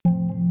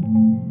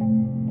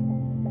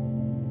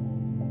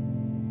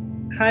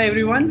Hi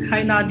everyone.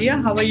 Hi Nadia.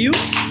 How are you?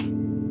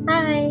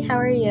 Hi, how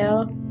are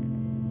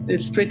you?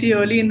 It's pretty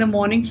early in the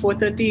morning,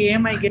 4:30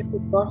 a.m. I guess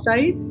it's your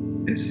side.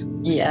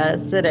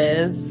 Yes, it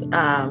is.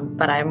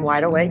 But I'm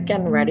wide awake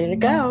and ready to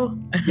go.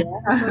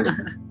 Yeah.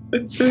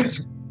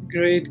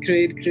 Great,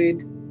 great,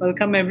 great.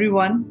 Welcome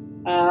everyone.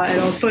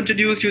 I'll also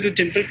introduce you to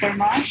Dimple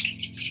Parmar.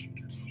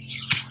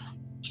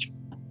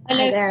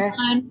 Hello Hi there.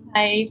 everyone.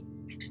 Hi.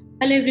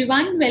 Hello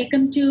everyone.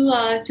 Welcome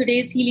to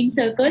today's Healing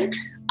Circle.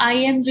 I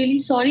am really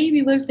sorry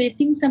we were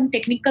facing some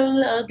technical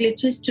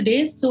glitches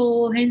today,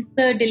 so hence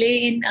the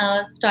delay in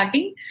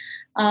starting.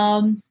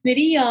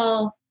 Very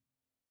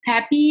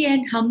happy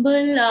and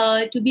humble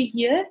to be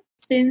here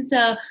since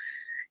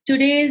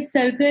today's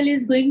circle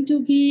is going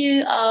to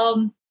be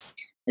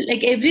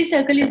like every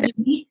circle is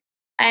unique,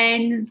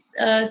 and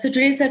so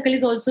today's circle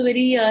is also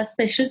very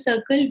special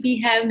circle. We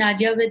have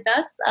Nadia with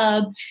us,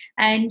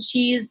 and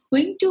she is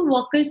going to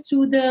walk us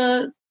through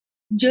the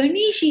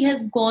journey she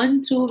has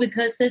gone through with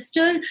her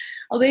sister,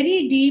 a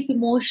very deep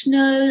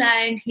emotional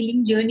and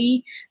healing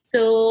journey.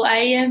 So I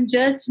am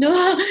just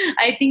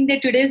I think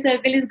that today's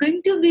circle is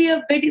going to be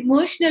a bit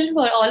emotional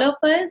for all of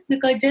us,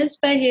 because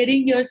just by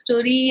hearing your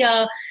story,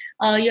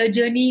 your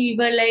journey, we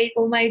were like,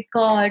 oh my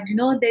god,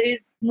 there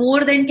is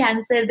more than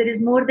cancer, there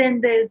is more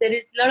than this, there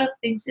is a lot of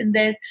things in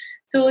this.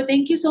 So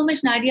thank you so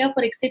much, Nadia,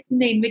 for accepting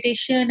the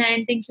invitation,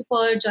 and thank you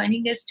for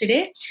joining us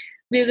today.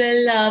 We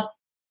will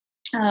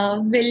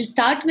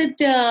start with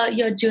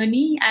your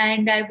journey,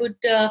 and I would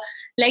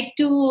like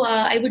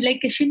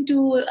Kishan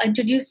to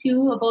introduce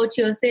you about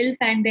yourself,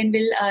 and then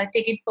we'll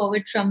take it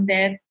forward from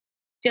there.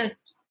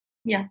 Just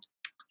yeah.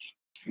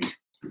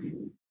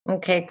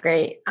 Okay,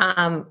 great.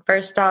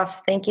 First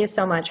off, thank you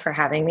so much for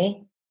having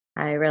me.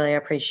 I really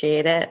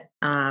appreciate it.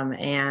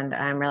 And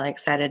I'm really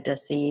excited to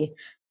see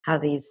how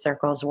these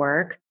circles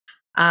work.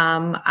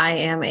 I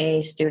am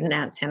a student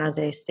at San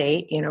Jose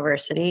State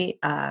University,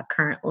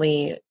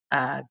 currently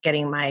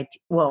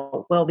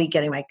will be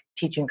getting my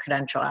teaching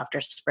credential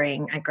after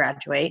spring. I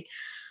graduate.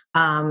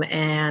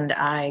 And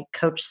I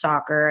coach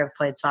soccer. I've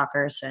played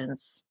soccer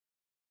since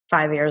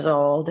 5 years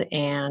old,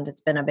 and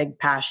it's been a big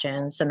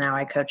passion. So now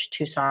I coach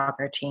two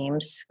soccer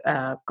teams,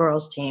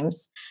 girls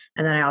teams,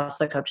 and then I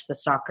also coach the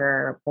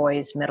soccer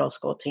boys middle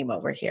school team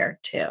over here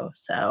too.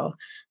 So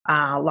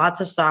lots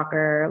of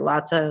soccer,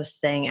 lots of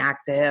staying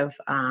active.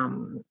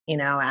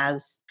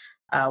 As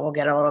we'll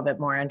get a little bit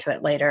more into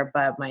it later,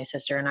 but my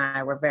sister and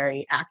I were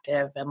very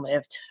active and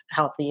lived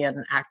healthy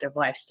and active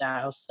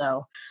lifestyles.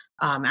 So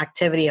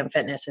activity and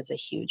fitness is a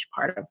huge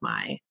part of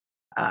my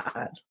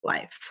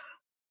life.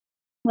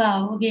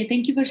 Wow. Okay.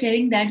 Thank you for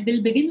sharing that.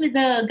 We'll begin with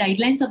the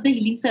guidelines of the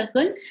healing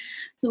circle.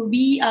 So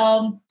the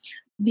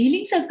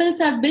healing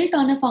circles are built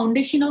on a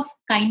foundation of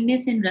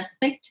kindness and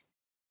respect.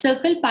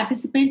 Circle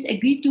participants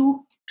agree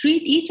to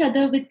treat each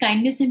other with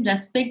kindness and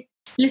respect,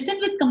 listen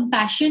with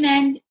compassion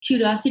and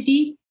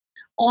curiosity,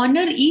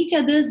 honor each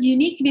other's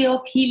unique way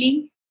of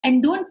healing,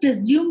 and don't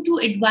presume to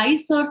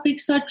advise or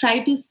fix or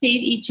try to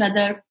save each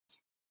other.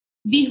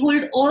 We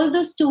hold all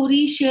the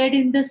stories shared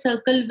in the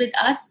circle with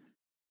us.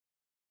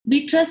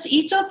 We trust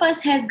each of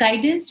us has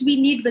guidance we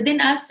need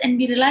within us, and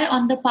we rely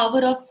on the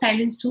power of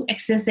silence to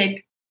access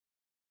it.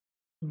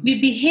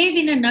 We behave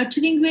in a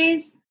nurturing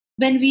ways.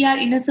 When we are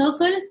in a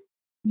circle,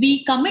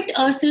 we commit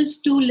ourselves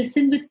to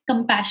listen with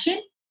compassion,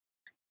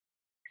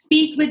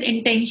 speak with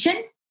intention,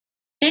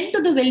 tend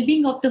to the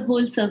well-being of the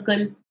whole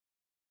circle.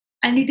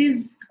 And it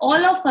is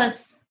all of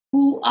us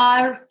who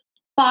are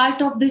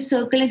part of this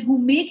circle and who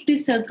make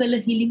this circle a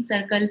healing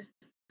circle.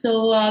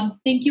 So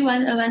thank you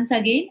once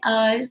again.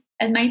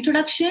 As my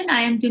introduction,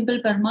 I am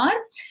Dimple Parmar,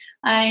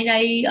 and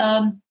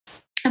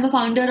I'm a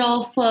founder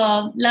of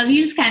Love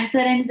Heals Cancer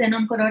and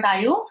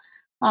Zen-Onco.io.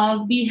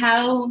 We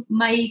have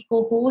my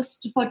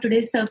co-host for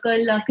today's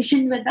circle,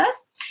 Kishan, with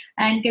us,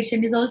 and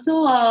Kishan is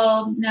also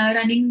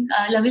running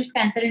Love Heals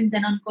Cancer and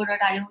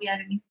Zen-Onco.io. We are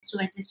running these two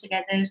ventures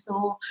together.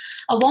 So,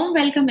 a warm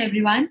welcome,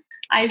 everyone.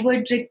 I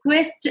would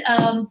request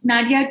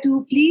Nadia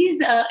to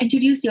please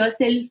introduce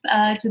yourself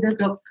to the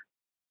group.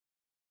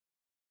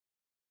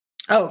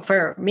 Oh,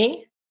 for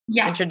me?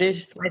 Yeah.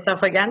 Introduce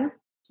myself again?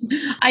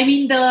 I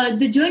mean,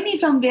 the journey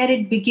from where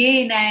it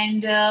began,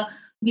 and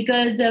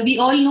because we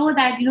all know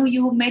that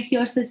you met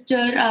your sister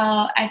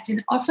at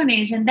an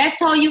orphanage, and that's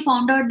how you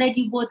found out that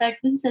you both are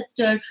twin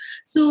sister.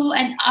 So,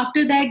 and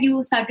after that,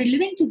 you started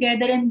living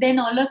together, and then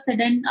all of a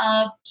sudden,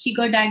 she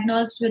got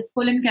diagnosed with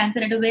colon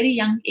cancer at a very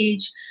young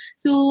age.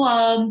 So,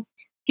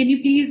 can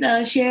you please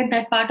share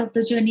that part of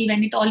the journey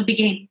when it all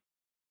began?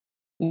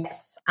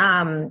 Yes.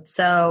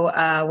 So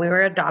we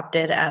were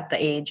adopted at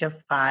the age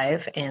of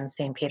 5 in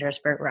St.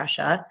 Petersburg,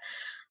 Russia.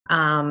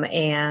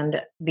 And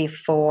we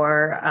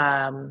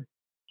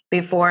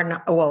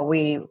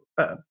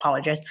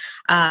apologize.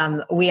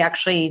 We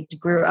actually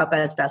grew up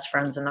as best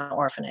friends in the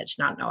orphanage,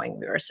 not knowing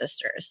we were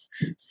sisters.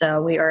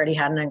 So we already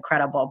had an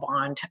incredible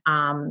bond.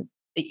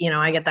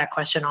 I get that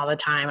question all the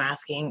time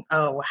asking,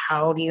 oh,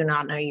 how do you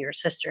not know your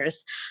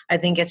sisters? I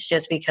think it's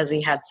just because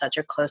we had such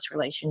a close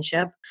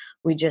relationship.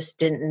 We just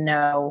didn't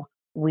know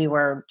we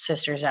were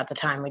sisters at the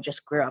time. We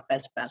just grew up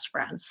as best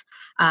friends.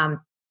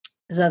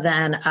 So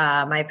then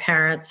my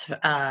parents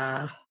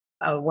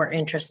were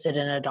interested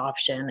in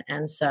adoption.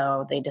 And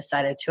so they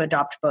decided to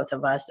adopt both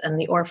of us. And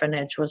the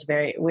orphanage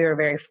we were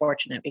very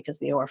fortunate because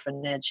the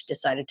orphanage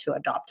decided to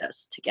adopt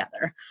us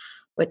together,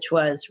 which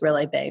was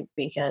really big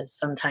because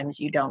sometimes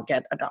you don't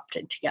get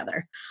adopted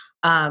together.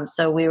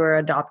 So we were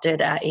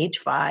adopted at age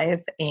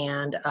 5,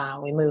 and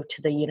we moved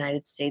to the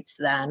United States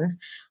then.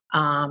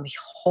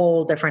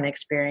 Whole different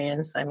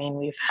experience. I mean,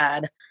 we've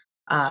had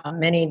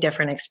many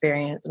different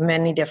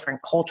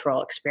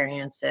cultural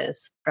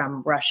experiences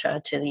from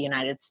Russia to the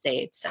United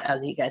States,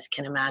 as you guys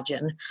can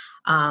imagine.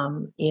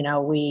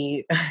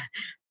 We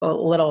a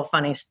little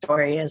funny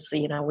story is,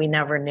 we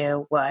never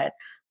knew what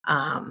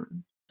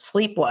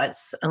sleep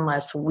was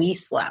unless we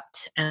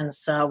slept. And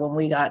so when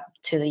we got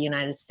to the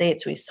United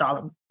States, we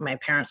saw my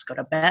parents go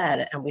to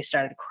bed and we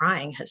started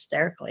crying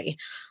hysterically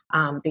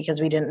because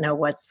we didn't know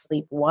what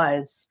sleep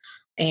was.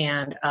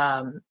 And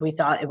we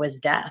thought it was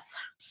death.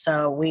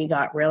 So we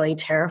got really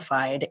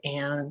terrified.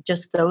 And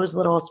just those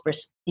little,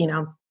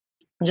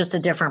 just a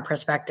different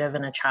perspective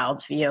and a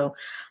child's view,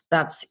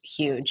 that's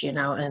huge,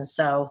 And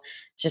so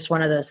it's just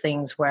one of those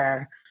things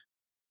where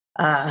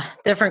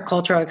different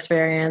cultural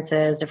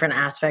experiences, different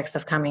aspects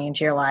of coming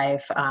into your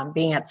life,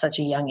 being at such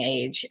a young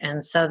age.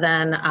 And so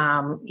then,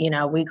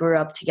 we grew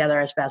up together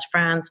as best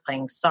friends,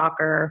 playing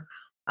soccer.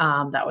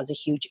 That was a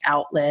huge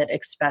outlet,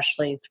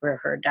 especially through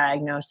her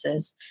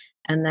diagnosis.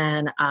 And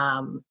then,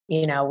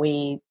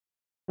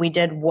 we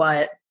did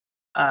what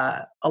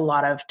a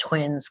lot of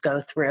twins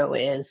go through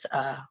is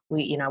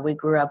we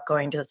grew up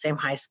going to the same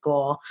high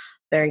school,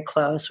 very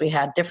close. We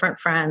had different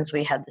friends.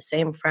 We had the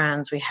same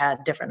friends. We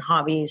had different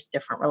hobbies,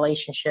 different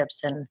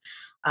relationships, and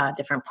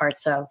different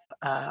parts of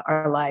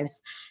our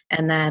lives.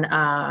 And then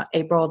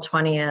April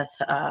 20th,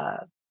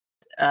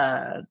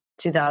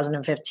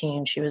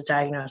 2015, she was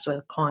diagnosed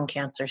with colon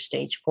cancer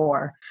stage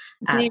 4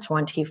 at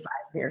 25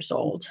 years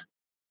old.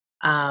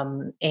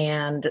 Any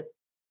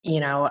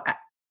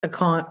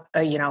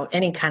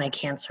kind of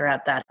cancer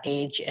at that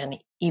age and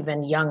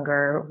even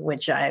younger,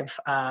 which I've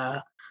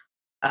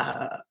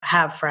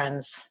have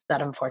friends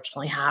that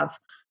unfortunately have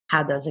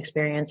had those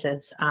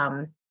experiences.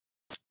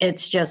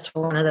 It's just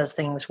one of those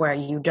things where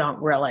you don't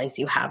realize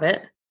you have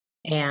it.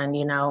 And,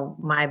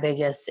 my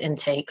biggest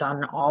intake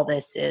on all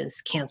this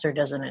is cancer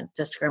doesn't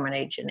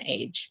discriminate in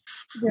age.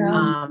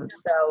 Yeah.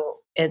 So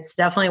it's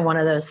definitely one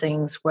of those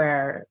things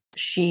where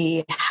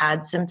she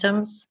had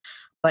symptoms,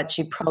 but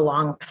she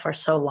prolonged for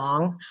so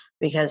long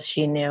because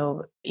she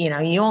knew, you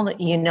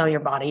know your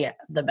body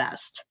the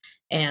best.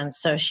 And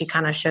so she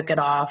kind of shook it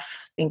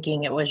off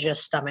thinking it was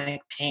just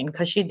stomach pain,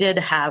 because she did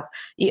have,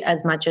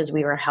 as much as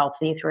we were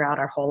healthy throughout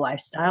our whole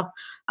lifestyle,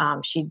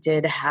 she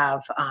did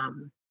have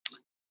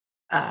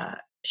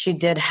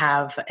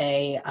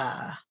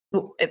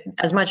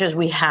as much as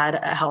we had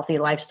a healthy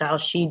lifestyle,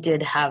 she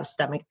did have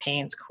stomach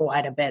pains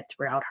quite a bit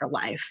throughout her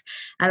life.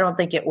 I don't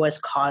think it was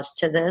caused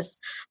to this,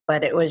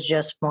 but it was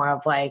just more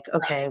of like,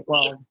 okay,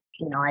 well,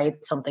 I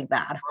ate something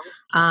bad.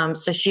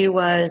 So she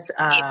was,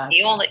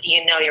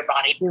 your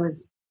body.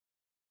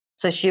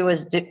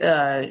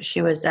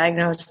 She was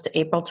diagnosed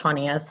April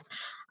 20th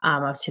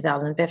of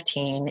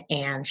 2015,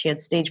 and she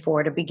had stage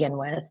 4 to begin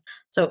with.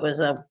 So it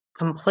was a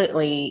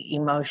completely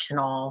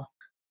emotional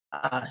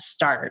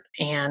start.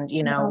 And,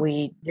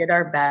 we did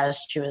our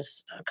best. She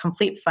was a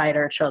complete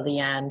fighter till the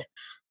end.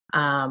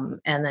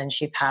 And then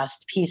she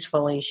passed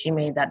peacefully. She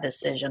made that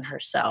decision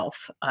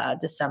herself,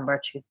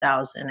 December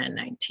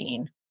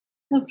 2019.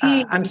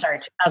 Okay. I'm sorry,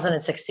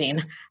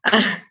 2016.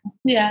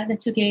 Yeah,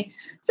 that's okay.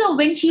 So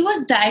when she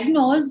was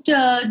diagnosed,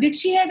 did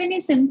she have any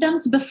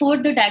symptoms before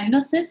the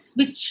diagnosis,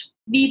 which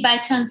we by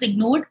chance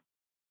ignored?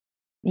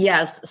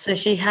 Yes. So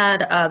she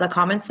had the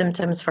common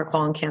symptoms for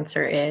colon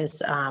cancer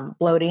is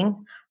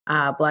bloating,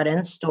 blood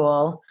in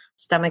stool,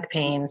 stomach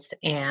pains,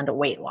 and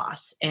weight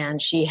loss.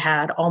 And she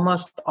had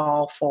almost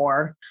all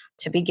 4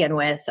 to begin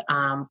with.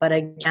 But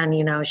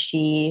again,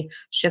 she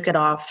shook it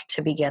off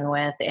to begin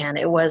with. And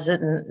it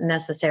wasn't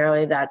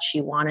necessarily that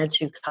she wanted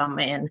to come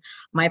in.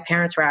 My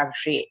parents were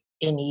actually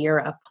in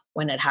Europe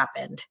when it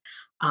happened.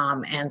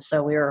 And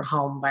so we were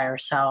home by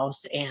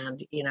ourselves,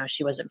 and,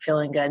 she wasn't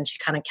feeling good. And she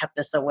kind of kept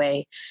us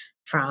away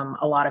from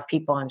a lot of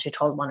people. And she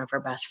told one of her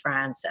best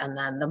friends. And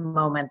then the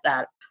moment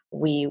that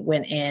we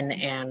went in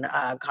and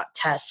got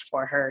tests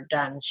for her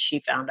done, she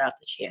found out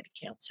that she had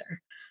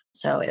cancer.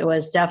 So it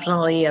was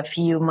definitely a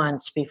few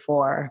months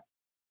before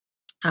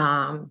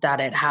that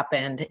it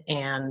happened.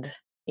 And,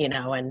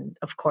 and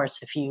of course,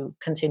 if you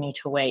continue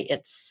to wait,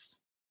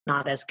 it's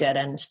not as good.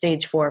 And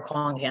stage 4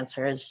 colon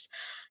cancer is,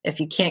 if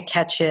you can't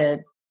catch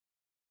it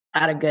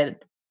at a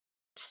good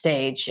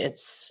stage,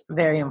 it's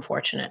very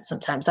unfortunate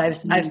sometimes. I've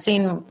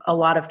seen a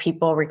lot of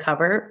people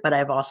recover, but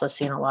I've also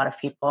seen a lot of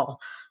people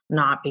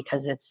not,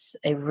 because it's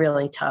a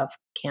really tough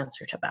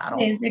cancer to battle.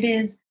 It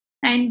is.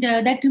 And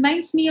that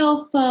reminds me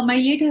of my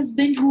late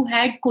husband who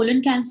had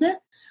colon cancer.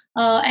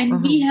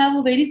 And we have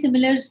a very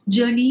similar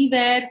journey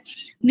where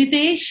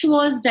Nitesh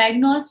was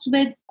diagnosed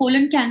with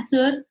colon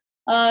cancer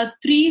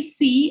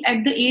 3C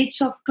at the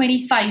age of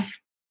 25.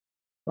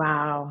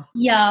 Wow.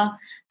 Yeah.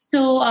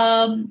 So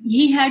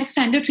he had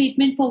standard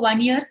treatment for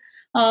 1 year.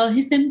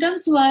 His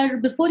symptoms were,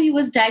 before he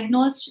was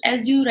diagnosed,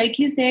 as you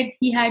rightly said,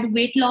 he had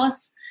weight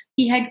loss,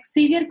 he had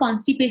severe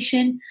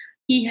constipation,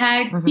 he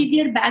had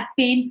severe back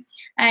pain,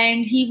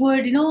 and he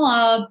would,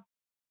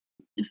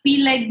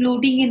 feel like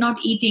bloating and not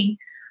eating.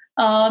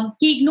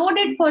 He ignored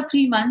it for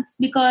 3 months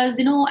because,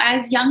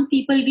 as young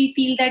people, we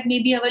feel that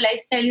maybe our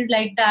lifestyle is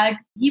like that.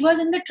 He was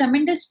in the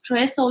tremendous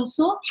stress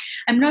also.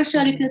 I'm not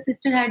sure if your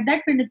sister had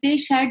that, but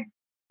Nitesh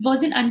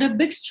was in under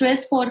big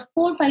stress for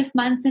 4 or 5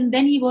 months, and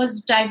then he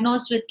was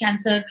diagnosed with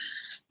cancer.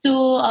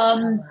 So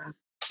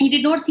he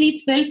did not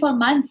sleep well for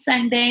months,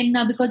 and then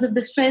because of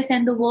the stress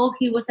and the work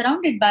he was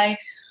surrounded by,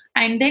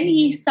 and then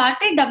he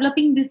started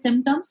developing these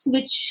symptoms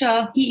which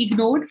he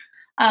ignored.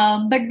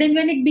 But then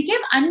when it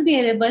became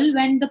unbearable,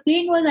 when the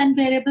pain was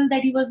unbearable,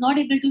 that he was not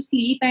able to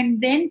sleep,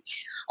 and then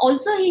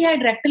also he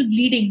had rectal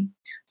bleeding,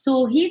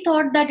 so he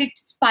thought that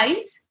it's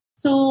piles.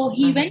 So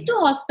he went to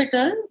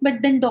hospital, but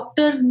then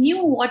doctor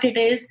knew what it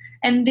is,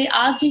 and they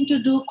asked him to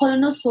do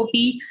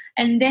colonoscopy,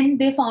 and then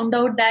they found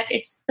out that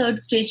it's third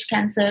stage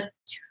cancer.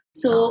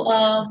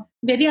 So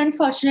very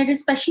unfortunate,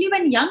 especially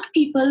when young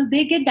people,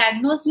 they get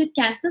diagnosed with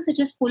cancer such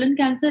as colon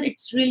cancer.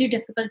 It's really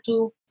difficult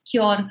to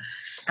cure.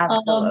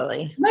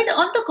 Absolutely. But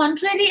on the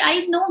contrary,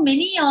 I know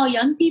many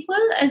young people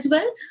as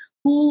well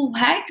who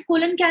had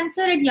colon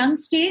cancer at young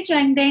stage,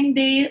 and then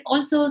they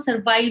also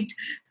survived.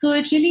 So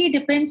it really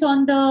depends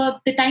on the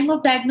time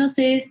of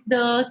diagnosis,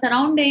 the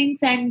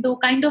surroundings, and the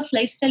kind of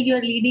lifestyle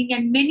you're leading,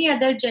 and many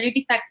other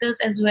genetic factors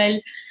as well.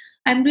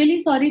 I'm really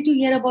sorry to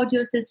hear about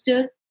your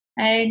sister,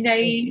 and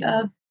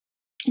I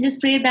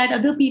just pray that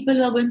other people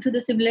who are going through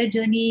the similar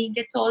journey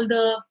gets all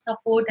the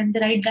support and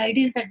the right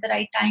guidance at the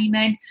right time.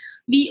 And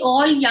we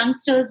all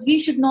youngsters, we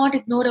should not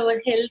ignore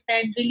our health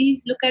and really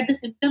look at the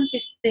symptoms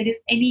if there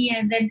is any,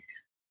 and then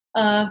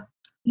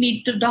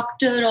meet the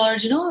doctor, or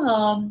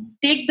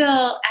take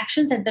the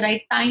actions at the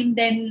right time,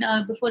 then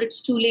before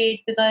it's too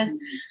late. Because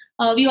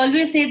we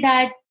always say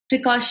that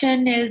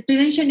prevention is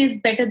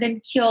better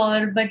than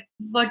cure, but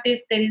what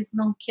if there is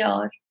no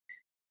cure?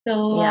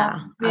 So yeah,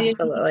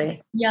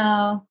 absolutely.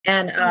 Yeah.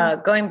 And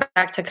going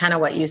back to kind of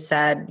what you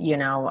said,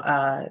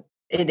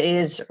 it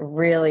is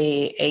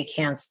really a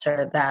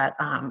cancer that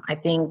I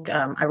think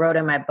I wrote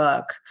in my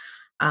book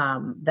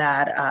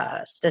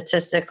that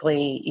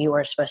statistically you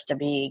are supposed to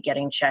be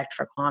getting checked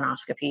for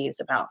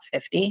colonoscopies about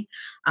 50.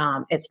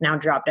 It's now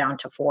dropped down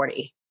to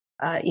 40,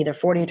 either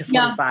 40 to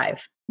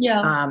 45.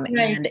 Yeah.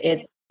 Right. And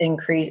it's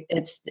increasing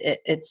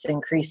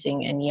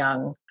in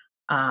young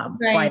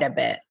quite a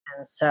bit.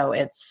 And so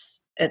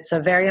it's a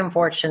very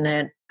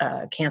unfortunate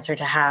cancer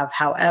to have.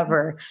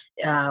 However,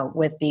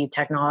 with the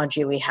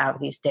technology we have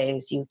these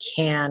days, you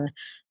can,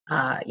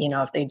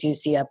 if they do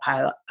see a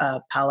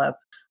polyp,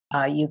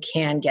 you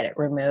can get it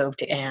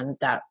removed, and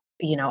that,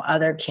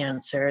 other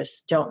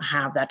cancers don't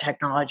have that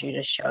technology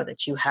to show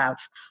that you have,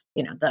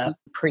 the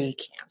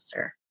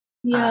pre-cancer.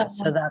 Yeah.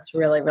 So that's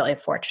really, really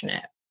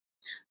fortunate.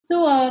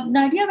 So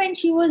Nadia, when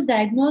she was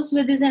diagnosed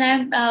with this, and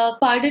I'm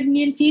pardon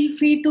me and feel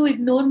free to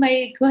ignore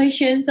my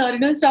questions, or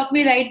stop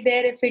me right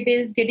there if it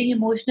is getting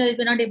emotional, if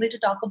you're not able to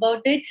talk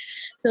about it.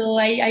 So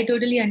I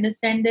totally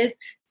understand this.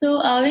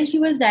 So when she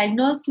was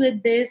diagnosed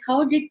with this,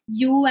 how did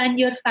you and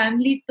your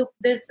family took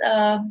this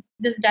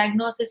this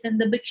diagnosis and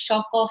the big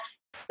shock of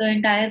the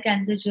entire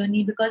cancer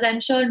journey? Because I'm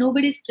sure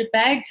nobody's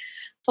prepared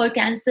for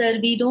cancer.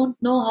 We don't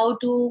know how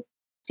to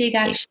take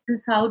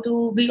actions,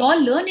 we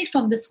all learn it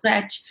from the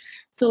scratch.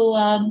 So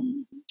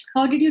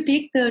how did you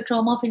take the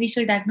trauma of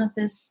initial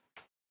diagnosis?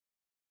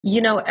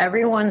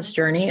 Everyone's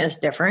journey is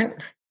different.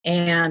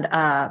 And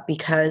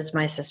because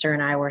my sister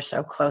and I were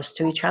so close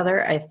to each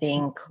other, I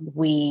think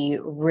we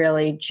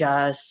really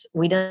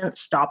we didn't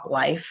stop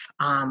life.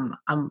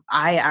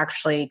 I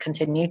actually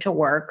continued to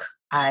work.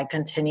 I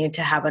continued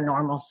to have a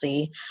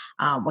normalcy,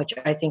 which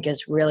I think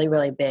is really,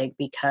 really big,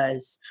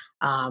 because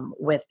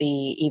with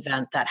the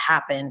event that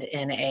happened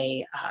in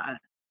a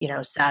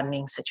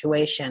saddening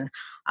situation,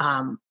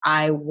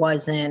 I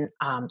wasn't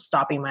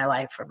stopping my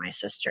life for my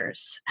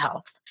sister's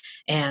health,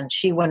 and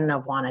she wouldn't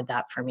have wanted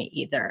that for me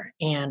either.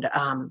 And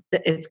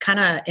it's kind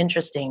of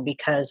interesting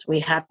because we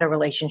had a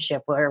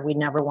relationship where we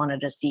never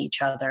wanted to see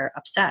each other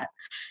upset,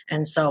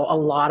 and so a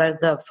lot of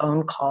the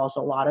phone calls,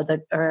 a lot of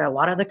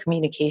the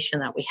communication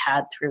that we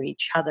had through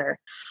each other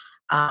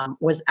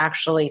was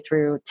actually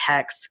through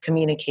text,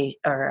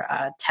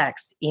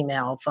 text,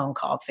 email, phone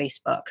call,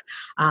 Facebook,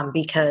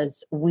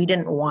 because we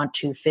didn't want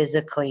to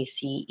physically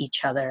see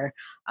each other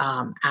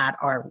at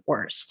our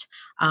worst.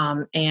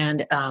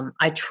 And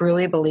I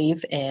truly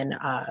believe in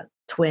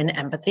twin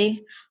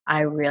empathy.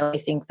 I really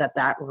think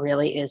that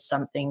really is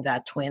something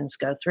that twins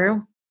go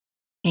through.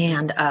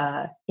 And,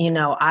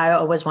 I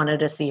always wanted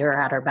to see her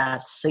at her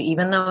best. So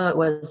even though it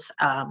was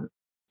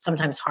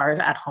sometimes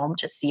hard at home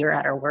to see her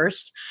at her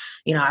worst,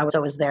 I was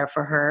always there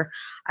for her.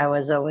 I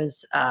was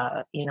always,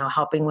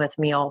 helping with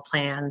meal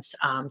plans,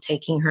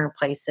 taking her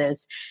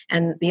places.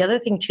 And the other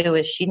thing too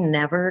is she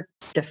never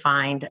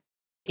defined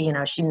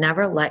she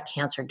never let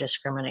cancer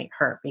discriminate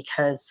her,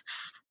 because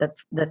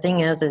the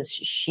thing is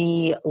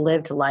she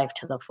lived life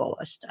to the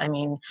fullest. I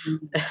mean,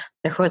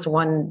 there was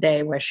one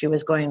day where she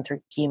was going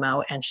through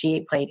chemo and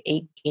she played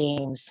 8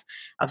 games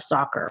of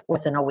soccer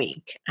within a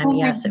week. And Oh my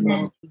yes, it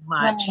was goodness. too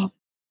much. Wow.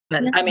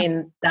 But Yeah. I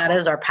mean, that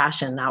is our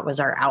passion. That was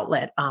our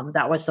outlet.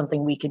 That was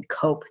something we could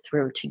cope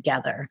through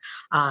together.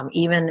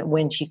 Even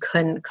when she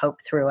couldn't cope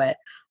through it,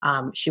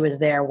 she was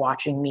there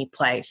watching me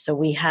play. So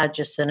we had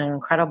just an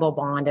incredible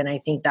bond. And I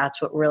think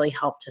that's what really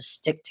helped us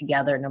stick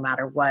together no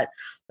matter what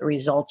the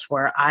results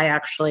were. I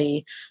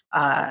actually,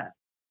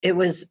 it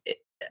was,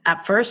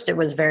 at first, it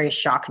was very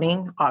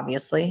shocking,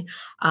 obviously.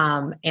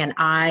 And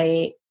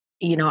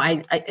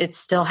it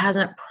still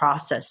hasn't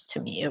processed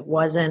to me. It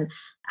wasn't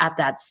at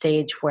that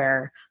stage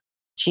where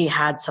she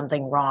had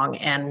something wrong.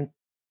 And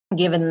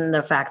given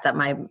the fact that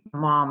my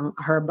mom,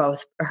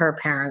 her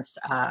parents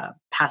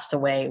passed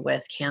away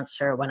with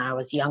cancer when I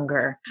was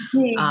younger,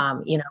 Okay.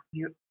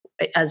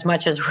 as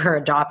much as we're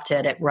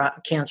adopted,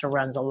 cancer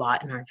runs a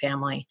lot in our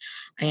family.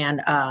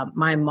 And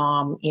my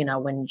mom,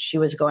 when she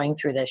was going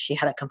through this, she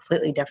had a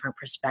completely different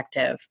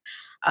perspective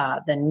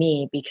than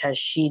me, because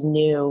she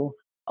knew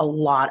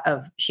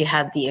she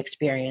had the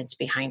experience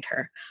behind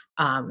her.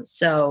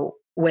 So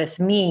with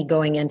me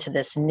going into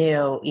this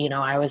new,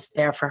 I was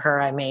there for her.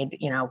 I made,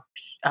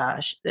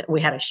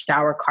 we had a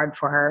shower card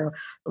for her.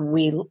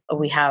 We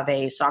have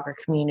a soccer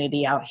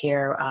community out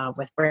here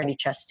with Brandy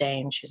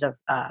Chastain. She's a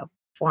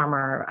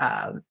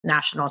former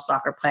national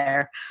soccer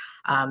player,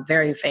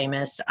 very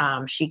famous.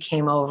 She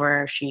came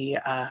over.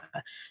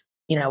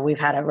 We've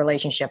had a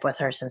relationship with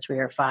her since we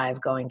were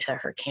 5, going to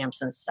her camps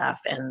and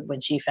stuff. And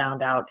when she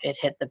found out, it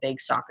hit the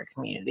big soccer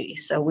community.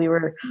 So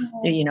we're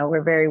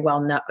very well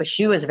known.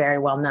 She was very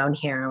well known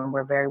here, and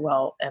we're very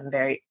well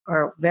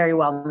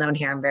known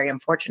here. I'm very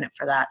unfortunate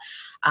for that,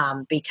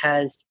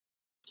 because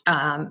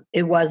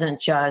it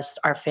wasn't just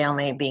our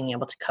family being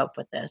able to cope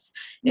with this.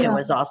 It Yeah.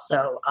 was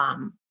also,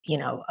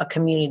 a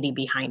community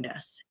behind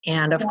us.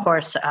 And of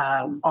course,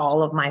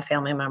 all of my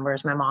family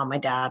members, my mom, my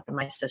dad, and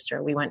my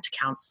sister, we went to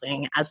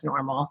counseling as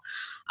normal.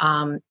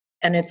 And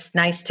it's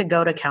nice to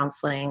go to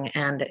counseling.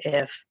 And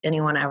if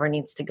anyone ever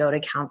needs to go to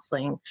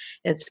counseling,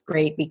 it's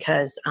great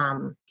because,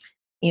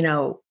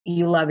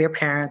 you love your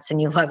parents and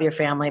you love your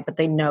family, but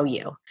they know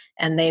you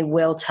and they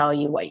will tell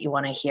you what you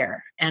want to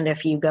hear. And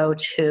if you go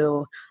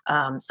to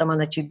someone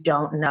that you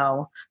don't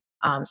know,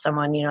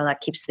 someone,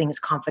 that keeps things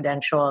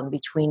confidential and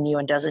between you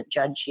and doesn't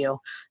judge you,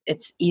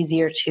 it's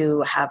easier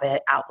to have an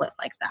outlet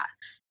like that.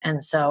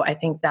 And so I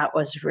think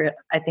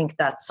I think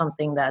that's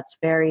something that's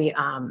very,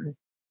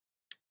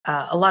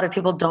 a lot of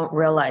people don't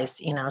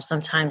realize,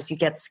 sometimes you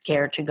get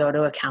scared to go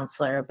to a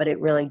counselor, but it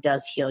really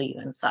does heal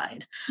you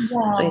inside.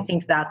 So I Yeah.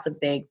 think that's a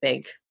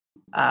big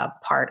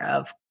part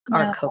of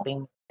our Yeah.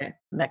 coping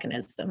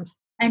mechanisms.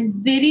 And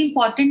very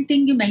important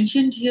thing you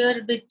mentioned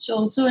here, which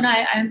also, and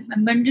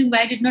I'm wondering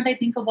why did not I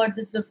think about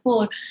this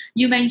before?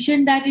 You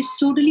mentioned that it's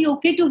totally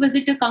okay to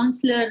visit a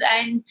counselor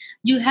and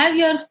you have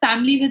your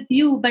family with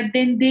you, but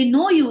then they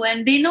know you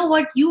and they know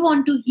what you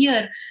want to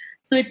hear.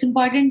 So it's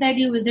important that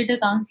you visit a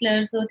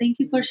counselor. So thank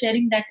you for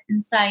sharing that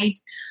insight.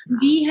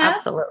 We have,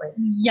 Absolutely.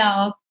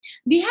 yeah,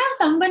 we have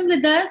someone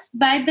with us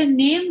by the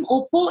name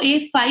Oppo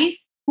A5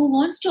 who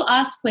wants to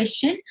ask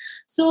question.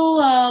 So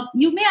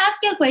you may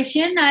ask your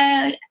question.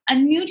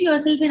 Unmute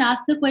yourself and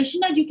ask the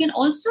question, or you can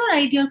also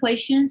write your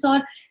questions,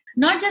 or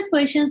not just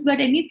questions, but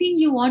anything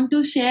you want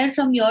to share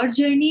from your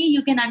journey.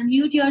 You can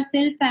unmute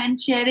yourself and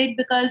share it,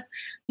 because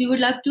we would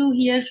love to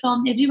hear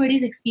from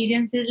everybody's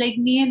experiences. Like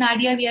me and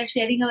Nadia, we are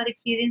sharing our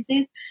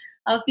experiences.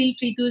 Feel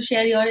free to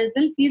share yours as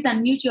well. Please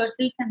unmute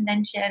yourself and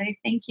then share it.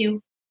 Thank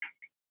you.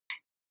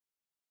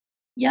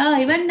 Yeah,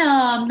 even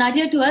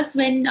Nadia, to us,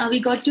 when we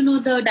got to know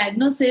the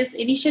diagnosis,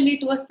 initially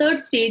it was 3rd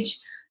stage.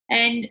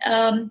 And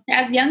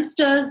as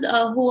youngsters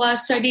who are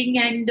studying,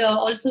 and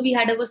also we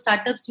had our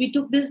startups, we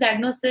took this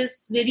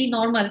diagnosis very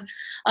normal.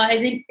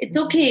 As in, it's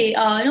okay,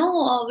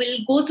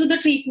 we'll go through the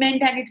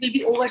treatment and it will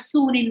be over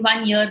soon in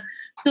 1 year.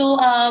 So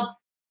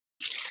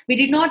we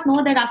did not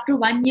know that after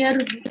 1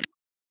 year,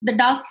 the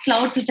dark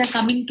clouds which are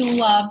coming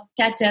to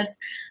catch us.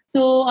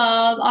 So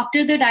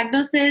after the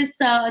diagnosis,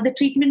 the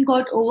treatment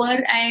got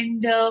over,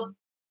 and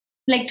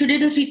like today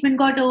the treatment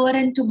got over,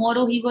 and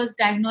tomorrow he was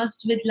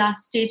diagnosed with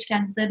last stage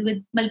cancer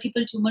with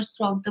multiple tumors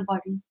throughout the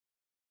body.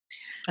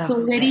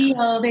 So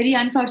very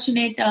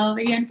unfortunate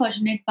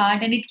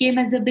part, and it came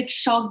as a big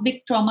shock,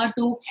 big trauma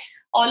to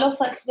all of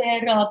us,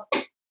 where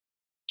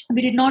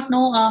we did not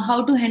know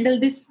how to handle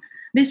this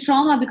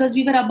trauma, because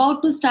we were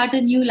about to start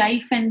a new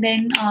life, and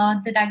then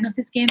the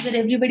diagnosis came where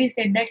everybody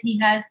said that he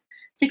has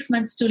 6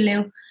 months to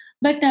live.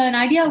 But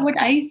Nadia, what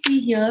I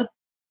see here,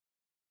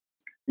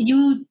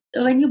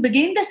 when you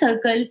began the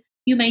circle,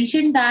 you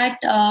mentioned that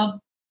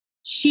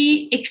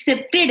she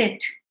accepted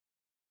it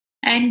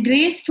and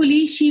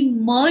gracefully she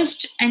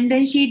merged, and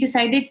then she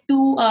decided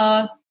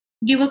to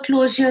give a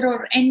closure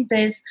or end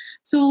this.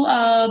 So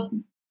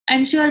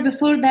I'm sure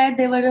before that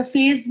there were a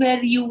phase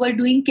where you were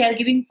doing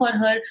caregiving for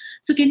her.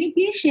 So can you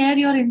please share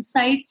your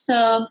insights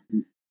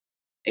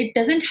it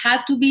doesn't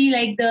have to be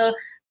like the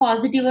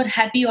positive or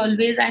happy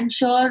always. I'm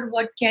sure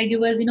what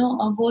caregivers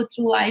go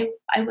through. I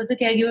was a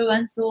caregiver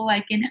once, so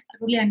I can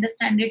totally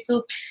understand it.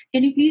 So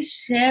can you please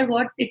share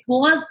what it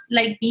was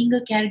like being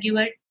a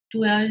caregiver to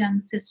your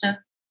young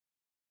sister?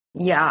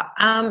 Yeah.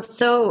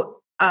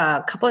 So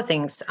a couple of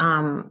things.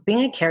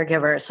 Being a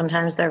caregiver,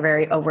 sometimes they're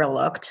very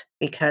overlooked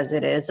because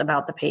it is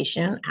about the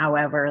patient.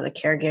 However, the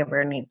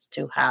caregiver needs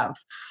to have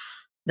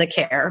the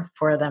care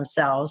for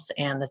themselves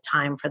and the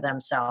time for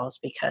themselves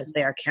because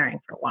they are caring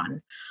for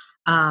one.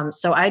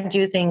 So I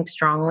do think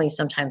strongly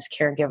sometimes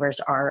caregivers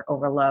are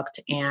overlooked.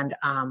 And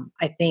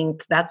I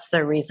think that's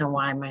the reason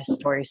why my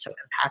story is so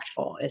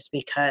impactful is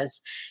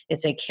because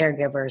it's a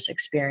caregiver's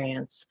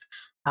experience.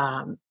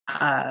 And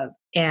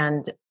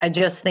I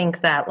just think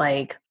that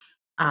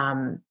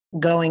um,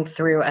 going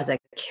through as a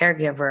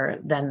caregiver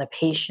than the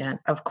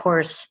patient, of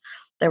course,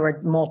 there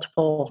were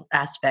multiple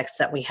aspects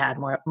that we had,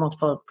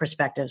 multiple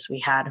perspectives we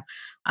had.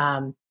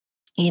 Um,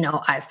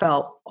 I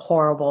felt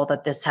horrible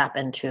that this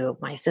happened to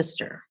my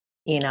sister.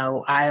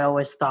 I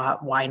always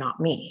thought, why not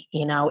me?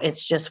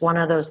 It's just one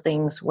of those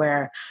things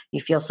where you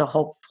feel so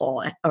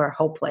hopeful or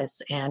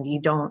hopeless and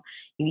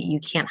you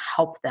can't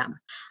help them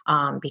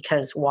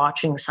because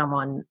watching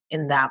someone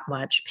in that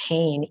much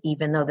pain,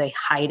 even though they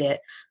hide it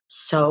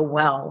so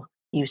well,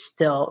 you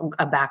still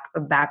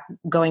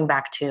going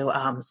back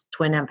to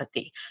twin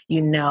empathy,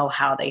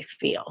 how they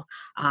feel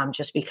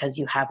just because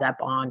you have that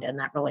bond and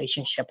that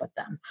relationship with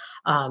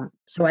them.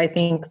 So I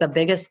think the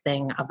biggest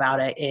thing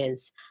about it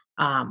is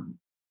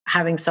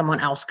having someone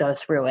else go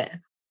through it,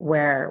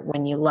 where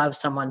when you love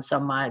someone so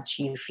much,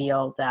 you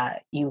feel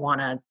that you want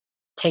to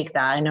take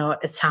that. I know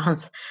it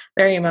sounds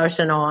very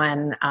emotional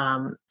and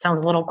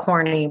sounds a little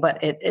corny, but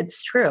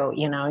it's true.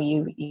 You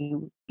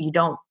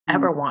don't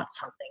ever want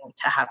something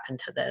to happen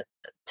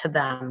to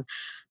them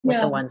with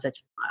Yeah, the ones that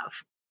you love.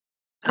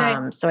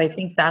 right. So I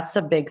think that's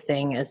the big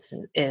thing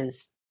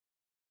is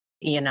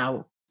you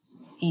know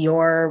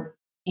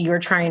you're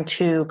trying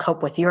to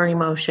cope with your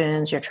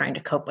emotions, you're trying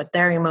to cope with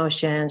their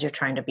emotions, you're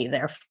trying to be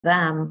there for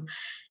them,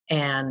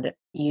 and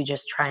you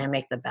just try and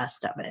make the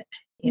best of it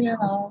you Yeah,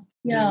 know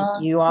you, yeah.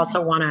 you also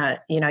want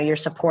to you're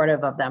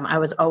supportive of them. I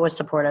was always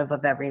supportive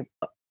of every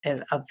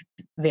of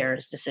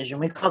Vera's decision.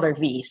 We called her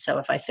V, so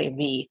if I say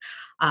V,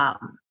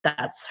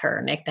 that's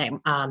her nickname.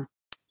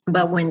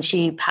 But when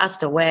she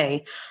passed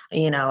away,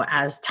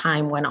 as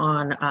time went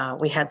on,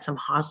 we had some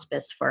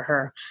hospice for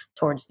her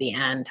towards the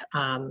end.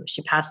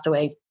 She passed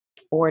away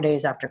 4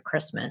 days after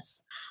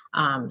Christmas.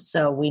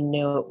 So we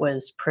knew it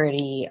was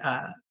pretty,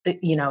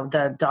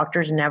 the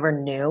doctors never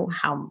knew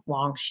how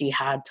long she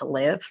had to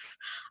live.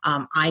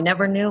 I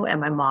never knew, and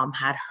my mom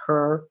had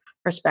her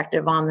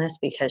perspective on this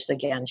because,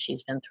 again,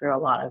 she's been through a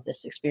lot of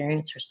this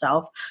experience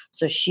herself.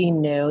 So she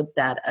knew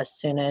that as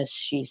soon as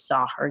she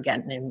saw her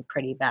getting in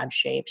pretty bad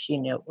shape, she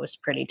knew it was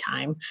pretty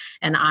time.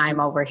 And I'm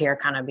over here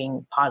kind of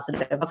being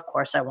positive. Of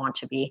course, I want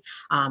to be,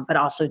 but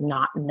also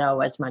not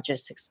know as much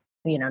as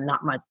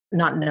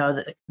not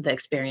know the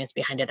experience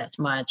behind it as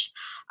much.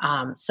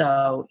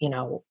 So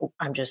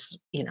I'm just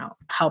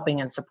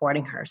helping and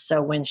supporting her.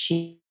 So when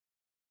she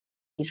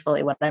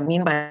peacefully, what I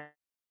mean by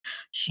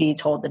she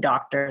told the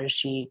doctors,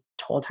 she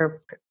told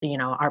her,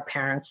 our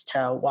parents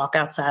to walk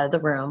outside of the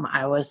room.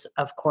 I was,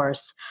 of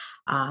course,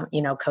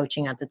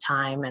 coaching at the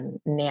time and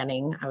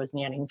nannying. I was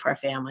nannying for a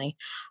family.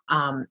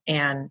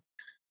 And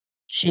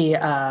she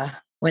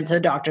went to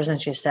the doctors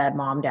and she said,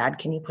 Mom, Dad,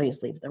 can you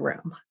please leave the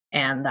room?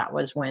 And that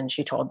was when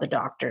she told the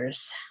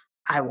doctors,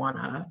 I want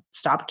to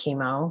stop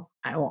chemo.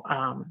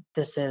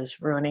 This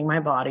is ruining my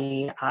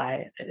body.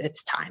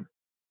 It's time.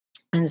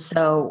 And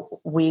so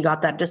we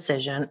got that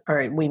decision,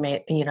 or we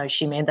made,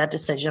 she made that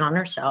decision on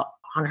herself,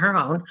 on her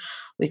own.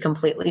 We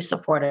completely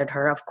supported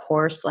her. Of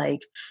course,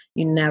 like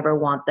you never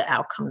want the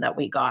outcome that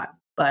we got,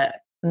 but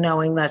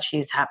knowing that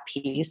she's at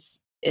peace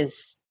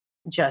is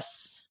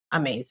just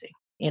amazing,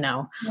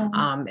 Yeah.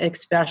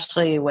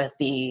 especially with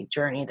the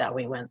journey that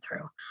we went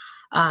through.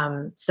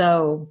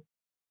 So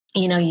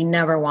you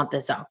never want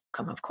this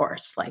outcome, of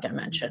course, like I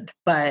mentioned,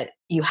 but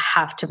you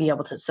have to be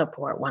able to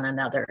support one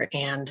another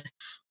and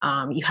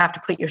you have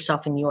to put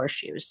yourself in your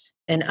shoes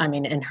and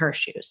in her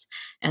shoes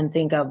and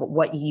think of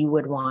what you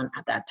would want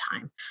at that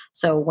time.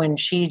 So when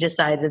she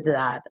decided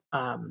that,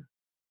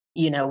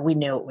 we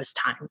knew it was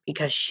time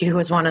because she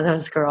was one of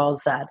those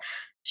girls that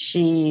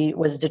she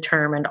was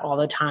determined all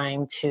the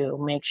time to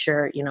make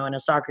sure, in a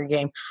soccer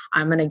game,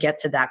 I'm going to get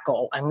to that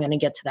goal. I'm going to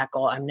get to that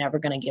goal. I'm never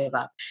going to give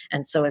up.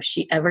 And so if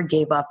she ever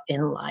gave up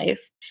in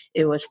life,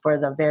 it was for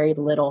the very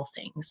little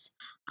things.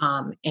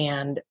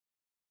 And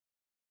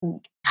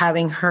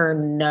having her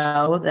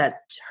know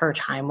that her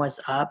time was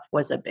up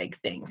was a big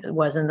thing. It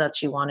wasn't that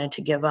she wanted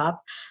to give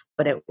up,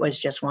 but it was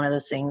just one of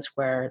those things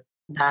where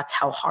that's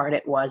how hard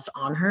it was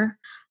on her,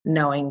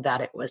 knowing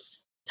that it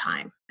was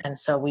time. And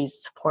so we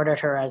supported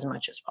her as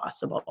much as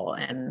possible.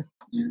 And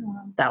Yeah.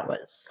 that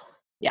was,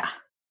 yeah.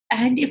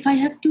 And if I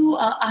have to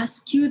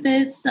ask you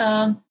this,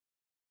 as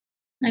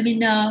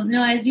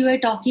you were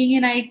talking,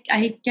 and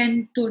I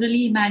can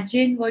totally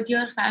imagine what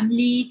your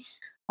family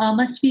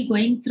must be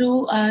going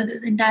through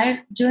this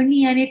entire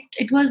journey, and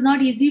it was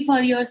not easy for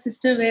your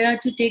sister Vera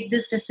to take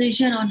this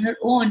decision on her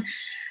own.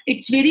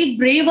 It's very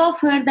brave of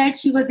her that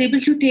she was able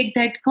to take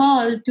that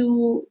call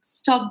to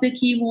stop the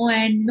chemo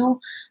and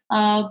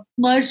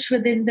merge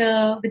with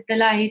the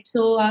light.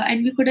 So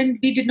and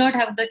we did not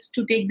have guts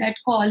to take that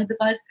call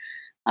because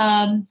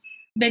um,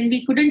 when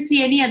we couldn't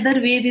see any other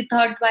way, we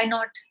thought, why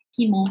not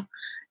chemo?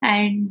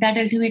 And that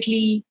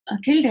ultimately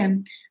killed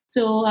him.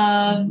 So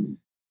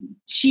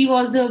she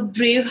was a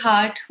brave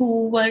heart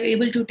who were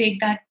able to take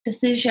that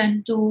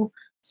decision to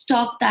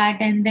stop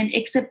that and then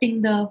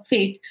accepting the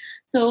fate.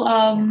 So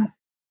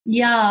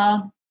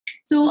yeah.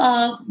 So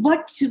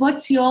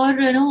what's your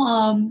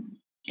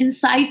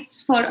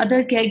insights for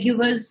other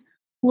caregivers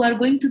who are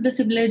going through the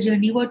similar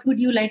journey? What would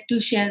you like to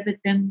share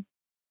with them?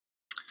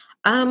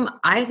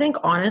 I think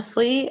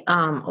honestly,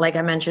 like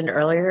I mentioned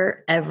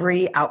earlier,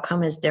 every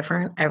outcome is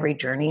different. Every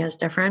journey is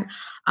different.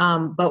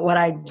 But what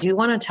I do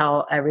want to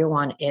tell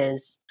everyone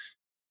is,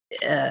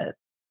 uh,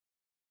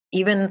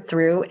 even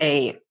through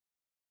a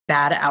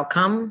bad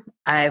outcome,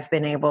 I've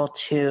been able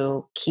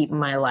to keep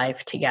my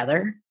life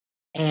together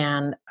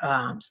and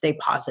stay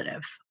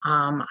positive.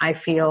 I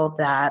feel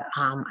that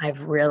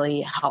I've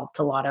really helped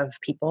a lot of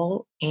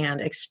people,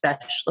 and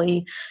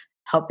especially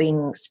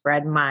helping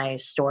spread my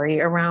story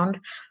around.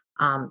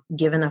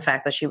 Given the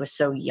fact that she was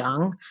so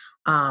young,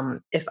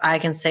 if I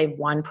can save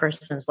one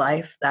person's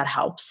life, that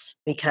helps,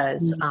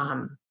 because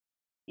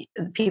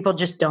people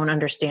just don't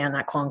understand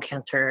that colon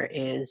cancer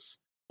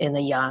is in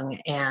the young.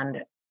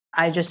 And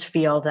I just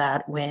feel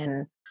that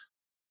when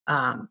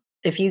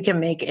if you can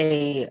make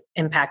a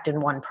impact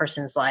in one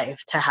person's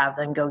life, to have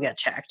them go get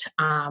checked.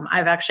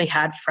 I've actually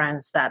had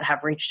friends that have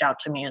reached out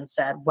to me and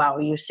said, wow,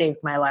 you saved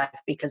my life,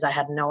 because I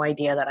had no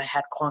idea that I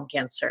had colon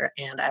cancer,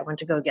 and I went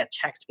to go get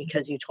checked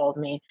because you told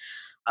me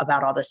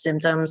about all the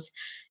symptoms.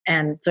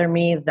 And for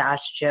me,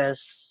 that's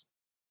just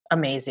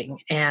amazing.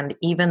 And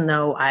even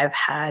though I've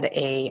had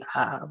a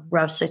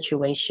rough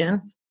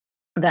situation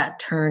that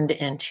turned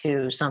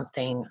into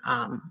something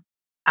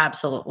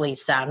absolutely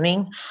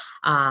saddening,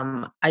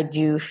 I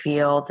do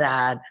feel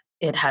that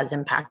it has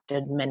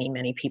impacted many,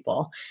 many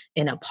people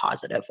in a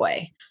positive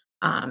way.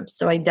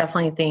 So I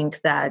definitely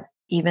think that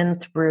even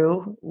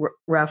through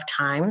rough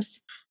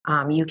times,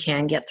 you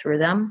can get through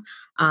them.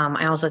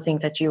 I also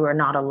think that you are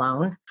not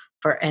alone.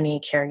 For any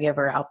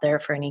caregiver out there,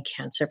 for any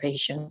cancer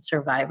patient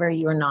survivor,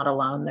 you are not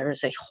alone. There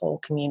is a whole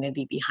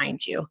community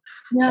behind you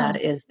Yeah. that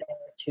is there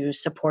to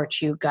support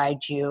you,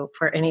 guide you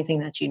for anything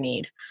that you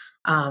need.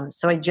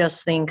 So I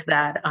just think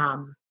that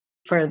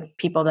for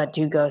people that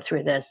do go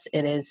through this,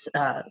 it is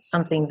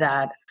something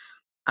that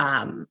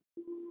um,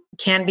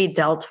 can be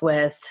dealt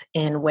with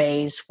in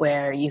ways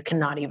where you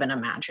cannot even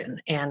imagine.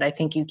 And I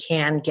think you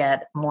can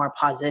get more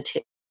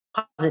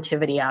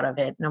positivity out of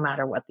it, no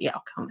matter what the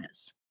outcome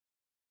is.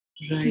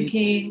 Right.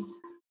 Okay,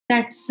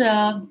 that's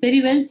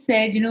very well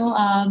said.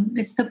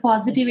 It's the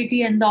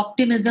positivity and the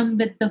optimism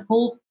with the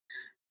hope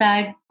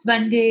that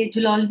one day it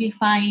will all be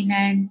fine,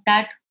 and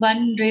that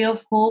one ray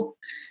of hope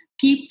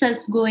keeps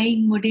us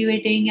going,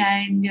 motivating,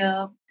 and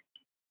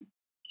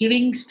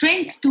giving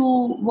strength to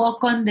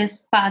walk on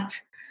this path.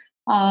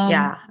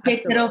 Yeah,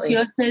 Take care of absolutely.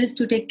 yourself,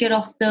 to take care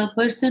of the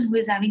person who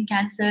is having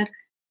cancer,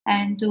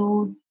 and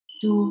to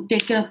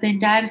take care of the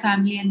entire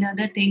family and the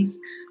other things.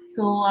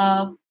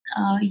 So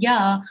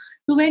yeah.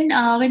 So when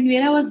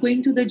Vera was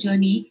going through the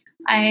journey,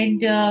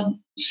 and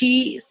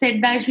she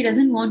said that she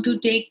doesn't want to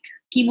take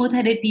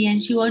chemotherapy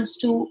and she wants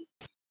to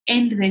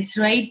end this,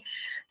 right?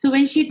 So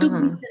when she took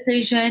this Mhm.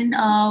 decision,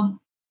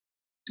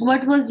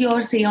 what was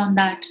your say on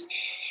that?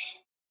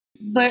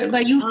 But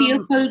were you Um,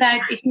 fearful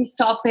that if you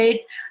stop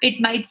it,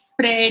 it might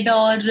spread,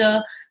 or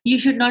you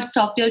should not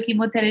stop your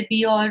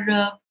chemotherapy, or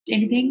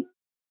anything?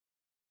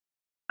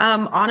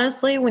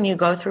 Honestly, when you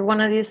go through one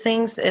of these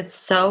things, it's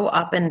so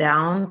up and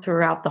down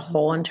throughout the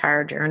whole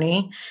entire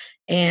journey.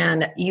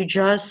 And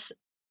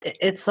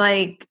it's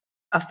like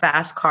a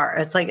fast car.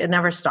 It's like it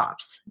never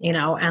stops,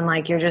 and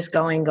like you're just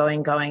going,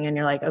 going, going. And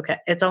you're like, okay,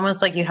 it's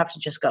almost like you have to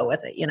just go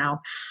with it.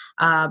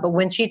 But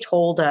when she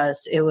told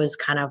us, it was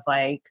kind of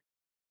like,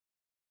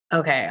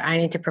 okay, I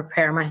need to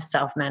prepare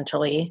myself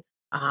mentally.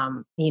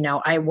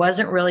 I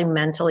wasn't really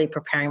mentally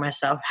preparing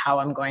myself how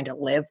I'm going to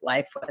live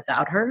life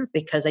without her,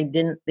 because I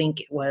didn't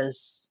think it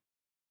was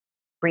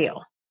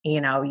real.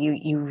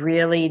 You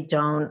really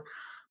don't.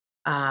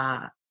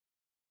 Uh,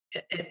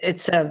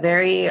 it's a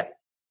very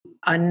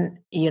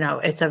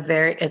it's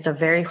a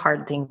very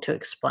hard thing to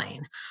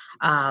explain.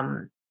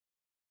 Um,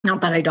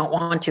 Not that I don't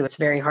want to. It's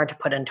very hard to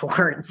put into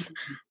words.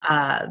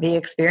 The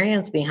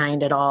experience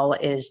behind it all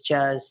is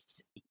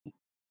just,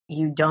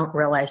 you don't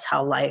realize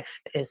how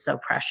life is so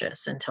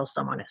precious until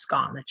someone is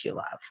gone that you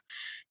love.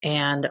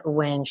 And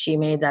when she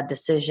made that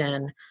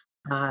decision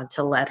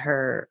to let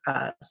her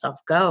self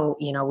go,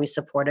 we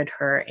supported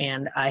her,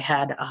 and I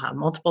had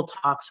multiple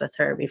talks with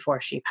her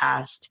before she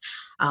passed.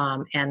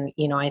 And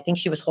I think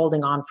she was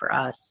holding on for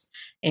us.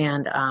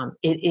 And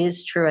it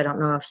is true. I don't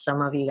know if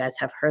some of you guys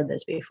have heard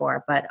this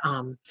before, but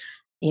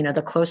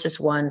the closest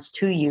ones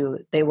to you,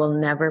 they will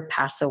never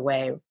pass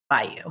away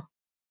by you.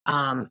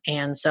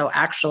 And so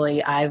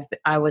actually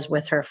I was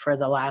with her for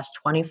the last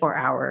 24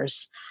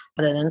 hours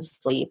other than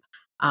sleep.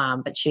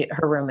 But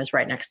her room is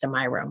right next to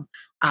my room.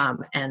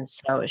 And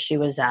so she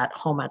was at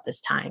home at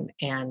this time.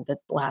 And the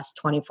last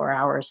 24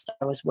 hours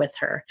I was with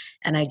her,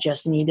 and I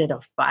just needed a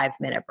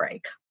 5-minute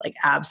break, like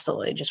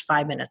absolutely just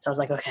 5 minutes. I was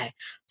like, okay.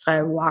 So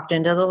I walked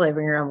into the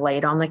living room,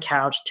 laid on the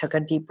couch, took a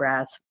deep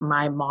breath.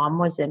 My mom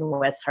was in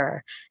with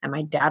her, and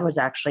my dad was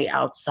actually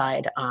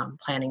outside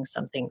planning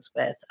some things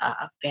with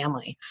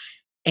family.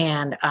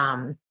 And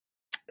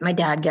my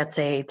dad gets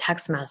a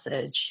text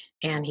message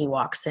and he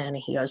walks in and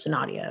he goes,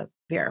 Nadia,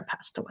 Vera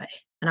passed away.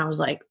 And I was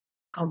like,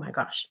 oh my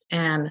gosh.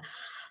 And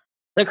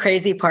the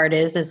crazy part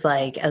is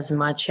like, as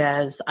much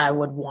as I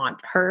would want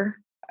her,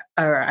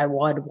 or I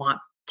would want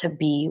to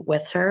be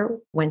with her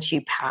when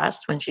she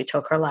passed, when she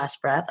took her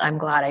last breath, I'm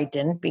glad I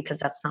didn't, because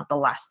that's not the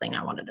last thing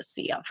I wanted to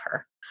see of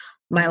her.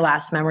 My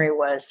last memory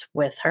was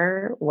with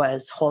her,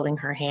 was holding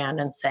her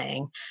hand and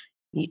saying,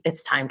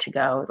 it's time to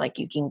go. Like,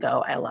 you can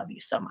go. I love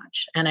you so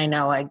much. And I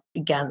know,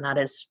 again, that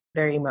is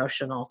very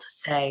emotional to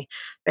say,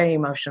 very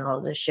emotional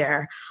to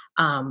share.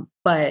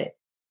 But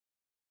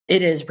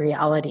it is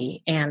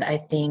reality. And I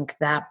think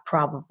that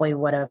probably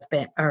would have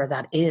been, or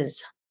that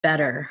is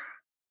better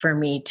for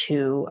me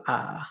to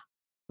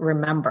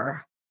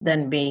remember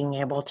than being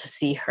able to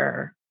see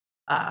her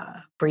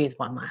breathe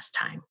one last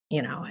time,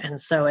 And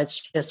so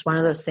it's just one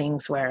of those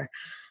things where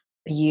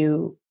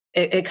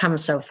it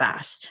comes so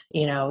fast.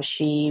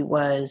 She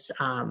was,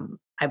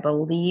 I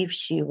believe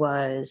she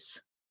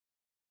was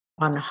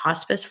on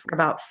hospice for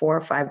about 4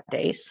 or 5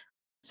 days.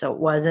 So it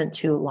wasn't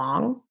too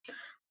long,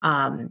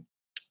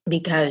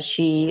 because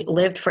she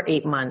lived for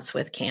 8 months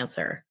with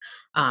cancer.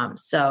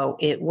 So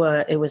it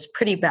was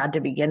pretty bad to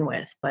begin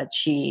with, but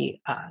the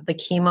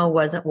chemo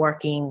wasn't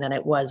working, then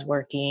it was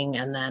working,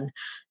 and then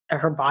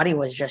her body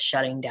was just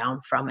shutting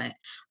down from it,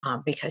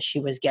 because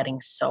she was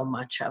getting so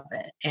much of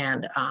it.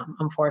 And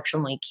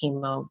unfortunately,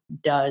 chemo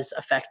does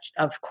affect,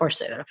 of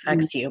course it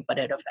affects you, but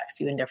it affects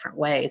you in different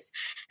ways,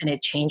 and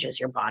it changes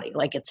your body.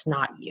 Like, it's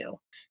not you.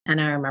 And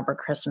I remember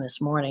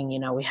Christmas morning,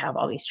 we have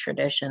all these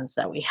traditions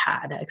that we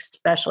had,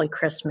 especially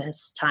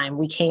Christmas time.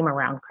 We came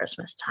around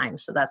Christmas time,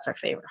 so that's our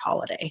favorite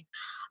holiday.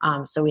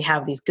 So we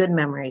have these good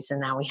memories, and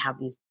now we have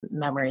these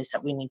memories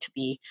that we need to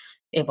be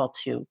able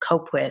to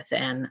cope with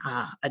and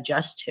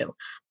adjust to.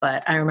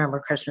 But I remember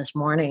Christmas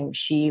morning,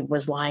 she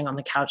was lying on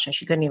the couch and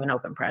she couldn't even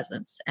open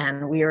presents.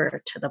 And we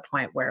were to the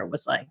point where it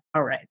was like,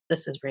 all right,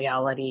 this is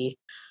reality.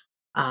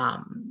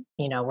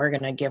 We're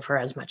going to give her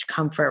as much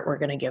comfort. We're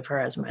going to give her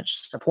as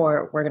much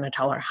support. We're going to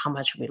tell her how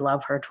much we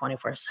love her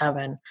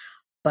 24/7.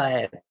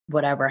 But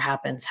whatever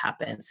happens,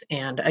 happens.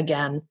 And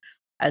again,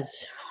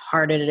 as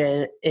hard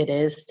it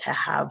is to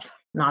have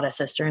not a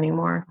sister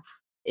anymore,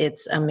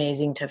 it's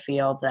amazing to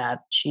feel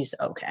that she's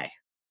okay.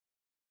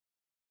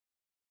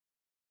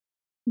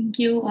 Thank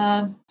you.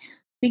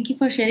 Thank you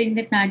for sharing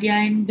that, Nadia.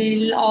 And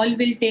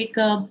will take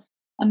a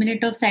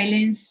minute of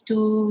silence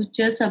to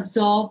just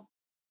absorb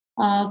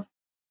uh,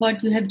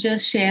 what you have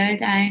just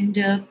shared, and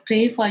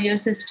pray for your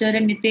sister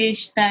and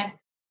Nitesh, that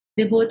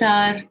they both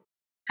are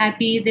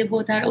happy, they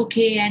both are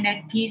okay and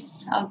at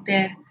peace out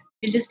there.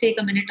 We'll just take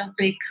a minute of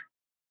break.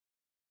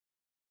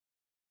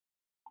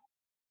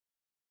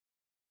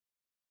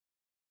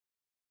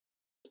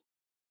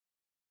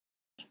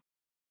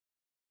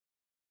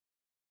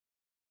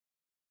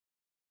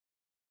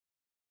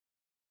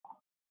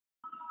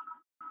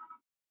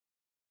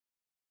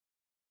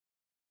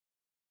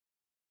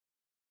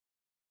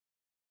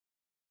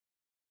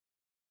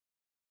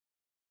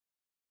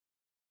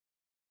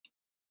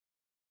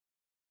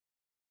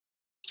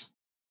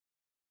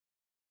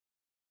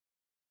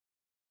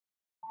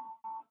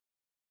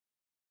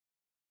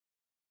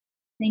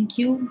 Thank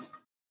you.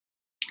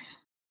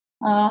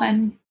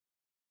 I'm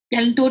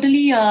I'll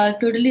totally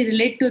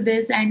relate to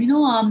this. And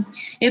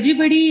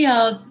everybody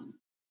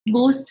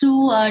goes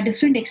through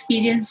different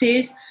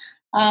experiences.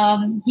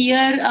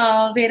 Here,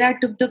 Vera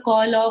took the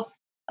call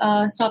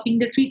of stopping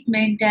the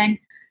treatment, and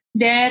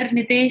there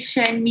Nitesh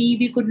and me,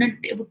 we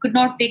could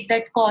not take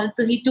that call.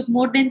 So he took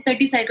more than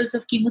 30 cycles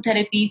of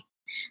chemotherapy.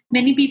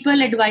 Many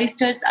people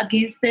advised us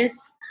against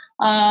this.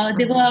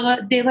 They were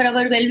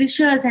our well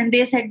wishers, and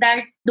they said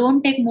that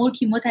don't take more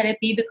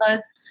chemotherapy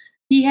because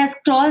he has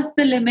crossed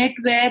the limit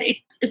where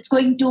it's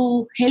going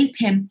to help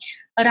him.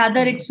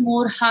 Rather, it's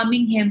more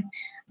harming him.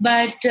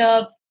 But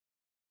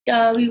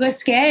we were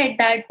scared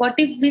that what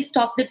if we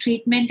stop the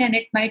treatment and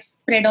it might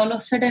spread all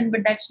of a sudden,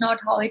 but that's not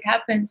how it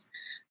happens.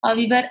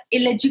 We were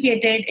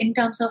ill-educated in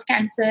terms of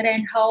cancer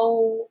and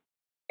how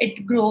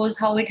it grows,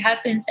 how it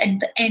happens at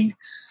the end.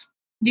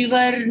 We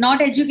were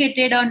not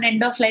educated on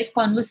end of life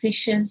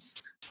conversations.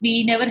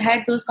 We never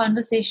had those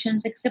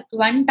conversations except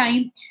one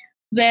time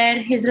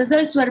where his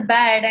results were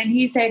bad and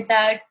he said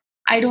that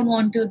I don't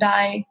want to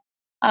die.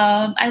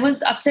 I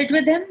was upset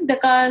with him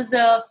because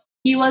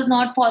he was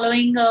not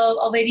following a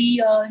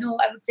very I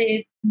would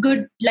say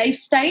good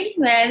lifestyle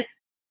where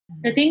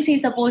the things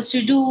he's supposed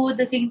to do,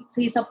 the things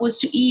he's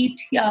supposed to eat.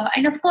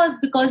 And of course,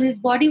 because his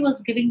body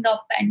was giving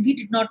up and we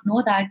did not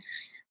know that.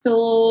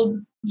 So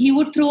he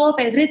would throw up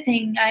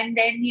everything and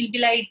then he'll be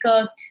like,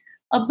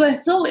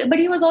 but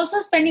he was also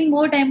spending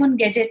more time on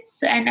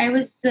gadgets. And I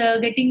was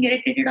getting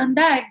irritated on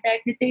that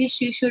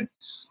Nitesh, you should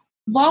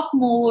walk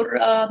more,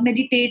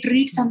 meditate,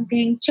 read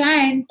something,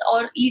 chant,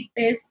 or eat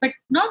this, but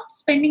not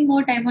spending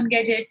more time on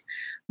gadgets.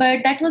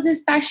 But that was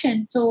his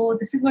passion. So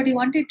this is what he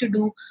wanted to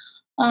do.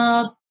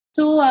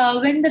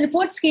 So when the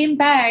reports came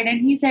bad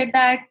and he said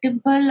that,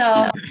 Dimple,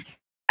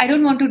 I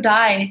don't want to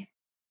die.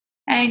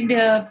 And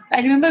I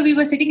remember we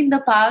were sitting in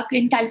the park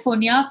in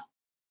California,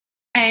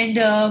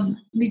 and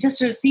we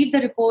just received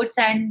the reports.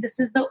 And this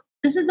is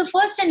the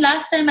first and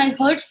last time I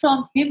heard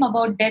from him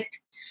about death,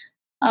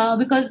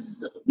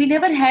 because we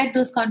never had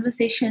those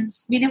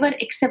conversations. We never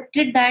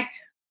accepted that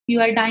you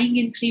are dying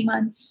in 3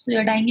 months, you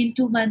are dying in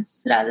 2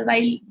 months. Rather,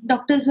 while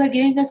doctors were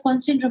giving us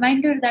constant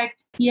reminder that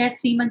he has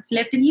 3 months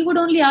left, and he would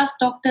only ask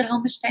doctor, how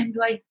much time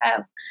do I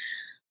have?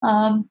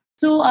 And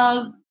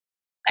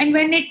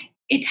when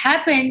it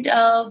happened,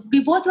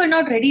 we both were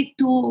not ready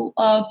to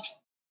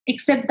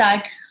accept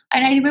that.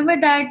 And I remember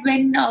that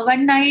when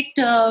one night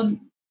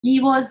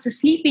he was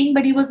sleeping,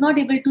 but he was not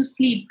able to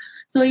sleep.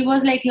 So he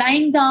was like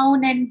lying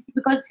down, and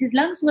because his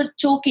lungs were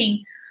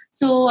choking.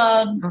 So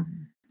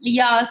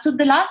so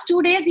the last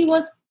 2 days he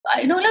was,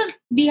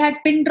 we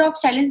had pin drop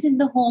silence in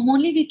the home.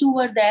 Only we two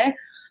were there.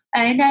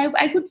 And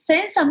I could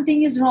sense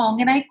something is wrong.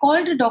 And I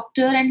called a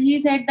doctor, and he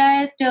said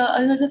that he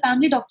was a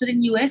family doctor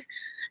in US.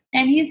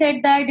 And he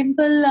said that,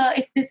 Dimple,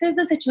 if this is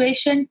the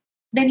situation,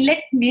 then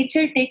let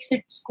nature takes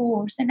its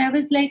course. And I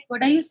was like,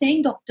 what are you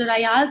saying, doctor?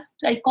 I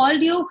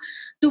called you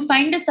to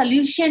find a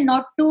solution,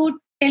 not to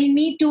tell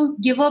me to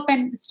give up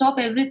and stop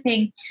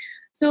everything.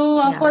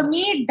 So for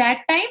me, at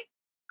that time,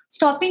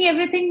 stopping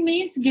everything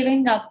means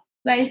giving up.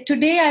 Well,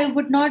 today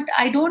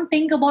I don't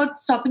think about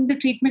stopping the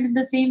treatment in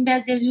the same way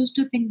as I used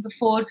to think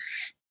before.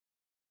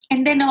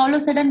 And then all of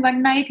a sudden,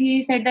 one night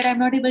he said that I'm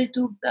not able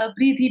to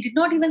breathe. He did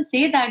not even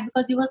say that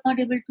because he was not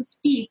able to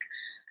speak.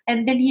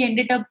 And then he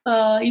ended up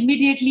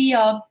immediately,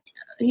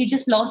 he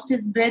just lost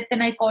his breath.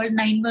 And I called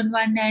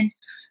 911,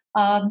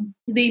 and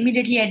they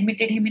immediately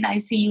admitted him in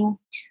ICU.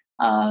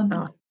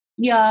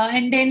 Yeah,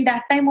 and then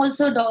that time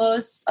also,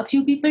 a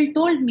few people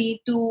told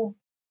me to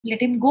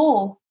let him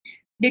go.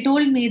 They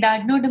told me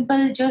that, no,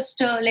 Dimple, just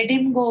let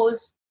him go,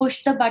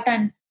 push the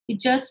button. You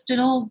just,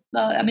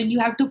 you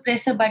have to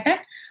press a button,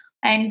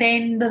 and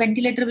then the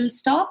ventilator will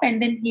stop,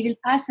 and then he will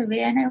pass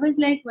away. And I was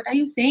like, what are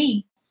you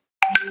saying?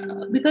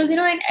 Because, and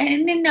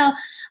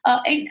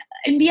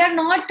we are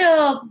not,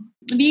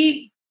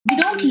 we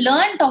don't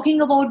learn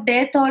talking about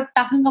death or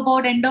talking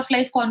about end of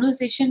life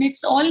conversation.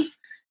 It's all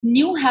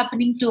new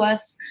happening to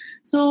us.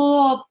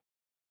 So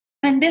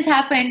when this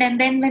happened, and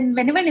then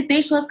whenever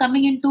Nitesh was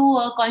coming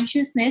into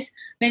consciousness,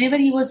 whenever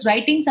he was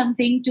writing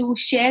something to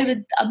share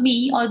with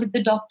me or with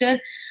the doctor,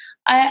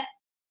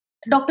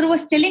 doctor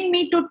was telling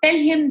me to tell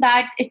him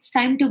that it's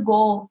time to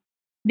go.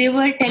 They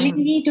were telling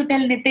me to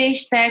tell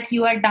Nitesh that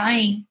you are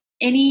dying.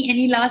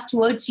 Any last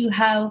words you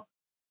have?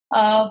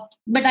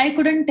 But I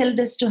couldn't tell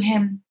this to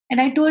him. And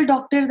I told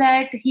doctor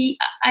that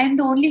I am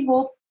the only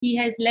hope he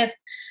has left.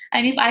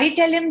 And if I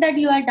tell him that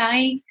you are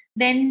dying,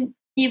 then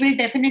he will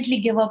definitely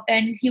give up,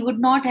 and he would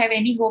not have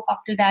any hope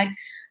after that.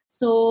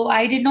 So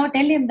I did not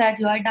tell him that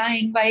you are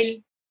dying,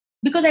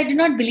 because I did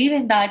not believe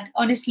in that,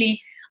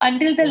 honestly.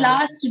 Until the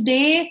last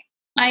day,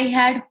 I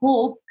had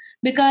hope,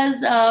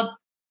 because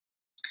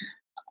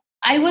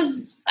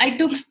I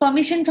took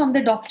permission from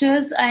the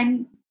doctors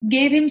and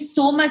gave him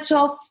so much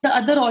of the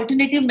other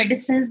alternative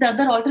medicines, the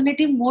other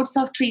alternative modes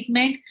of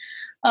treatment.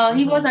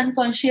 He was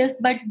unconscious,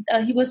 but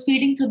he was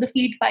feeding through the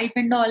feed pipe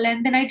and all.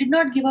 And then I did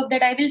not give up,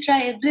 that I will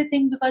try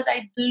everything, because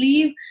I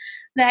believe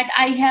that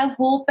I have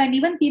hope. And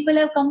even people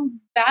have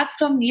come back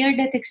from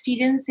near-death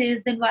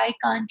experiences, then why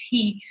can't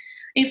he?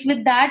 If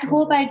with that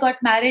hope I got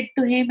married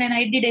to him and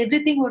I did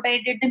everything what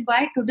I did, then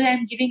why today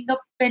I'm giving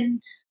up when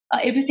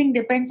everything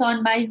depends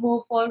on my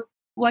hope or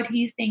what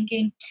he's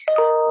thinking?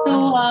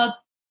 So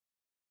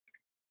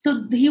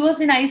he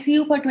was in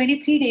ICU for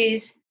 23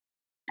 days.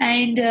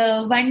 And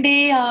one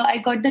day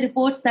I got the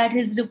reports that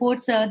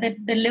that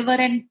the liver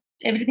and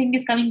everything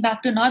is coming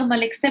back to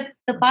normal, except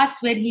the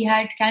parts where he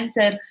had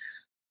cancer.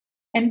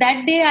 And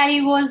that day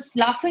I was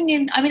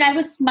laughing, I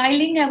was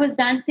smiling, I was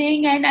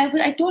dancing, and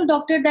I told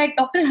doctor that,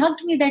 doctor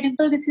hugged me that,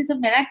 Dimple, this is a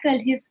miracle.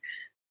 His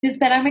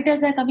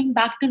parameters are coming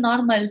back to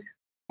normal.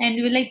 And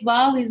we were like,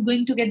 wow, he's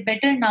going to get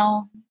better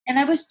now. And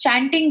I was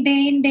chanting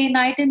day in, day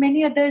night, and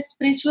many other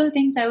spiritual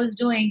things I was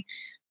doing.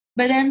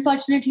 But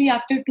unfortunately,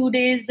 after 2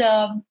 days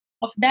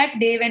of that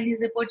day, when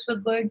his reports were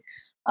good,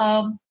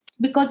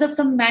 because of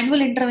some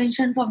manual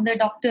intervention from the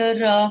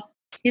doctor,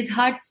 his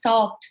heart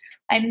stopped.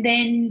 And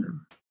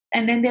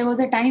then there was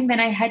a time when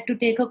I had to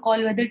take a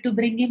call whether to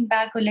bring him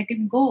back or let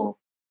him go.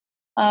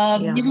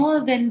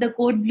 When the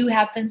code blue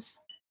happens.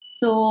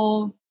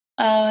 So,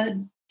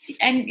 and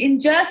in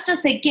just a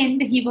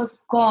second, he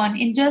was gone.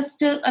 In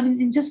just 4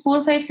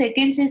 or 5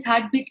 seconds, his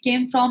heartbeat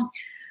came from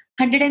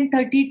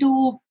 130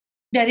 to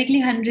directly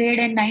 100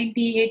 and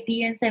 90,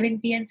 80 and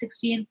 70 and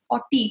 60 and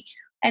 40.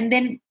 And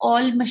then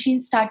all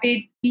machines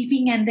started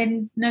beeping, and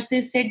then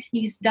nurses said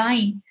he's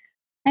dying.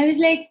 I was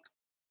like,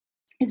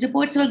 his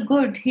reports were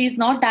good. He's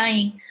not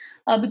dying.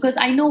 Because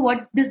I know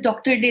what this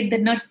doctor did. The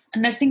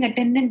nursing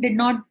attendant did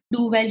not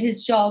do well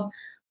his job.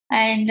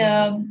 And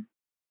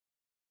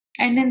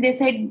then they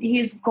said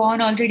he's gone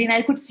already. And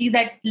I could see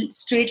that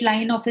straight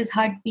line of his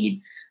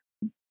heartbeat.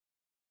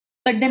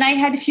 But then I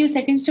had a few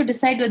seconds to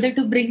decide whether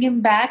to bring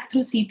him back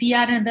through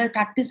CPR and other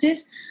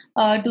practices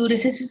to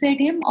resuscitate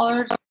him,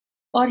 or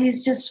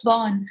he's just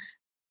gone.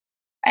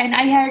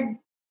 And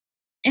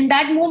in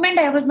that moment,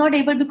 I was not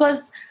able,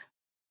 because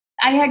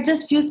I had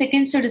just few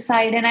seconds to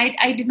decide, and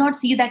I did not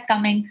see that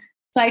coming.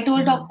 So I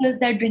told doctors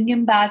that bring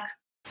him back.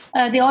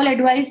 They all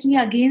advised me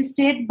against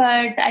it,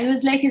 but I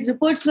was like, his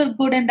reports were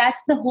good, and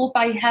that's the hope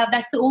I have.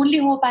 That's the only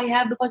hope I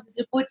have, because his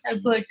reports are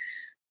good.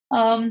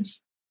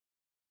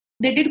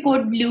 They did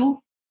code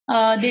blue.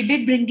 They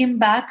did bring him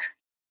back,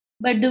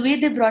 but the way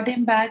they brought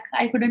him back,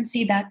 I couldn't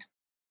see that.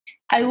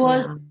 I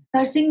was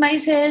cursing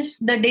myself.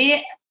 That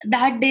day,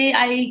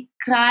 I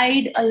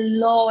cried a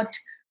lot.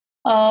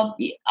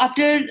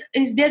 After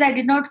his death, I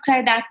did not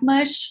cry that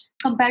much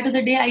compared to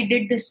the day I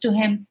did this to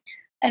him.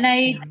 And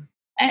I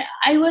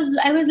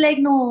was like,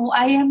 no,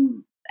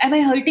 am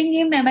I hurting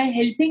him? Am I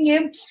helping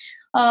him?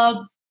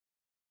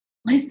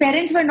 His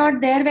parents were not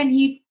there when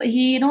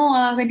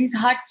when his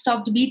heart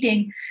stopped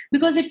beating,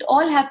 because it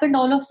all happened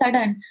all of a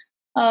sudden.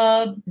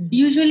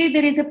 Usually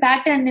there is a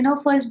pattern,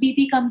 first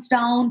BP comes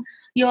down,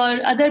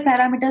 your other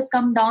parameters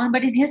come down,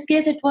 but in his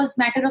case it was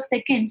matter of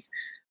seconds.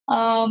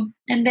 And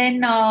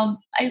then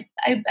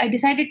I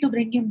decided to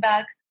bring him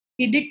back.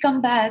 He did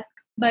come back,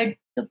 but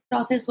the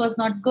process was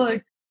not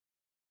good.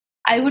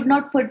 I would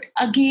not put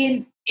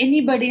again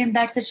anybody in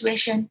that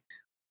situation,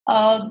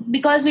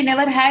 because we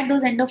never had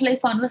those end of life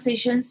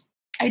conversations.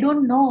 I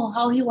don't know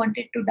how he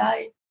wanted to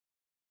die.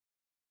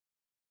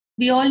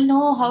 We all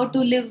know how to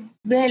live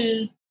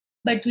well,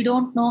 but we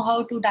don't know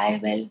how to die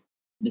well,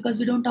 because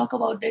we don't talk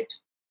about it.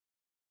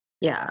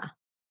 Yeah.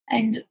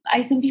 And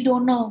I simply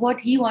don't know what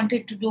he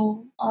wanted to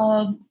do.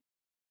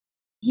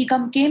 He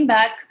came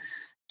back.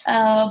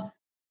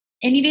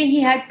 Anyway, he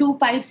had 2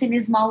 pipes in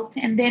his mouth,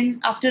 and then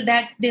after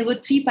that there were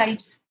 3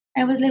 pipes.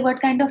 I was like,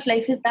 what kind of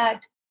life is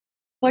that?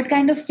 What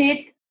kind of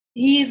state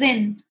he is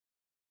in?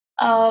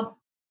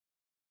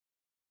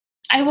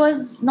 I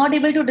was not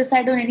able to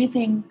decide on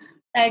anything.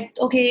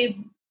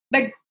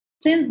 But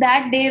since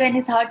that day when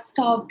his heart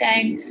stopped,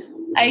 and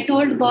I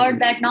told God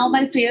that now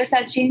my prayers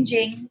are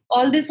changing.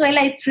 All this while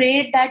I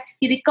prayed that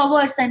he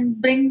recovers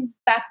and bring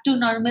back to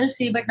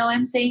normalcy. But now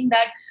I'm saying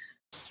that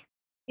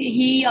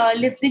he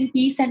lives in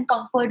peace and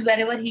comfort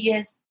wherever he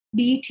is,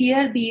 be it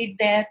here, be it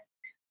there.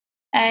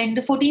 And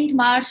the 14th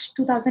March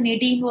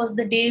 2018 was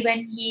the day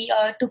when he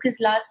took his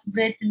last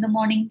breath in the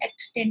morning at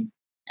 10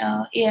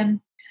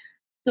 a.m.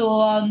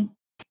 So,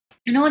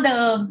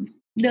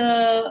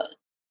 the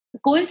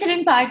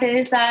coincident part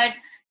is that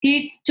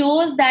he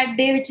chose that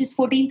day, which is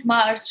 14th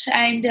March.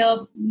 And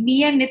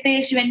me and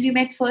Nitesh, when we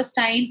met first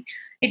time,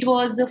 it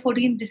was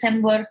 14th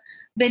December.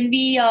 When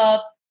we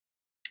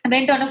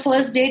went on a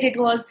first date, it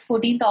was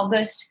 14th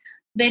August.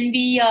 When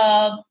we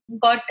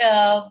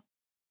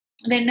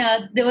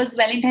there was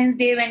Valentine's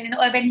Day,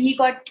 when he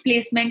got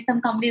placement,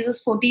 some companies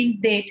was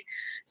 14th date.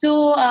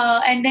 So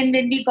and then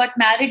when we got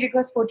married, it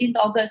was 14th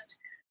August.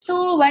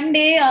 So one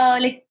day,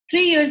 like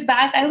 3 years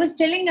back, I was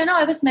telling,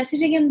 I was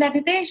messaging him that,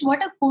 Hitesh,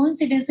 what a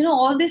coincidence,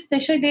 all these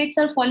special dates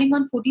are falling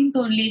on 14th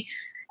only.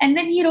 And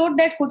then he wrote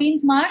that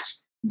 14th March, ...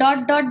 in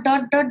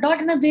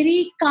a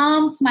very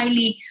calm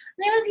smiley.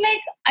 And I was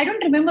like, I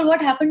don't remember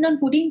what happened on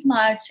 14th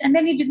March. And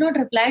then he did not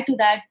reply to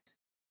that.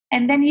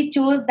 And then he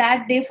chose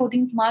that day,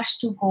 14th March,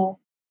 to go.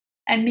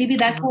 And maybe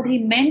that's what he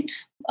meant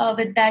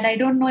with that. I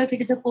don't know if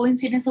it is a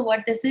coincidence or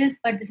what this is,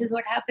 but this is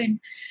what happened.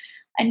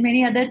 And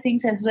many other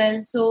things as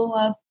well.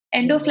 So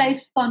end of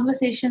life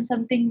conversation,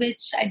 something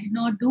which I did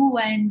not do.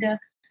 And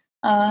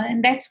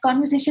that's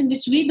conversation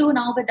which we do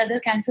now with other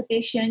cancer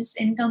patients,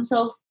 in terms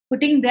of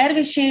putting their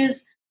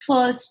wishes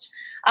first,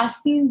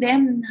 asking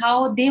them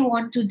how they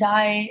want to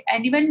die.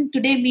 And even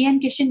today, me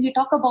and Kishan, we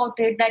talk about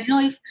it, that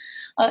if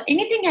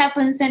anything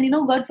happens, and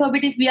God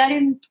forbid, if we are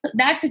in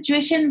that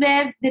situation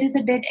where there is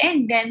a dead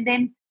end,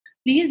 then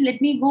please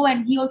let me go.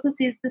 And he also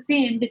says the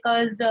same,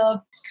 because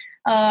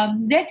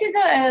death is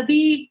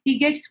we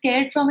get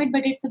scared from it,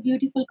 but it's a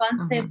beautiful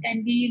concept.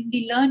 And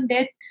we learn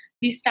death,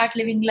 we start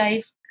living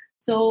life.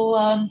 So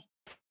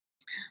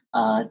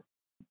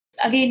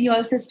again,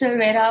 your sister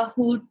Vera,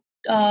 who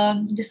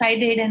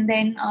decided, and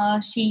then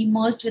she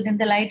immersed within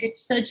the light.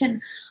 It's such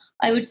an,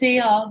 I would say,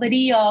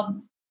 very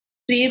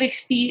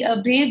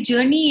brave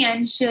journey.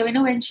 And she,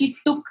 when she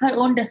took her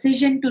own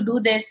decision to do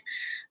this,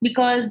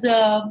 because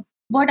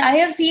what I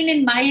have seen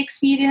in my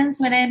experience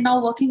when I am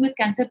now working with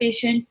cancer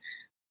patients,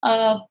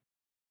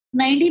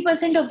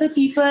 90% of the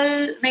people,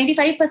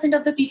 95%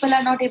 of the people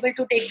are not able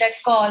to take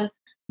that call,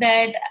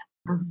 that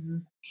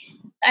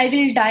I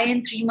will die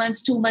in 3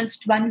 months, 2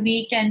 months, 1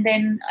 week, and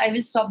then I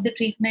will stop the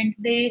treatment.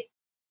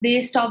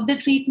 They stop the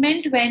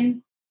treatment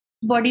when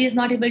body is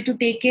not able to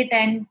take it,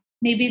 and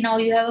maybe now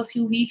you have a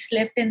few weeks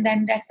left, and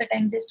then that's the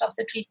time they stop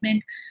the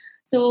treatment.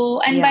 So,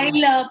 and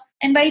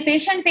while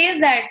patient says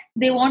that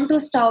they want to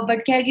stop,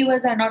 but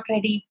caregivers are not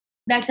ready.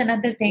 That's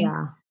another thing.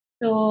 Yeah.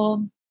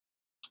 So,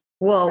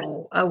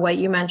 Well, what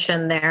you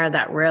mentioned there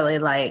that really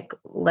like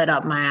lit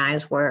up my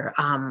eyes were,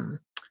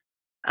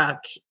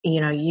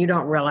 you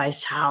don't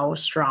realize how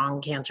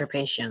strong cancer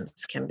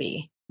patients can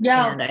be.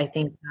 yeah, And I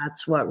think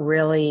that's what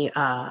really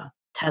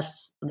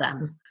tests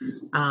them.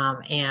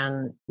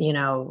 And,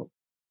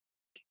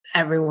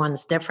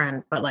 everyone's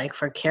different, but like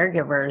for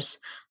caregivers,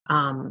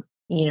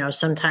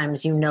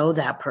 sometimes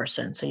that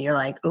person. So you're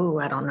like, oh,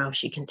 I don't know if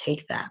she can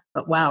take that.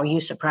 But wow,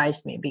 you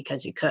surprised me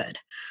because you could.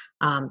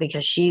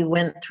 Because she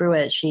went through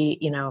it. She,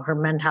 her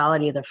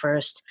mentality the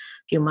first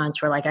few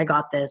months were like, I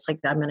got this, like,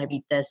 I'm going to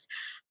beat this.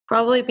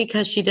 Probably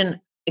because she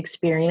didn't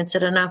experience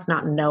it enough,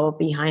 not know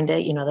behind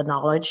it, the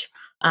knowledge.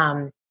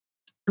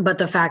 But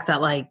the fact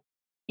that, like,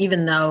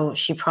 even though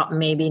she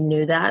maybe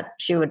knew that,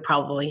 she would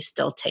probably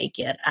still take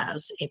it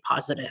as a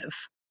positive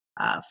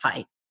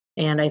fight.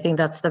 And I think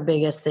that's the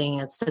biggest thing.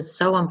 It's just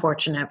so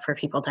unfortunate for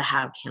people to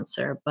have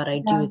cancer, but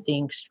I yeah, do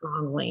think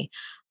strongly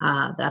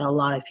that a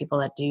lot of people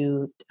that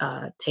do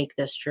take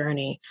this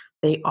journey,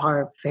 they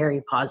are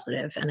very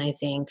positive. And I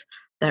think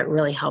that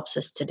really helps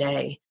us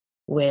today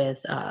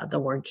with the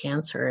word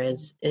cancer.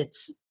 Is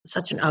it's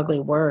such an ugly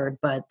word,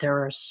 but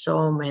there are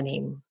so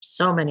many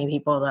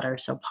people that are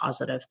so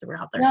positive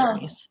throughout their yeah.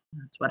 journeys.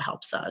 That's what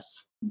helps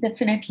us.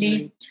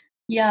 Definitely.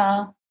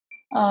 Yeah.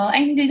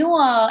 And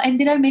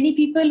there are many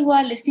people who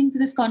are listening to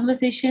this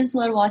conversations,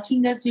 who are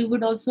watching us. We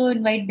would also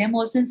invite them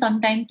also in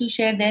some time to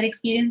share their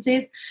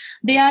experiences.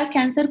 They are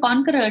cancer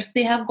conquerors.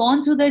 They have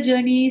gone through the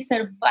journey,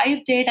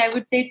 survived it. I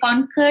would say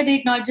conquered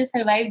it, not just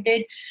survived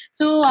it.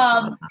 So,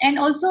 and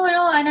also,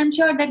 and I'm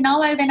sure that now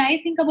when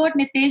I think about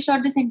Nitesh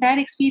or this entire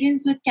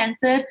experience with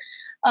cancer,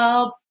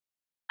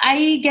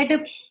 I get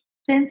a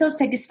sense of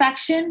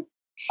satisfaction,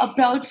 a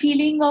proud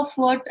feeling of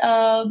what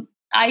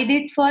I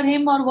did for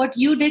him or what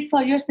you did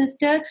for your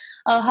sister,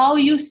 how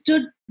you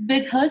stood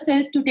with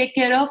herself to take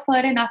care of her.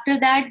 And after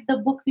that, the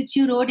book which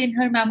you wrote in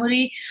her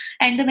memory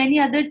and the many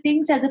other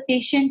things as a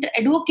patient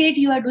advocate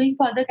you are doing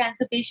for other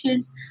cancer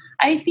patients.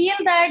 I feel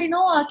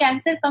that,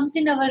 cancer comes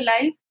in our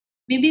life.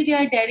 Maybe we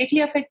are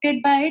directly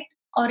affected by it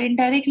or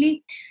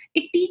indirectly.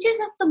 It teaches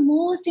us the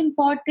most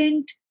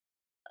important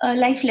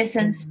life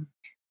lessons. Mhm.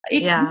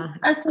 It Yeah,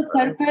 gives us a absolutely.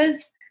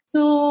 purpose.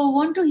 So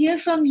want to hear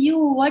from you,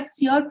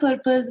 what's your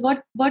purpose,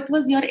 what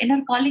was your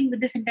inner calling with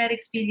this entire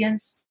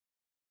experience?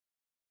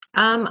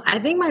 I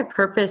think my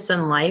purpose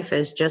in life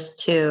is just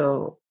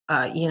to,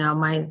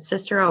 my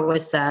sister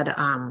always said,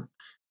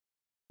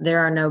 there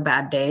are no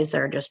bad days,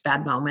 there are just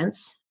bad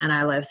moments. And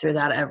I live through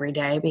that every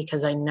day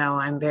because I know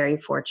I'm very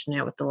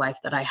fortunate with the life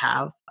that I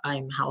have.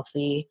 I'm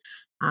healthy.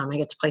 I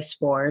get to play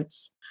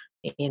sports.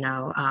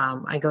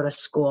 I go to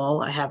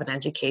school, I have an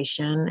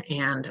education,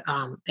 and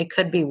it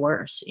could be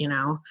worse,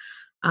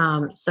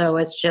 So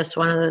it's just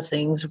one of those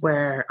things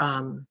where,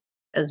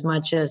 as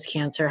much as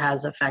cancer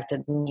has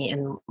affected me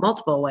in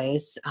multiple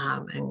ways,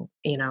 and,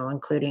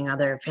 including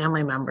other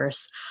family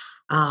members,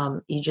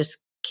 you just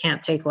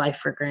can't take life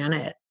for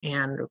granted.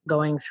 And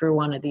going through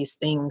one of these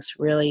things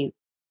really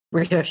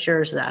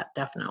reassures that,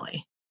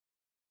 definitely.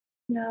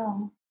 Yeah,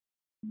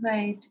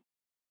 right.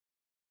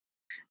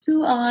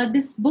 So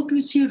this book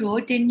which you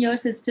wrote in your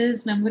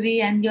sister's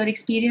memory and your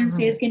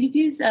experiences, Mhm. can you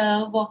please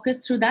walk us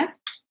through that?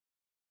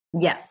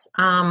 Yes.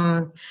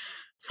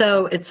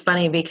 So it's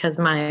funny because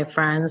my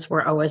friends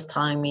were always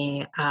telling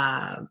me,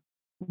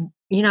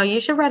 you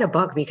should write a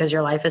book because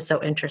your life is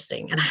so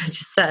interesting. And I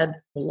just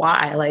said,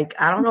 why? Like,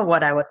 I don't know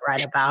what I would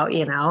write about.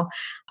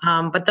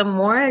 But the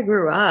more I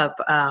grew up,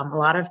 a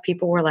lot of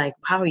people were like,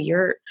 wow,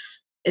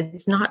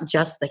 it's not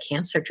just the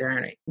cancer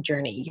journey.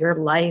 Your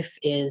life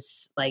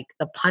is like,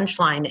 the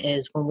punchline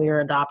is when we were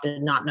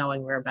adopted, not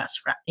knowing we were best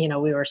friends.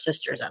 We were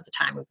sisters at the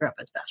time. We grew up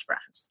as best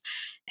friends.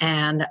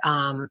 And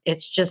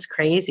it's just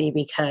crazy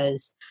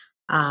because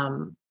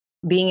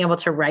being able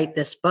to write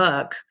this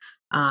book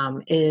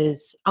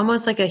is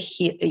almost like a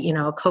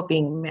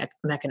coping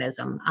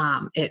mechanism.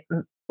 It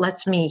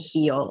lets me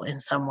heal in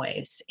some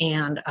ways.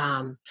 And,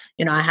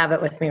 I have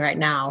it with me right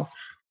now.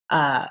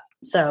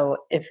 So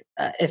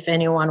if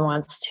anyone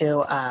wants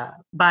to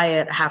buy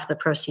it, half the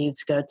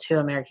proceeds go to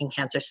American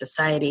Cancer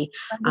Society.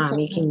 You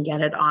Wonderful. can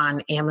get it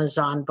on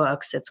Amazon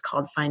Books. It's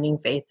called Finding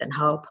Faith and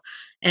Hope.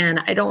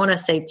 And I don't want to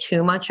say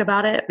too much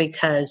about it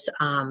because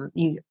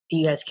you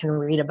guys can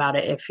read about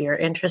it if you're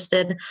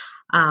interested.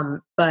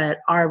 But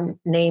our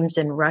names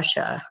in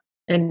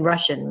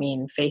Russian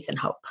mean faith and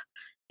hope.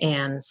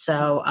 And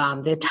so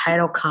the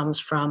title comes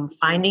from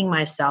finding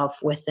myself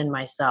within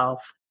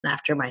myself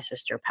after my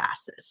sister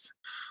passes.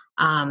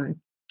 Um,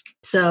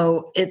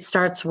 so it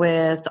starts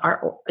with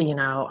our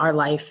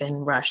life in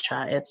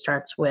Russia. It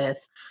starts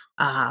with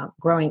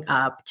growing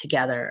up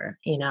together,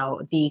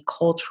 the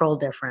cultural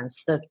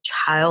difference, the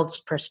child's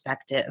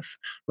perspective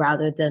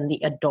rather than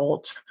the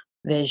adult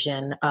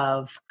vision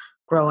of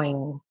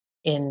growing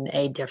in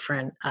a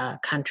different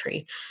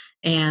country.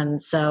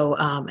 And so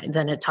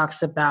then it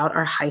talks about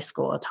our high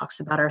school, it talks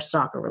about our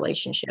soccer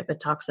relationship, it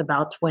talks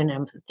about twin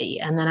empathy.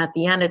 And then at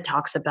the end, it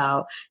talks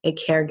about a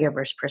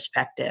caregiver's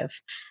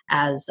perspective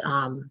as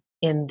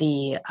in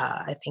the,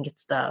 I think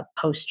it's the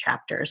post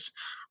chapters.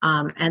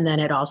 And then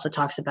it also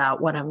talks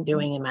about what I'm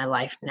doing in my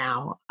life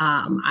now.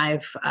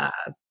 I've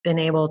been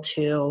able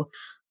to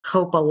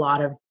cope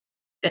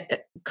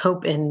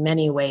cope in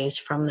many ways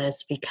from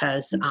this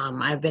because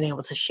I've been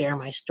able to share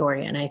my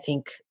story. And I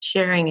think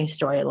sharing a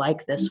story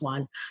like this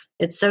one,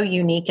 it's so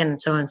unique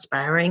and so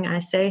inspiring, I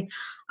say.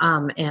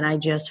 And I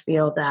just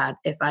feel that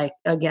if I,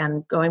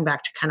 again, going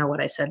back to kind of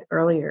what I said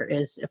earlier,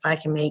 is if I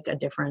can make a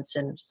difference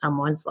in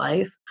someone's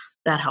life,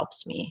 that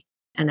helps me.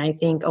 And I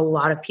think a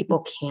lot of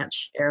people can't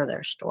share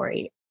their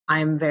story.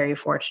 I'm very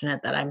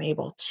fortunate that I'm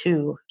able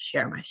to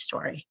share my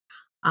story.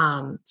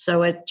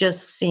 So it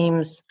just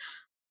seemed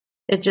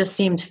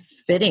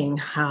fitting.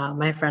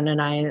 My friend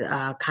and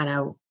I kind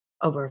of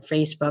over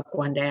Facebook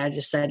one day, I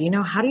just said,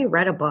 how do you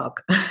write a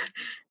book?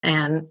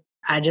 And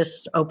I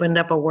just opened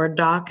up a Word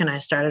doc and I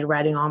started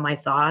writing all my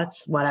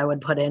thoughts, what I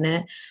would put in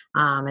it.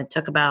 It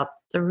took about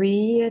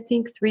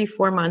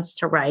 4 months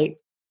to write.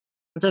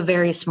 It's a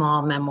very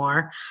small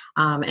memoir.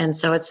 And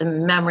so it's a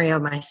memory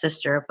of my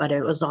sister, but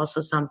it was also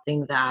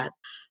something that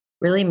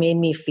really made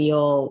me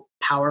feel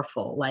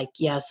powerful. Like,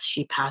 yes,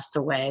 she passed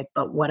away,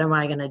 but what am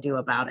I going to do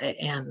about it?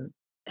 And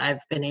I've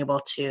been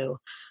able to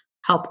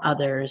help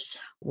others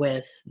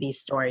with the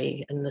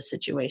story and the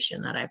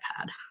situation that I've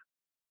had.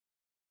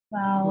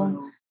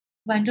 Wow,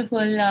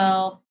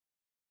 wonderful.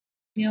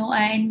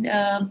 And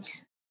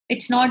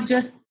it's not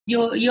just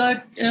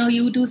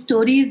you do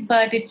stories,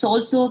 but it's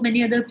also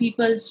many other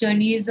people's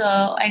journeys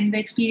and the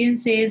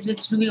experiences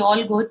which we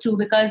all go through,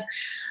 because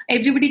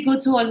everybody go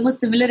through almost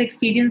similar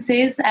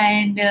experiences,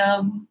 and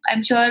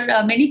I'm sure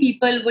many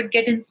people would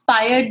get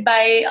inspired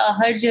by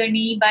her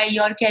journey, by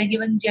your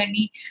caregiving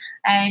journey,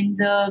 and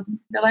the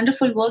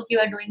wonderful work you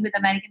are doing with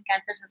American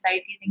Cancer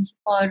Society. Thank you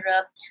for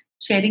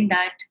sharing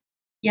that.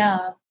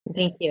 Yeah.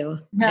 Thank you. I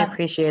Yeah.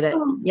 appreciate it.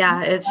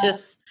 Yeah, it's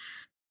just,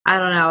 I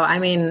don't know. I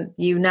mean,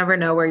 you never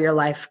know where your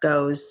life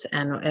goes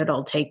and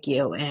it'll take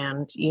you,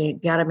 and you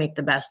got to make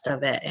the best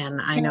of it.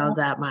 And I know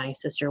that my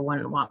sister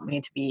wouldn't want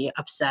me to be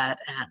upset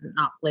and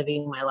not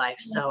living my life.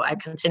 So I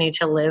continue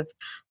to live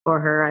for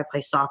her. I play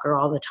soccer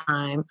all the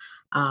time.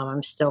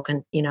 I'm still,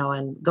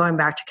 and going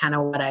back to kind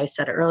of what I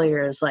said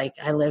earlier is like,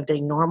 I lived a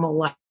normal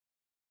life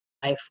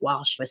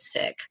while she was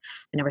sick.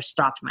 I never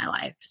stopped my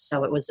life.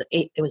 So it was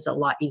a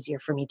lot easier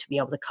for me to be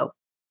able to cope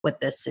with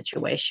this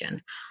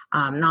situation.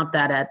 Not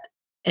that at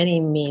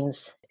any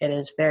means it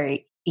is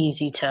very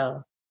easy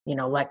to,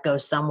 let go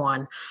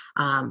someone.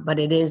 But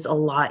it is a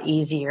lot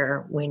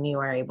easier when you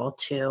are able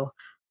to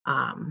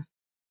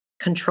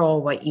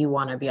control what you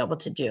want to be able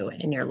to do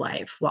in your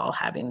life while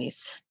having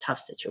these tough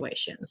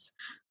situations.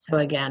 So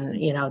again,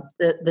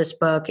 this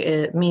book,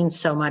 it means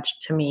so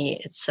much to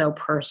me. It's so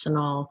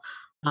personal.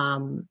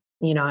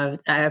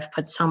 I've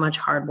put so much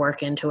hard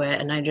work into it,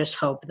 and I just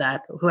hope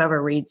that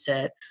whoever reads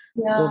it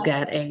will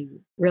get a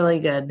really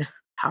good,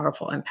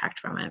 powerful impact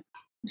from it.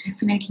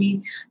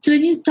 Definitely. So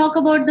when you talk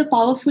about the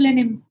powerful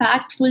and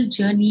impactful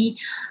journey,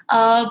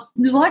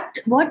 what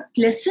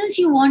lessons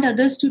you want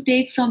others to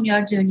take from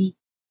your journey?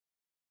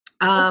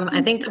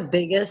 I think the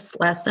biggest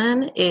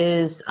lesson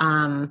is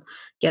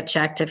get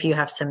checked if you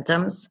have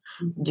symptoms.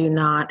 Do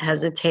not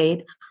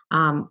hesitate.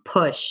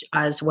 Push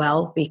as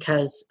well,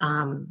 because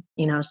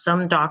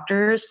some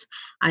doctors,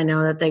 I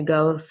know that they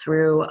go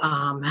through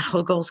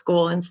medical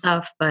school and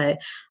stuff, but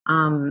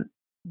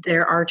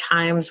there are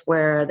times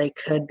where they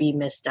could be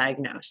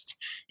misdiagnosed,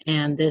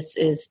 and this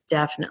is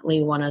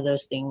definitely one of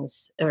those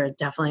things, or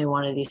definitely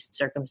one of these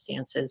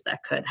circumstances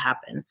that could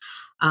happen.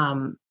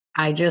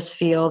 I just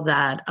feel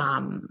that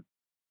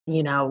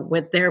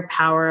with their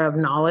power of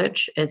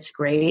knowledge, it's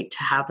great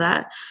to have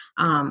that.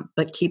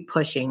 But keep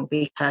pushing,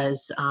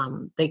 because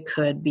they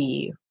could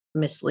be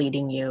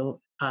misleading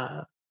you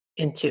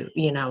into,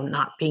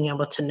 not being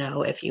able to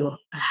know if you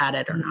had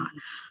it or not.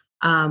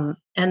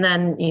 And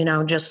then,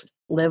 just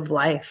live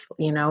life,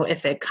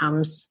 if it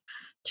comes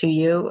to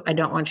you. I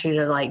don't want you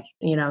to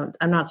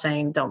I'm not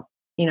saying don't,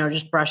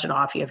 just brush it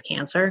off. You have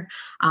cancer,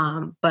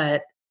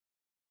 but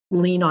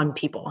lean on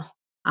people,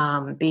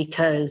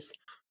 because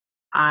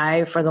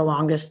for the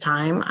longest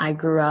time, I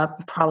grew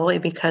up, probably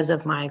because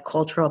of my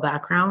cultural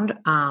background,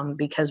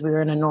 because we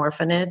were in an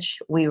orphanage.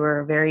 We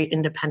were very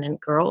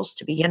independent girls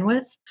to begin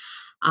with.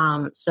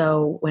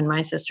 So when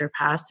my sister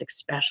passed,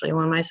 especially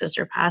when my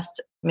sister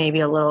passed,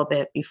 maybe a little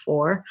bit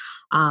before,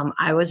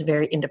 I was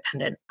very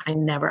independent. I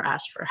never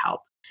asked for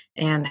help,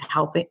 and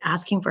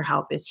asking for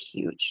help is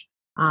huge.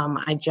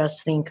 I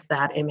just think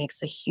that it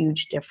makes a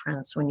huge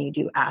difference when you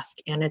do ask,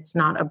 and it's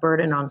not a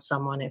burden on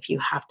someone if you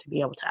have to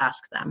be able to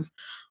ask them.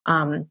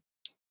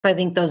 I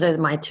think those are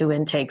my two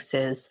intakes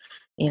is,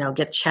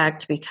 get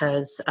checked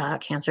because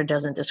cancer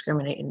doesn't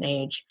discriminate in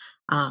age,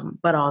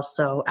 but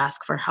also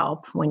ask for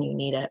help when you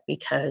need it,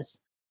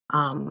 because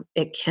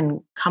it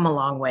can come a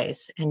long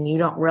ways, and you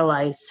don't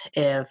realize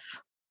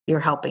if you're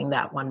helping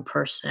that one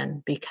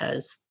person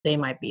because they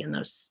might be in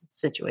those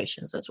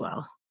situations as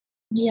well.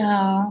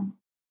 Yeah,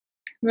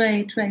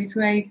 right.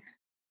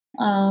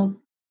 Uh,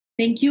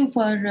 Thank you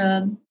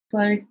for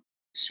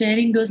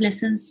sharing those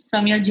lessons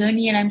from your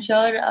journey, and I'm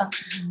sure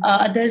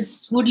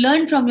others would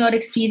learn from your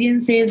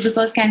experiences,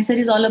 because cancer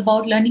is all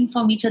about learning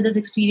from each other's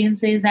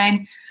experiences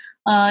and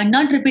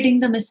not repeating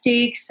the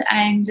mistakes,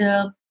 and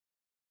uh,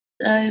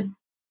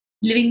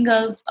 living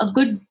a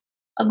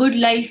good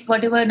life,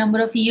 whatever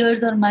number of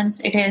years or months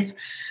it is.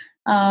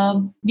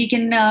 We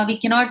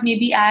cannot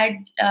maybe add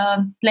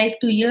life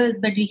to years,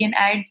 but we can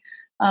add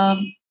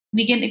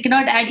we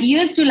cannot add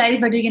years to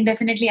life, but we can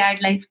definitely add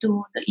life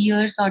to the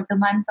years or the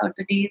months or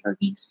the days or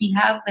weeks we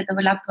have with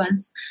our loved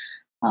ones.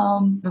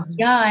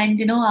 Yeah, and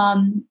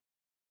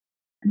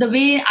the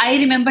way I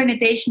remember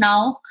Nitesh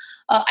now,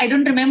 I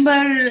don't remember,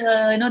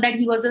 that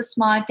he was a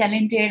smart,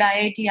 talented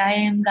IIT,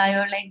 IIM guy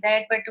or like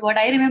that. But what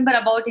I remember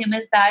about him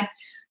is that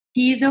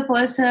he is a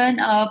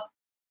person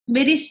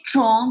very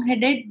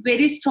strong-headed,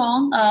 very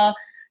strong.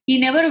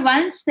 He never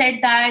once said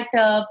that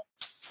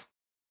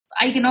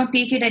I cannot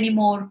take it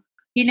anymore.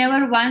 He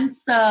never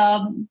once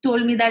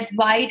told me that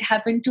why it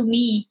happened to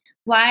me,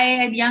 why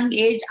at young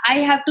age I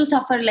have to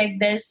suffer like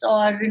this,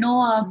 or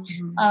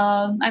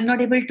I'm not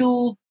able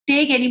to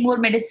take any more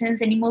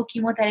medicines, any more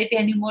chemotherapy,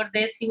 any more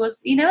this.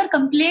 He never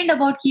complained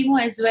about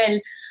chemo as well.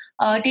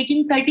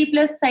 Taking 30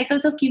 plus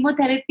cycles of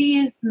chemotherapy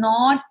is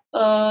not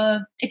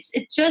it's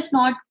just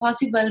not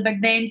possible. But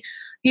then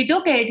he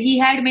took it. He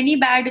had many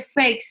bad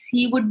effects.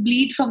 He would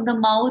bleed from the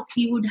mouth.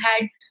 He would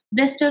had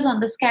blisters on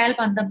the scalp,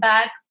 on the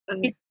back.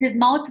 His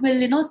mouth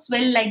will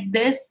swell like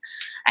this,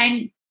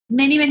 and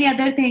many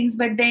other things.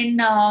 But then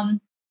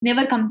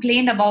never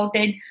complained about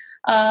it.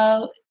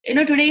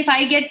 Today if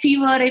I get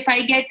fever, if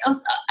I get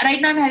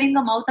right now I'm having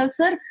a mouth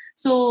ulcer.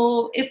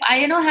 So if I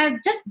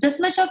have just this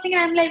much of thing,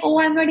 and I'm like, oh,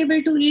 I'm not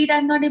able to eat,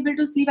 I'm not able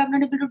to sleep, I'm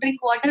not able to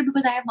drink water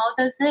because I have mouth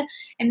ulcer.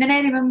 And then I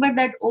remember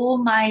that,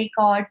 oh my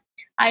god,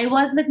 I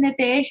was with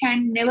Nitesh,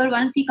 and never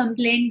once he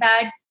complained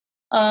that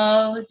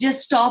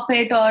just stop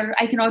it, or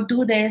I cannot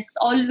do this.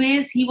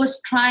 Always he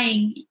was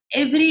trying.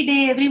 Every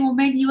day, every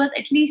moment, he was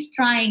at least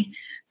trying.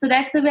 So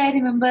that's the way I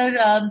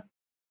remember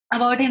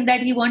about him,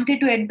 that he wanted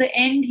to, at the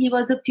end, he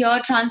was a pure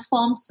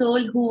transformed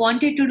soul who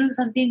wanted to do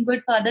something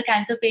good for other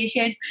cancer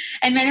patients.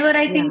 And whenever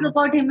I think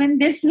about him in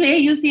this way,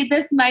 you see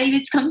the smile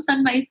which comes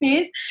on my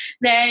face,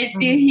 that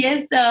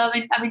yes,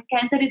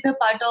 cancer is a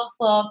part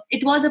of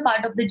it was a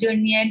part of the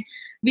journey, and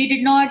we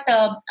did not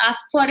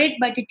ask for it,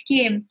 but it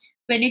came.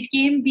 When it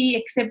came, we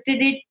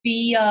accepted it.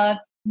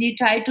 We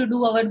tried to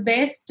do our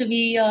best.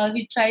 We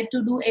tried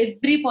to do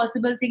every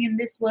possible thing in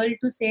this world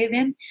to save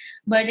him.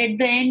 But at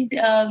the end,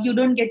 you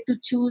don't get to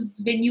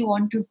choose when you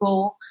want to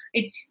go.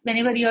 It's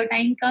whenever your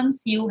time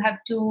comes, you have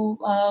to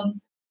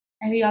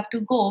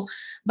go.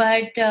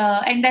 But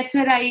and that's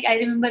where I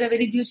remember a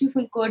very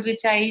beautiful quote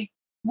which I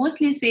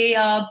mostly say.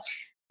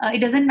 It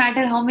doesn't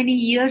matter how many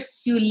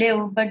years you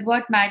live, but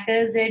what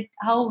matters is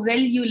how well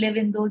you live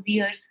in those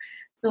years.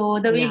 So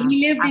the way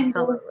he lived in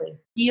those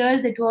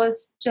years, it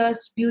was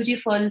just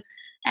beautiful.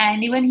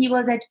 And even he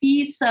was at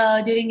peace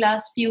during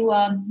last few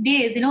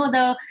days.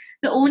 The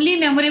only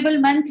memorable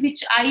month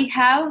which I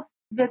have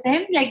with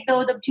him, like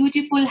the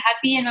beautiful,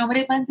 happy, and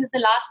memorable month, is the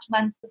last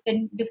month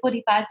before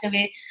he passed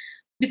away,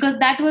 because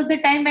that was the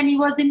time when he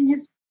was in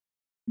his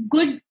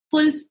good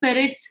full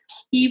spirits.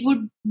 He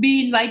would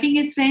be inviting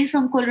his friends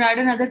from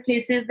Colorado and other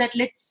places that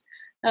let's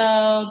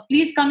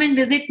please come and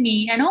visit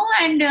me, and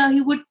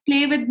he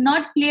would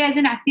not play as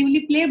an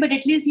actively play, but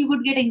at least he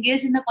would get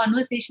engaged in the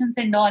conversations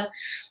and all.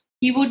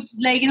 He would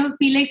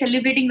feel like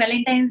celebrating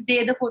Valentine's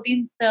Day, the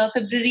 14th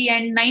February,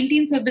 and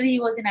 19th February he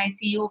was in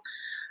ICU.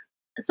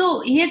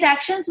 So his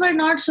actions were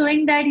not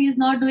showing that he's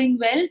not doing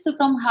well. So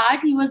from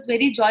heart he was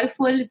very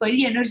joyful,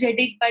 very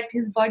energetic, but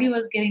his body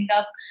was giving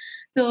up.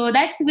 So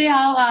that's the way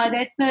how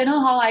that's the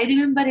how I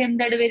remember him,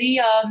 that a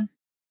very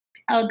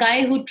a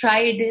guy who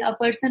tried, a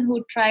person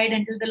who tried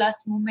until the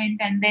last moment.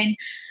 And then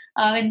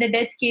when the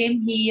death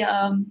came, he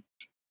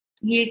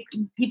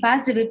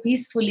passed away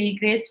peacefully,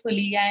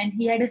 gracefully, and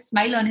he had a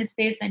smile on his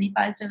face when he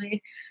passed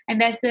away.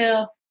 And that's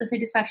the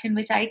satisfaction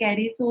which I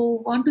carry.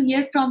 So want to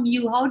hear from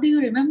you, how do you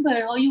remember,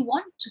 how you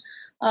want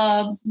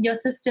your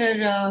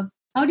sister,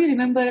 how do you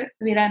remember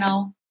Veera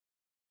now?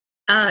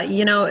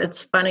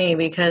 It's funny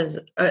because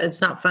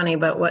it's not funny,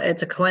 but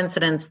it's a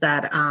coincidence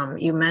that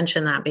you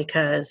mentioned that,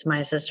 because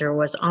my sister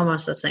was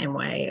almost the same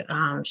way.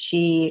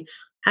 She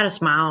had a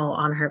smile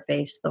on her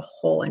face the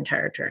whole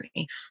entire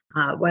journey,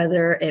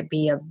 whether it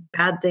be a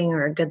bad thing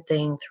or a good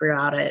thing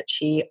throughout it.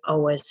 She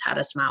always had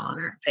a smile on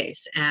her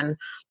face. And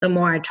the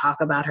more I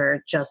talk about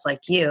her, just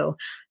like you,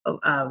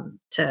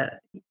 the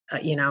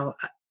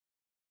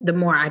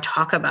more I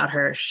talk about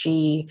her,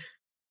 she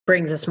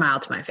brings a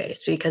smile to my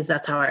face, because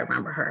that's how I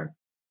remember her.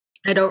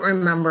 I don't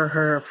remember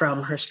her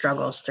from her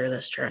struggles through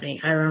this journey.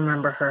 I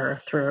remember her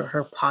through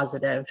her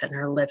positive and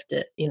her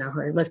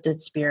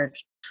lifted spirit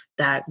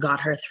that got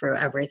her through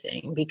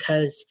everything,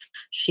 because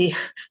she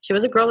she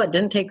was a girl that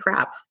didn't take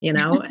crap,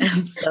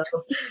 and so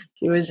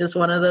she was just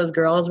one of those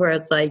girls where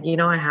it's like,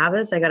 I have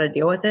this, I got to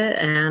deal with it,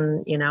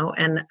 and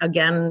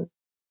again,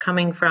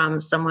 coming from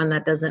someone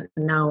that doesn't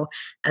know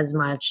as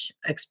much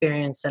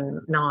experience and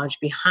knowledge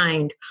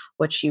behind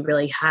what she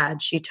really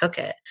had, she took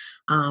it.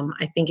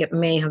 I think it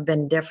may have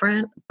been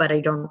different, but I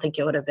don't think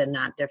it would have been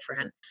that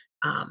different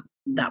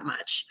that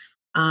much.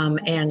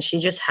 And she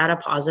just had a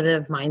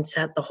positive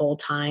mindset the whole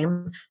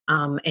time.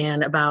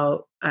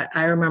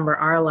 I remember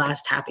our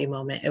last happy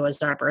moment, it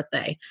was our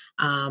birthday.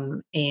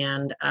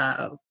 And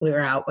we were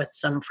out with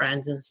some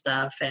friends and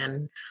stuff.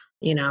 And,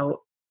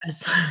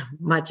 as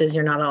much as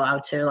you're not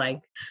allowed to like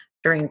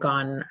drink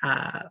on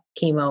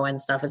chemo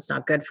and stuff, it's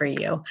not good for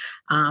you.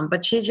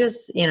 But she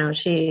just,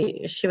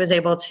 she was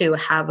able to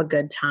have a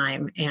good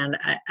time. And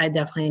I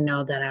definitely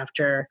know that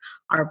after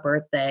our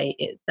birthday,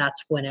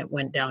 that's when it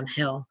went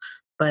downhill.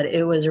 But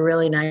it was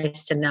really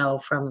nice to know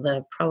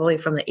probably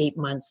from the 8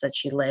 months that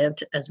she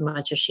lived, as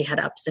much as she had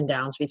ups and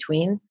downs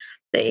between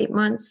the 8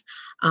 months.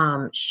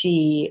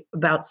 She,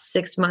 about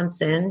 6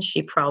 months in,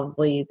 she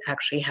probably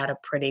actually had a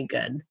pretty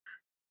good,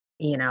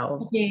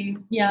 Okay,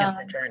 yeah.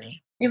 cancer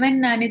journey.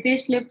 Even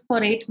Nitesh lived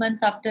for 8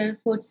 months after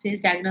fourth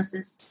stage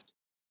diagnosis.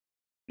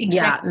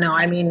 Exactly. Yeah, no,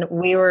 I mean,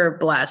 we were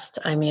blessed.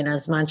 I mean,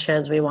 as much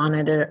as we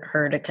wanted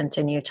her to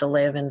continue to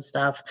live and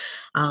stuff,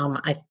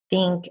 I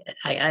think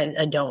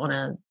I don't want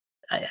to.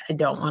 I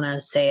don't want to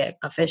say it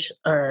official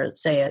or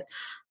say it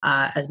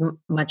as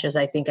much as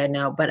I think I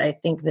know, but I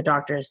think the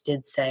doctors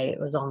did say it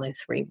was only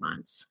 3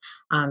 months.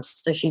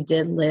 So she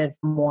did live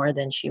more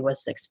than she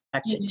was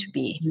expected to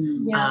be.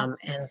 Yeah.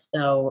 And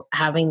so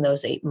having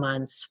those 8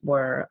 months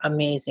were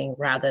amazing,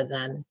 rather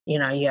than, you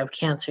have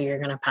cancer, you're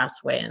going to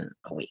pass away in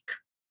a week.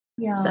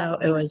 Yeah. So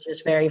it was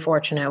just very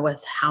fortunate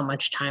with how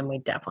much time we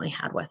definitely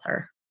had with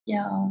her.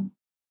 Yeah.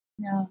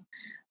 Yeah.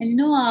 And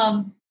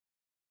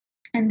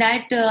and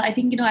that I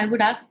think I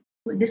would ask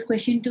this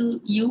question to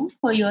you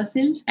for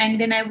yourself,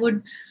 and then I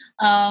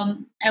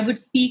would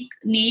speak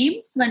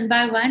names one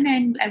by one,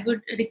 and I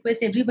would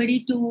request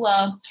everybody to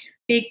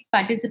take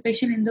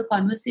participation in the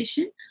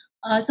conversation.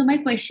 So my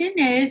question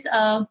is,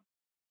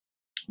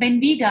 when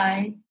we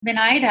die, when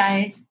I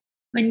die,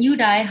 when you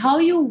die, how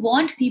you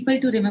want people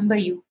to remember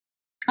you,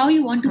 how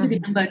you want to be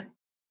remembered?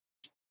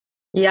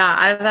 Yeah,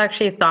 I've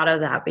actually thought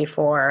of that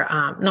before.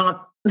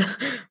 Not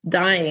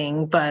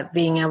dying, but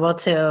being able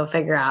to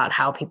figure out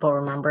how people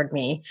remembered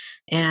me.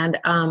 And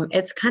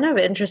it's kind of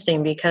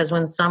interesting, because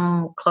when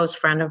some close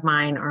friend of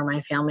mine or my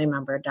family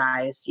member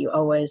dies, you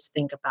always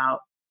think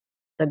about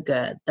the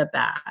good, the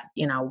bad,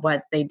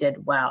 what they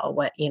did well,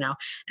 and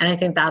I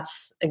think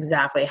that's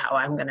exactly how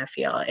I'm going to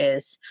feel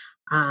is,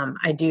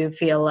 I do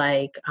feel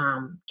like,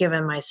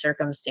 given my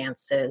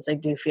circumstances, I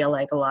do feel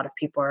like a lot of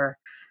people are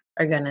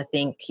going to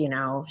think,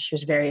 she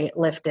was very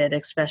lifted,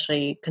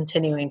 especially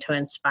continuing to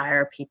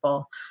inspire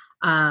people.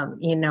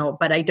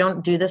 But I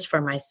don't do this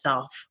for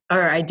myself,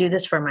 or I do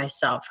this for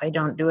myself. I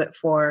don't do it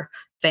for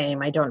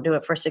fame. I don't do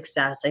it for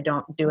success. I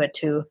don't do it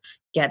to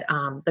get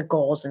the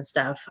goals and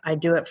stuff. I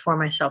do it for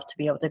myself to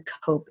be able to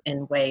cope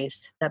in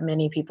ways that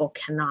many people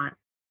cannot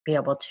be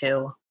able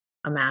to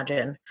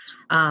imagine.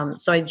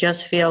 So I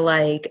just feel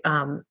like,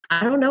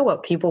 I don't know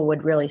what people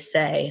would really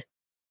say.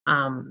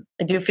 I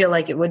do feel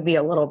like it would be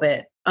a little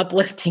bit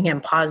uplifting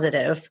and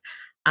positive.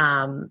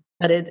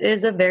 But it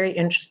is a very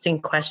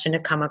interesting question to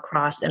come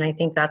across. And I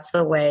think that's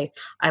the way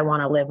I want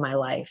to live my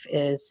life,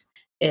 is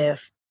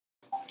if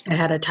I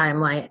had a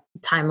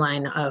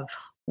timeline of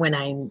when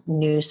I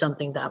knew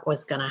something that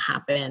was going to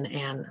happen.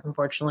 And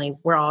unfortunately,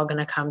 we're all going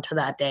to come to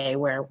that day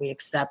where we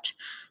accept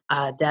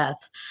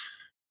death.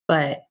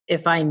 But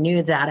if I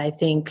knew that, I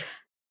think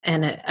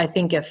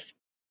if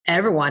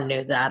everyone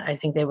knew that, I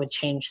think they would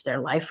change their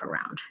life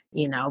around,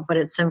 but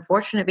it's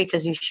unfortunate,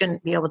 because you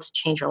shouldn't be able to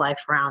change your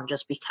life around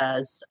just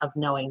because of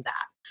knowing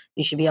that.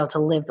 You should be able to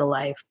live the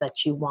life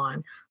that you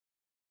want,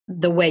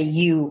 the way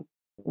you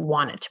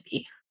want it to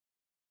be.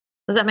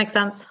 Does that make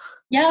sense?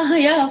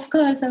 Yeah, of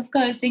course.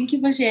 Thank you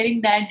for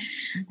sharing that.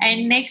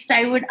 And next,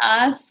 I would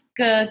ask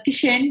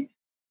Kishan,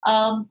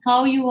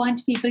 how you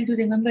want people to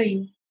remember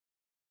you.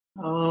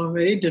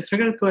 Very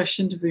difficult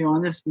question, to be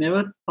honest.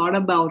 Never thought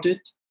about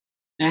it.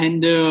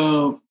 And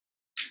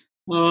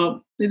I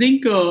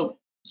think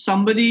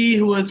somebody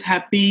who was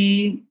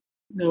happy,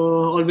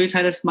 always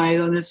had a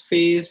smile on his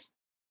face,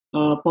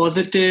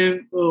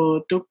 positive,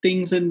 took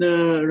things in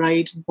the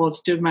right,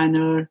 positive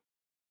manner.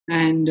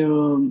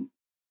 And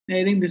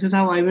I think this is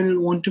how I will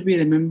want to be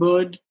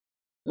remembered.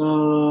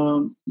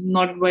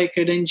 Not by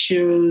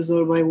credentials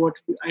or by what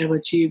I have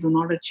achieved or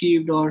not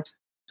achieved, or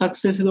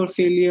successes or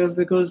failures,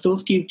 because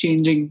those keep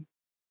changing.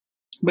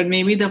 But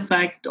maybe the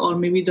fact, or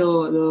maybe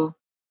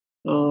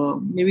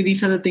maybe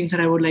these are the things that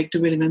I would like to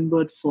be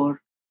remembered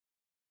for.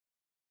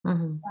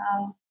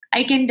 Wow.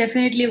 I can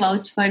definitely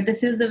vouch for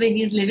this is the way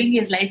he's living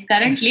his life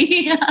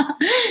currently.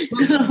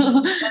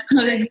 So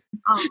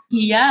Oh.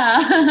 Yeah.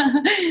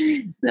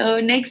 So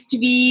next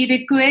we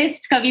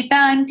request Kavita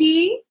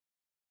Auntie.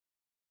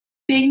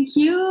 Thank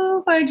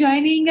you for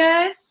joining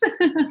us.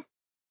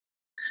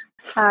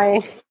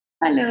 Hi.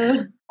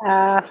 Hello.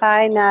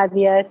 Hi,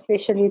 Nadia,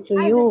 especially to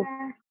you.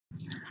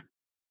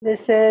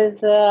 This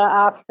is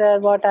after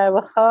what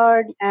I've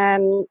heard,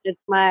 and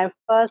it's my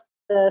first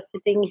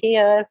sitting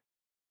here,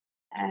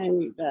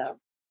 and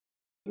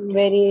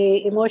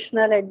very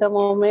emotional at the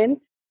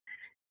moment.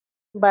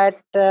 But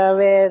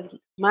where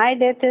my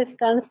death is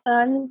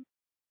concerned,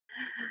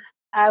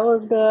 I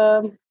would.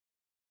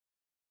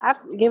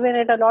 I've given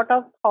it a lot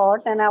of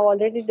thought, and I've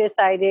already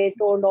decided,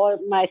 told all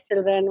my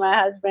children, my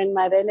husband,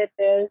 my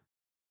relatives,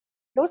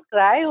 don't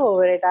cry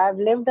over it. I've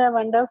lived a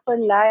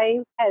wonderful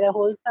life, had a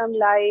wholesome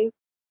life,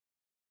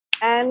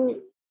 and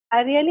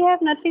I really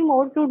have nothing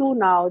more to do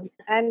now.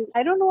 And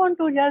I don't want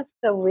to just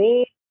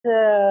wait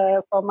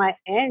for my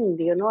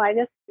end, I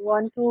just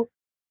want to.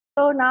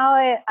 So now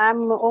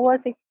I'm over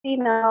 60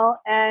 now,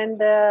 and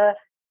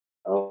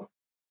oh,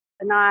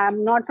 now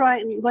I'm not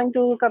going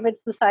to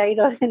commit suicide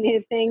or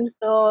anything.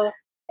 So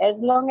as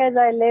long as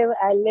I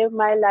live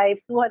my life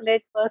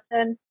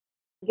 200%,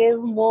 give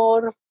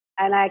more,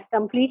 and I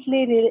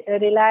completely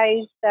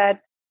realize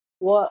that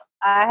I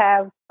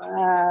have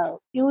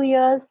few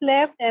years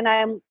left, and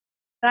I'm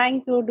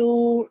trying to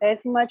do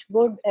as much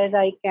good as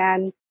I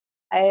can.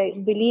 I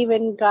believe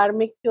in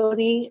karmic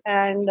theory,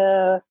 and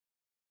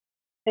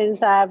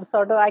since I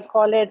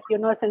call it,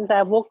 since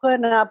I've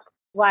woken up,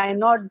 why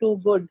not do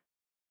good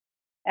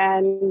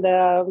and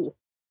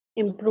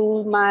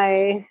improve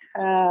my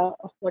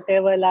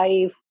whatever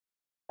life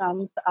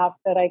comes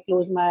after I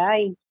close my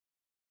eyes.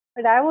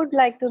 But I would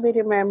like to be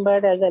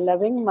remembered as a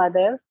loving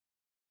mother,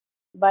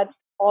 but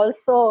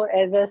also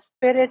as a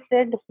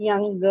spirited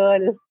young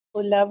girl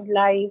who loved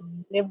life,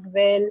 lived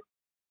well,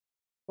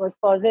 was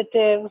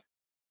positive,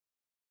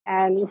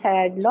 and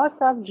had lots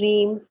of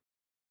dreams,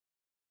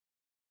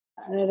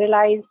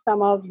 realized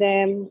some of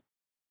them,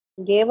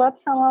 gave up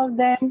some of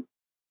them.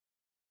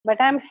 But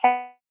I'm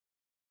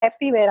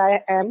happy where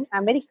I am.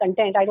 I'm very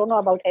content. I don't know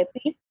about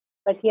happy,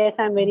 but yes,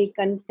 I'm very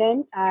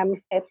content.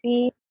 I'm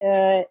happy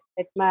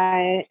at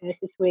my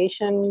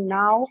situation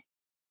now.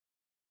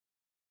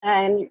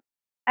 And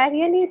I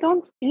really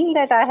don't feel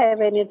that I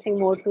have anything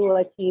more to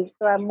achieve.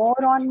 So I'm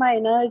more on my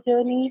inner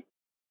journey,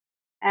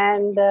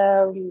 and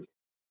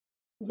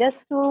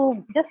just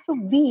to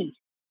be.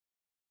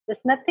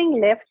 There's nothing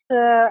left.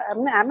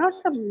 I'm not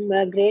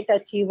a great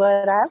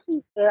achiever.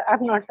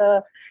 I'm not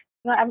a.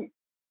 I'm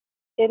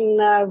in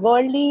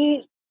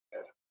worldly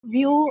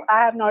view. I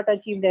have not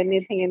achieved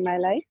anything in my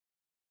life,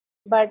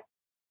 but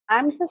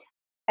I'm just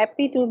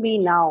happy to be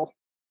now.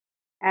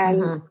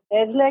 And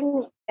as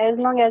long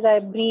as I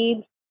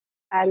breathe,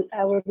 I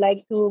would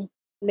like to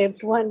live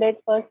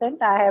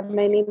 200%. I have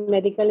many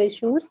medical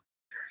issues,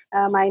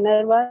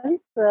 minor ones,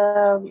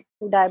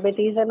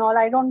 diabetes and all.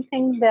 I don't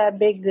think they are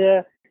big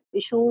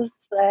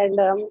issues, and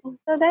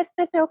so that's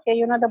it.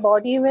 Okay, the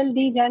body will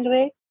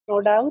degenerate, no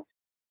doubt,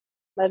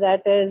 but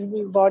that is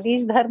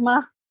body's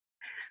dharma.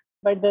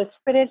 But the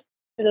spirit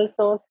still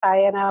soars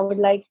high, and I would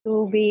like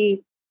to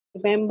be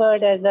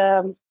remembered as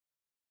a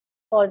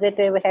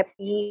positive,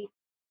 happy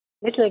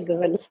little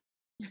girl.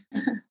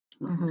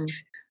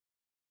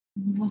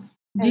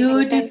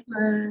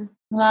 Beautiful.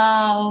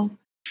 Wow.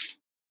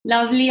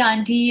 Lovely,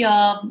 Auntie.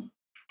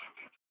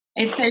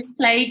 It felt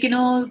like,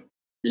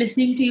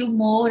 listening to you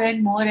more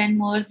and more and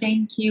more.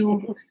 Thank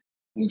you.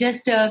 We'll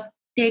just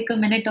take a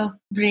minute of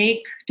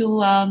break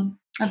to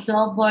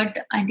absorb what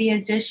Auntie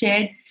has just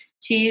shared.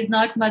 She is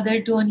not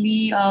mother to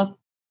only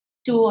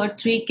 2 or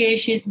 3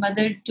 kids. She's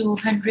mother to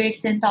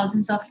hundreds and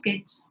thousands of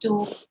kids,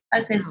 to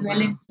us as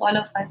well, and all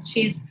of us.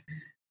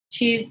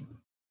 She's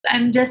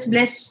I'm just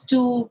blessed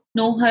to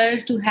know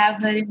her, to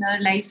have her in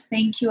our lives.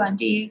 Thank you,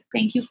 Auntie.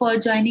 Thank you for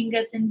joining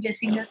us and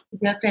blessing us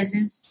with your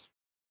presence.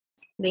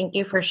 Thank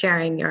you for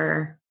sharing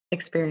your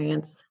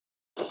experience.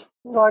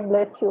 God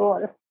bless you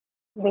all.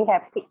 Be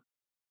happy.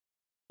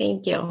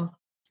 Thank you.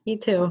 You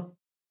too.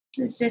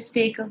 Let's just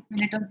take a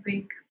minute of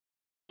break.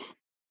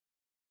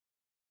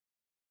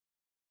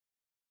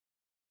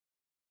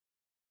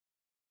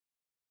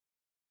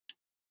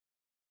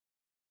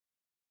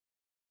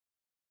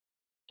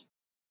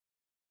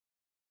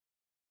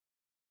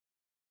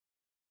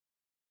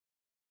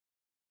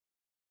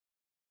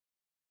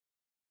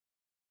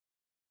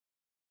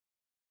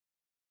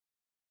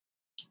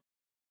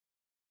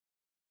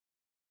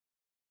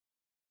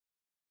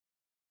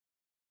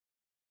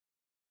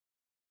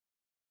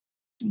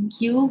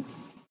 Thank you.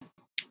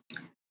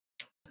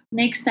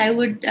 Next, I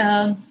would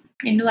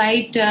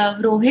invite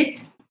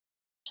Rohit.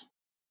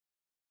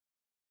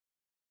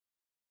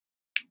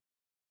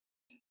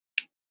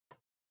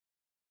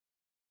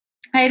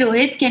 Hi,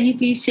 Rohit. Can you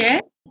please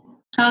share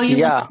how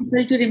you want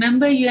people to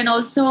remember you, and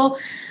also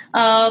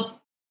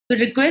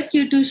request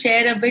you to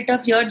share a bit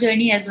of your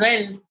journey as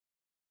well?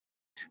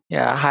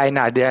 Yeah. Hi,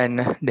 Nadia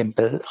and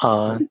Dimple.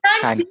 We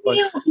can't see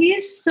you.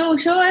 Please show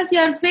us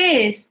your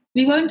face.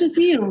 We want to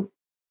see you.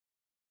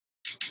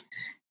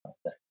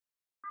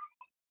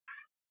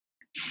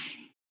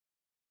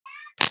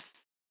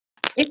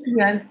 It's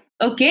real.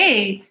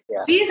 Okay.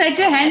 Yeah. See, such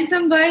a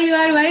handsome boy you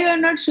are. Why you are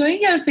not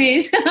showing your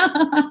face?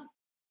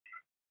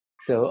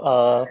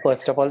 So,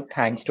 first of all,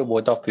 thanks to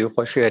both of you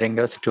for sharing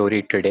your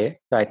story today.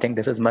 So I think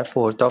this is my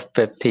fourth or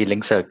fifth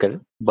healing circle,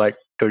 but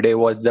today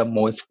was the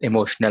most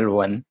emotional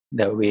one,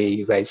 the way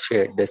you guys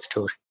shared the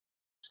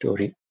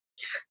story.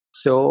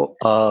 So,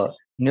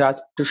 you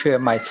asked to share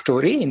my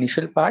story,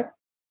 initial part?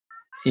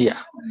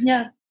 Yeah.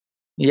 Yeah.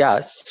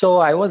 Yeah, so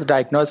I was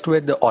diagnosed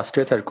with the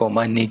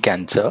osteosarcoma knee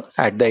cancer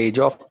at the age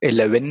of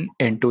 11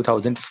 in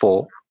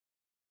 2004.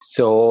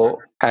 So,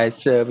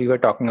 as we were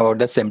talking about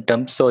the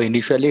symptoms, so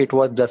initially it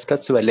was just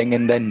a swelling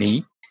in the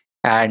knee,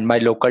 and my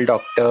local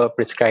doctor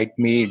prescribed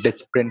me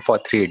Disprin for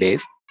 3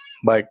 days.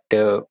 But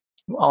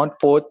on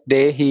fourth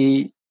day,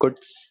 he could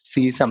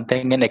see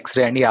something in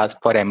X-ray, and he asked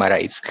for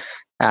MRIs.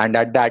 And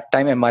at that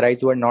time,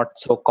 MRIs were not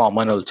so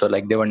common. Also,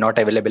 like they were not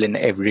available in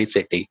every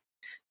city.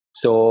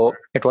 So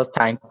it was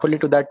thankfully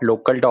to that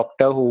local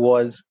doctor who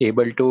was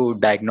able to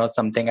diagnose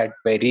something at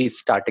very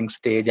starting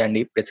stage, and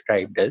he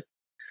prescribed this.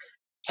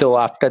 So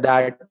after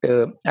that,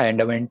 I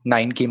underwent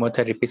 9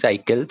 chemotherapy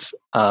cycles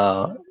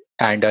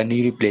and a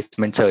knee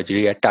replacement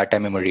surgery at Tata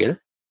Memorial.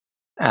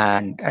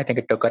 And I think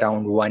it took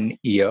around 1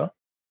 year.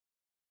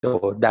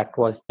 So that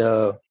was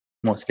the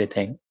mostly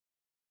thing.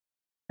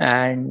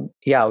 And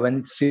yeah,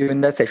 when you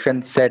in the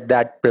session said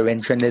that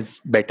prevention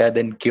is better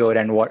than cure,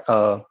 and what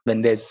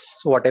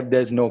if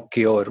there's no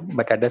cure?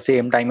 But at the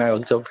same time, I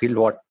also feel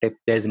what if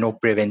there's no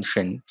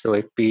prevention? So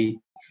if we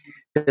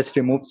just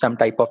remove some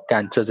type of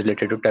cancers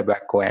related to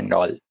tobacco and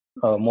all,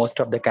 most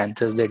of the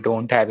cancers they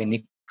don't have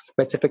any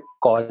specific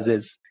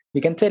causes. We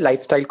can say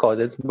lifestyle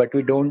causes, but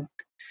we don't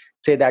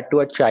say that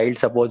to a child,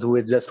 suppose who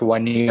is just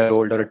 1 year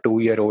old or a 2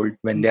 year old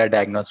when they are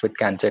diagnosed with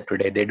cancer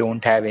today.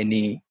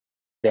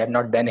 They have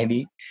not done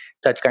any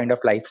such kind of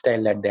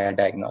lifestyle that they are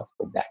diagnosed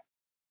with that.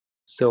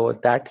 So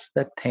that's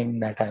the thing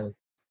that I was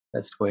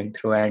just going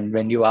through. And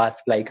when you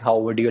ask like how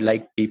would you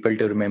like people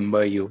to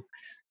remember you,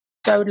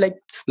 so I would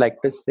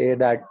like to say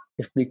that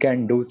if we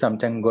can do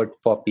something good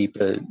for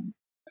people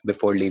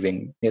before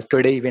leaving.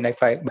 Yesterday, even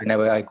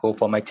whenever I go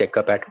for my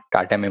checkup at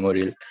Tata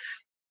Memorial,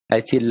 I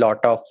see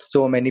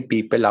so many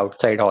people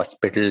outside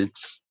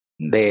hospitals.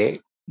 They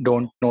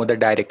don't know the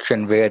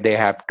direction where they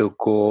have to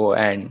go.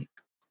 And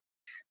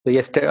so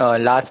yesterday,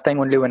 last time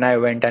only when I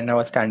went and I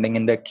was standing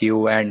in the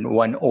queue, and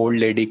one old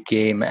lady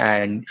came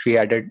and she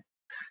had a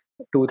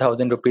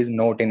 2,000 rupees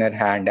note in her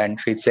hand, and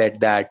she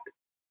said that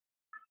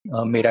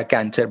मेरा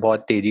cancer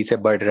बहुत तेजी से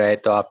बढ़ रहा है,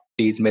 तो आप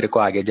please मेरे को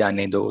आगे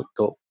जाने दो.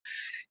 तो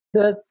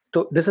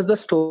this is the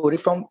story.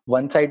 From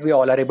one side we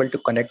all are able to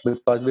connect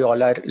because we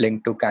all are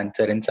linked to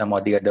cancer in some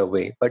or the other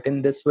way, but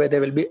in this way there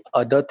will be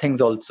other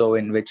things also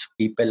in which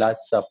people are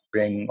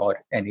suffering or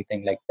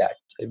anything like that.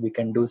 So we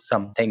can do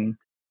something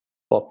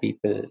for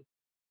people.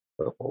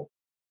 So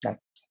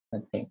that's the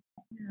thing.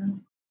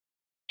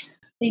 Yeah.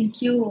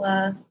 Thank you.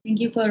 Thank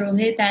you for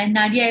Rohit and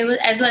Nadia.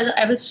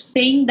 I was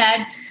saying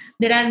that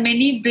there are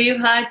many brave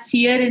hearts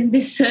here in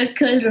this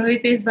circle.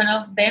 Rohit is one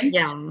of them.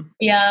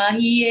 Yeah,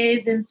 he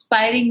is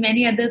inspiring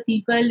many other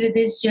people with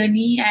his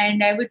journey,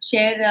 and I would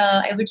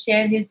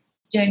share his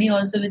journey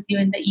also with you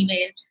in the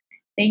email.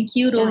 Thank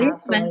you, Rohit.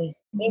 Absolutely.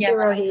 Thank you,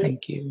 Rohit.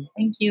 Thank you.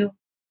 Thank you.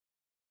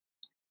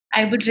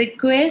 I would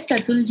request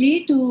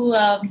Atulji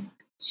to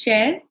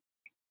share.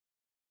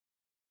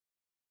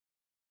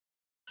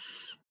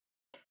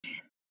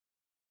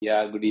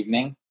 Yeah, good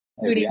evening.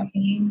 Good everyone.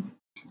 evening.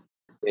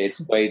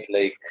 It's quite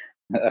like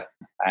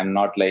I'm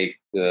not like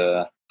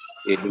able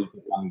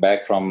to come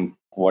back from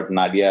what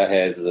Nadia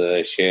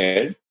has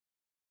shared.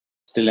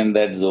 Still in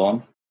that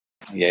zone.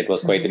 Yeah, it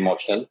was quite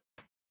emotional.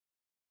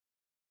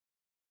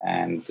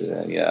 And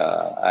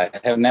I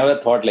have never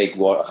thought like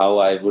how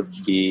I would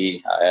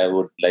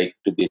like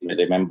to be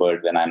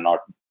remembered when I'm not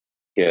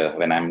here,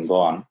 when I'm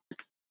gone.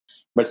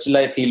 But still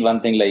I feel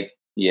one thing like,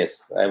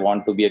 yes, I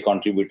want to be a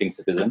contributing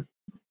citizen,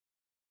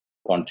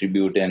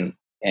 contribute in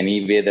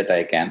any way that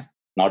I can,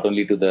 not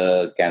only to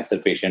the cancer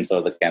patients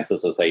or the cancer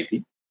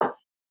society,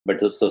 but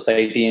to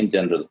society in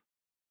general.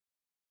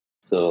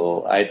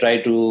 So I try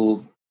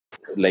to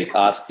like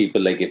ask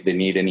people like if they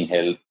need any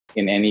help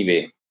in any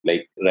way,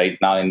 like right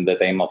now in the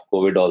time of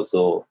COVID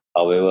also,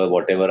 however,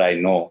 whatever I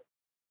know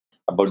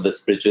about the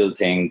spiritual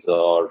things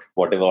or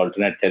whatever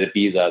alternate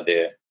therapies are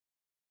there,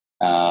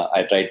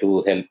 I try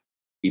to help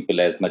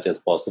people as much as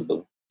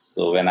possible.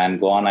 So when I'm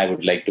gone, I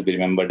would like to be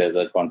remembered as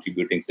a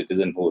contributing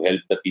citizen who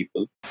helped the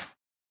people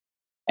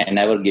and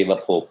never gave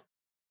up hope.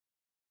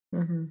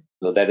 Mm-hmm.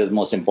 So that is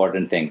most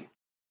important thing.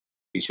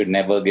 We should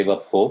never give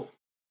up hope,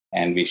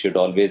 and we should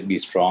always be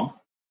strong.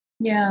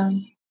 Yeah,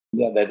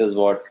 that is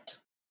what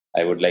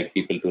I would like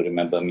people to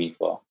remember me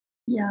for.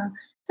 Yeah.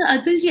 So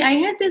Atulji, I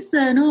had this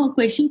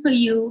question for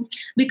you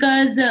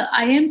because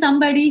I am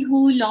somebody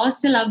who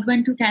lost a loved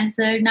one to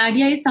cancer.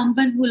 Nadia is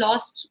someone who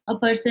lost a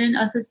person,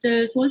 a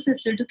sister, soul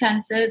sister to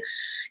cancer.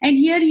 And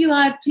here you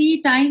are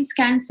 3 times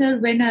cancer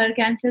winner,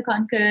 cancer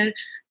conqueror.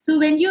 So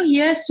when you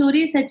hear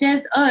stories such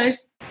as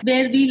ours,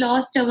 where we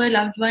lost our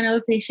loved one,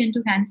 our patient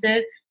to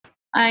cancer,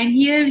 and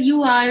here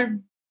you are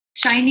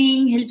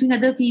shining, helping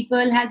other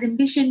people, has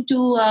ambition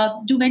to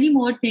do many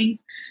more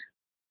things.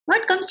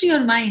 What comes to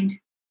your mind?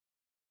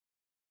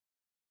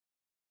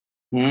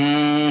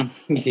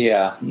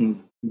 Yeah,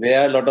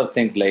 there are a lot of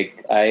things.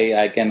 Like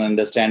I can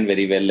understand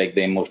very well like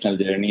the emotional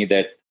journey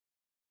that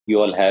you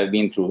all have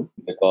been through,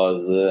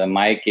 because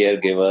my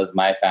caregivers,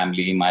 my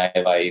family, my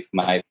wife,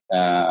 my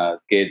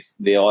kids,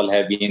 they all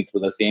have been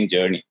through the same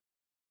journey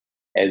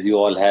as you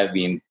all have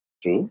been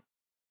through.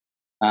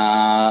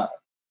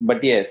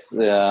 But yes,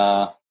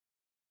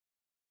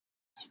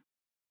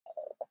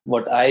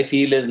 what I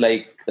feel is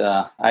like,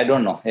 I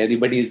don't know,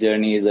 everybody's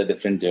journey is a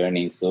different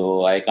journey,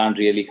 so I can't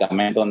really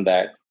comment on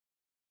that.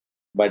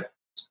 But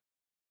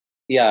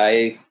yeah,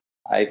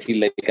 I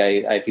feel like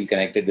I feel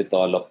connected with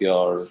all of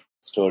your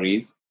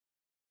stories.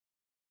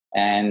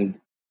 And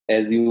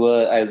as we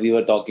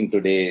were talking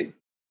today,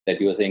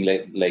 that you were saying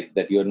like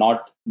that you're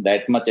not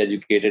that much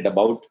educated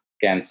about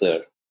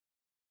cancer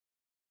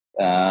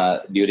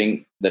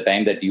during the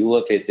time that you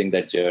were facing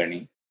that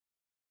journey.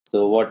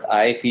 So what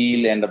I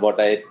feel and what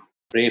I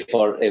pray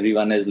for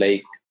everyone is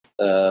like,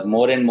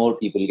 more and more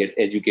people get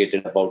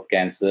educated about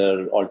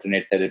cancer,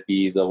 alternate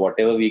therapies, or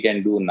whatever we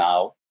can do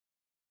now.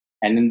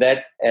 And in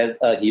that, as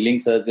a healing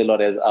circle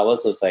or as our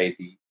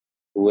society,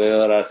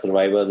 whoever are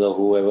survivors or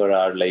whoever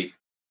are like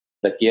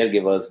the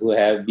caregivers who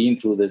have been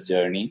through this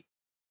journey,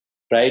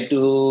 try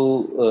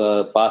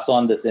to pass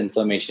on this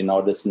information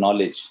or this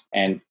knowledge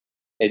and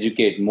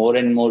educate more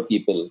and more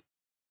people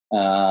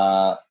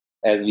uh,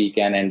 as we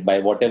can, and by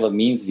whatever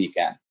means we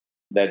can.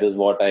 That is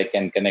what I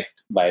can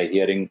connect by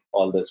hearing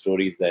all the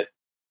stories that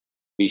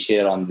we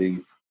share on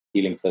these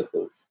healing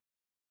circles.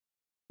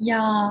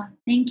 Yeah,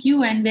 thank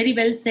you, and very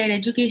well said.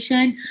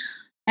 Education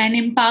and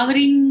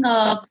empowering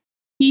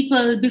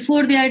people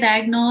before they are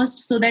diagnosed,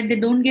 so that they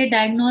don't get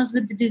diagnosed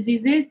with the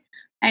diseases,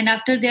 and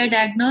after they are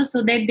diagnosed,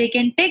 so that they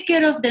can take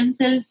care of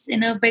themselves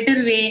in a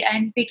better way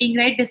and taking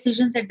right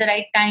decisions at the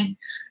right time.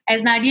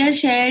 As Nadia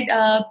shared,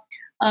 uh,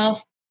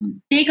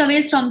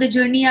 takeaways from the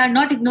journey are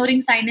not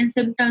ignoring signs and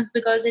symptoms,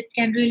 because it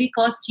can really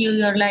cost you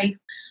your life.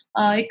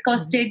 It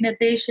costed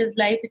Natesh his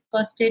life, it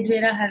costed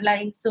Vera her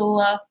life. So,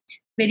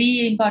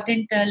 very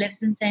important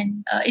lessons,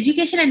 and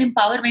education and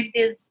empowerment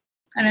is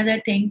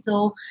another thing.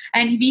 So,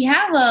 and we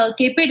have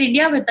KPED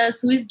India with us,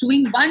 who is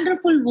doing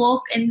wonderful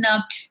work in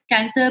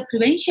cancer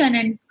prevention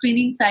and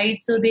screening side.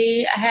 So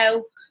they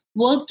have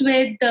worked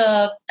with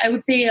I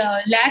would say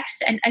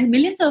lakhs and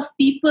millions of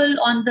people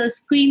on the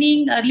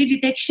screening, early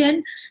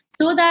detection,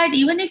 so that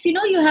even if you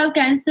know you have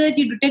cancer,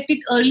 you detect it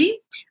early,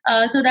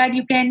 so that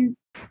you can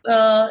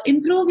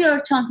improve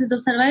your chances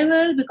of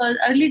survival, because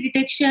early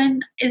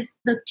detection is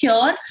the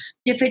cure.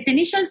 If it's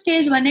initial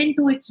stage 1 and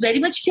 2, it's very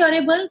much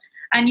curable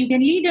and you can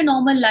lead a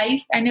normal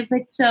life. And if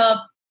it's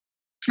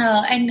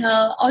and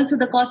also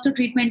the cost of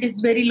treatment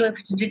is very low if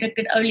it's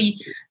detected early.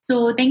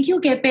 So thank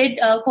you, KPED,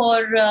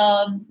 for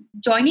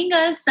joining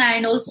us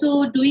and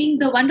also doing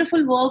the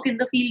wonderful work in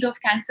the field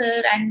of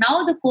cancer, and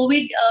now the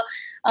COVID,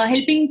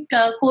 helping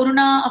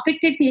corona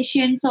affected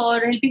patients or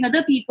helping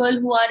other people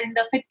who are in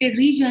the affected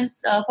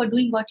regions, for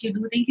doing what you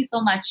do. Thank you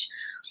so much.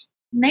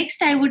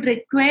 Next, I would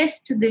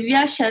request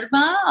Divya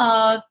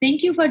Sharma.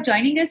 Thank you for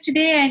joining us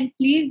today, and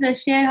please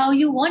share how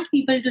you want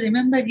people to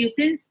remember you,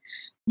 since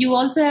you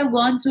also have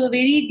gone through a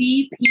very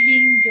deep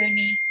healing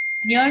journey,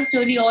 and your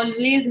story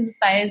always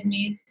inspires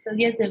me. So,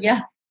 yes,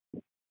 Divya.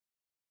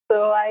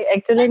 So, I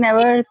actually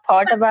never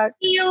thought about...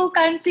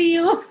 Can't see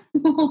you.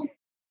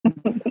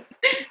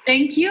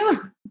 Thank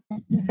you.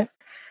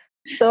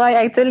 So, I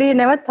actually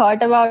never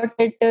thought about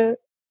it,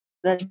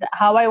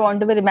 how I want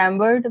to be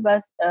remembered.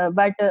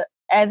 But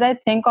as I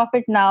think of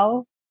it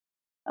now,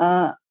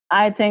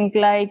 I think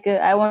like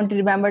I want to be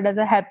remembered as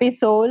a happy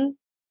soul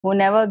who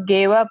never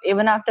gave up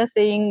even after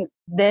seeing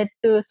death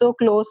so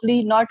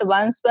closely, not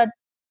once but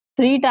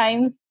 3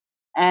 times,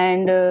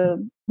 and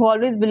who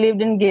always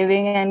believed in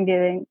giving and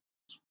giving.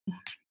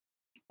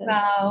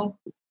 Wow.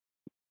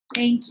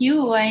 Thank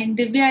you. And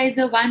Divya is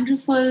a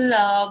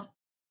wonderful,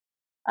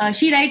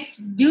 she writes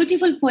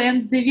beautiful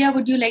poems. Divya,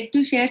 would you like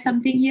to share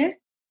something here?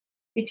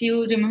 If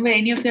you remember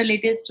any of your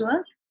latest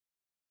work?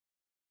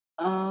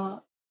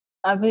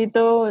 अभी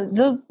तो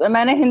जो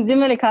मैंने हिंदी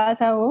में लिखा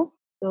था वो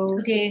तो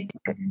Okay.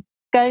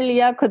 कर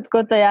लिया खुद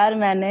को तैयार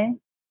मैंने,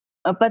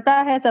 पता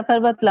है सफर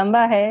बहुत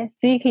लंबा है,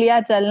 सीख लिया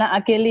चलना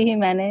अकेली ही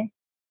मैंने,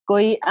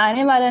 कोई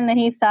आने वाला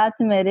नहीं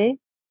साथ मेरे,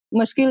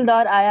 मुश्किल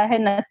दौर आया है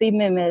नसीब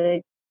में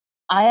मेरे,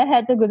 आया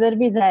है तो गुजर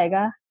भी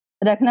जाएगा,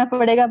 रखना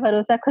पड़ेगा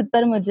भरोसा खुद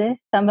पर मुझे,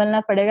 संभलना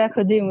पड़ेगा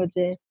खुद ही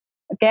मुझे,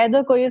 कह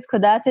दो कोई इस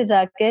खुदा से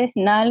जाके,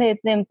 ना ले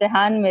इतने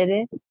इम्तिहान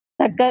मेरे,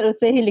 थक कर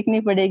उसे ही लिखनी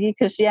पड़ेगी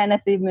खुशियां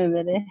नसीब में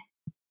मेरे.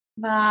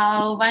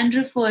 Wow,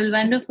 wonderful,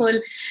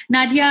 wonderful.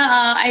 Nadia,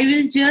 I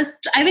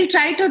will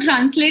try to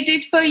translate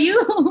it for you.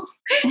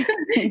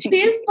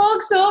 She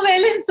spoke so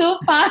well and so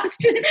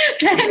fast.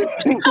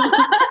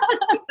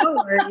 No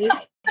worries.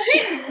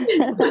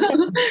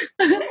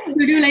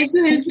 Would you like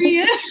to help me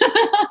here?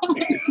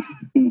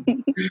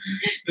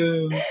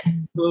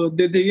 So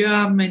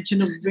Divya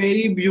mentioned a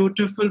very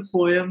beautiful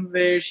poem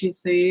where she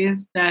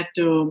says that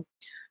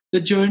the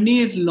journey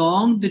is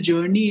long, the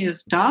journey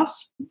is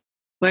tough.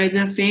 But at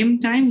the same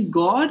time,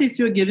 God, if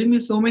you're giving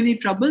me so many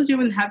troubles, you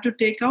will have to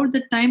take out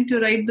the time to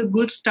write the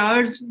good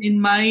stars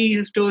in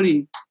my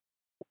story.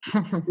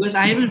 Because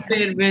I will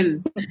fare well.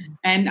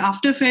 And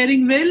after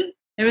faring well,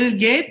 I will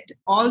get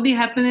all the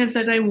happiness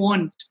that I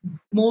want,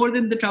 more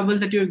than the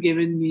troubles that you've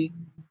given me.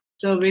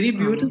 So very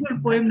beautiful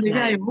poem, that's Divya.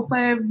 nice. I hope I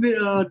have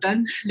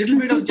done a little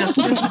bit of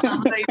justice to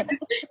summarize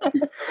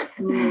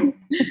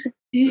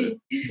it.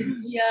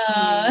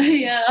 Yeah.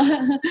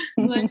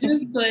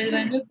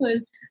 Wonderful.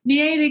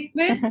 May I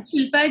request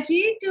Shilpa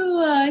ji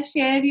to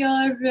share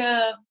your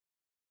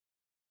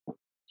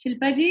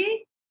Shilpa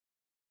ji?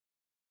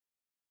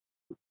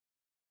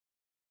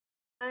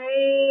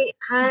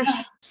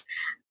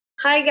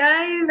 Hi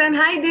guys, and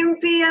hi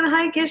Dimpy, and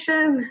hi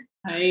Kishan.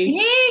 Hi.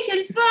 Hey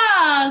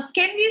Shilpa,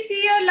 can we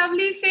see your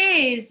lovely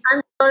face?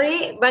 I'm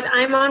sorry, but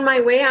I'm on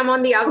my way. I'm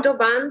on the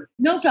Autobahn.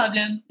 No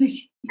problem.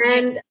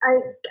 And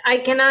I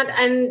cannot,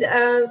 and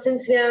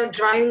since we are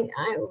driving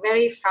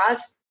very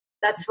fast,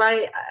 that's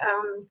why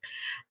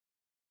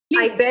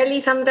I barely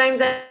sometimes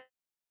I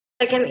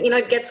can,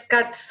 it gets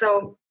cut,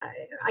 so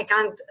I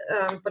can't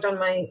put on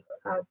my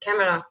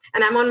camera.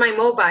 And I'm on my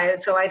mobile,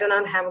 so I do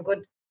not have a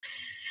good.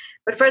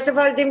 But first of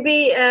all,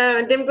 Dimple,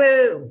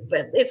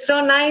 it's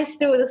so nice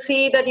to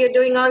see that you're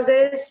doing all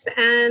this.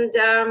 And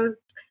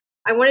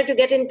I wanted to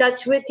get in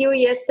touch with you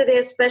yesterday,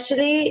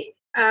 especially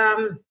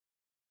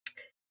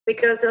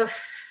because of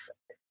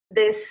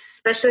this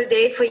special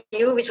day for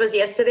you, which was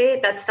yesterday,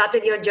 that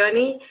started your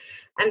journey.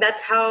 And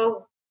that's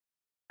how,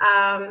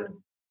 I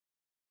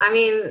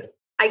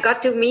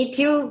got to meet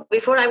you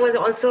before I was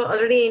also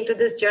already into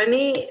this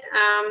journey.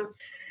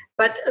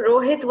 But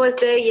Rohit was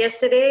there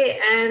yesterday,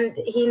 and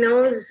he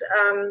knows.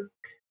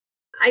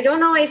 I don't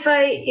know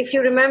if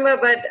you remember,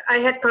 but I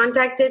had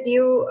contacted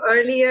you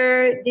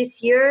earlier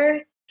this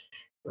year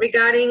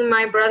regarding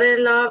my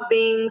brother-in-law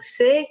being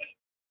sick,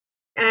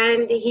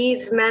 and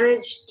he's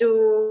managed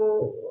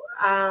to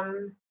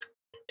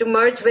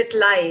merge with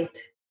light.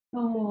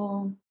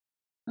 Oh,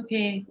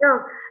 okay.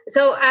 No,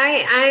 so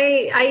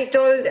I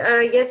told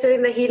yesterday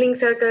in the healing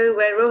circle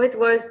where Rohit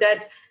was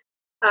that.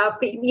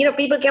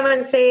 People come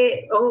and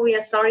say, "Oh, we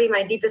are sorry,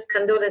 my deepest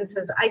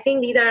condolences." I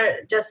think these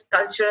are just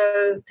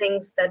cultural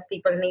things that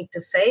people need to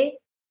say.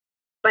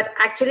 But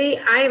actually,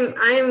 I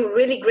am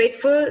really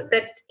grateful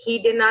that he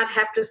did not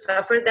have to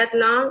suffer that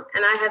long,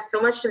 and I have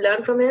so much to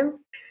learn from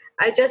him.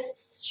 I'll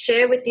just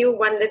share with you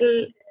one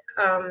little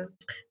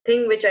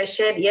thing which I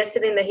shared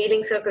yesterday in the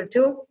healing circle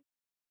too.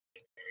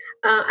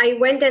 I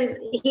went and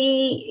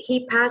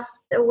he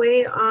passed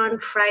away on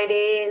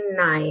Friday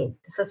night,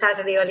 so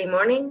Saturday early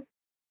morning.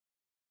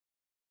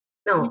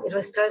 No, it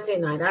was Thursday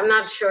night. I'm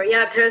not sure.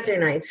 Yeah, Thursday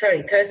night.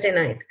 Sorry, Thursday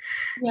night.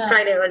 Yeah.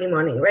 Friday early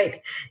morning,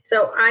 right.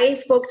 So I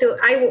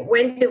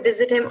went to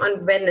visit him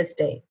on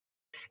Wednesday.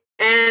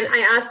 And I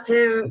asked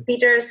him,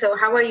 Peter, so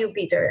how are you,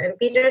 Peter? And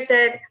Peter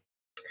said,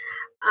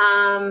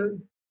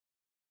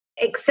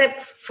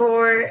 except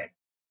for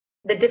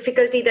the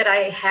difficulty that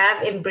I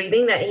have in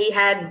breathing, that he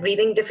had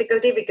breathing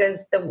difficulty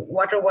because the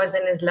water was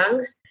in his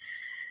lungs.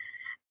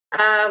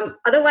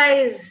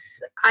 Otherwise,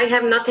 I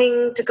have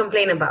nothing to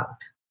complain about.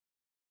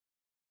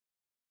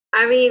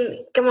 I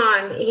mean, come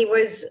on, we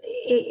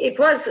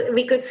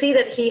could see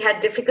that he had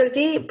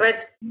difficulty,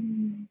 but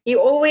he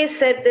always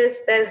said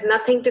this, there's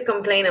nothing to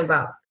complain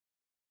about.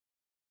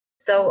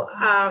 So,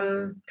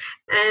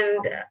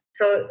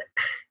 so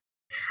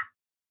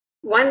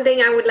one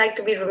thing I would like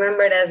to be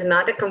remembered as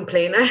not a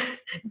complainer,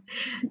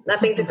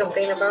 nothing to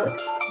complain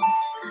about.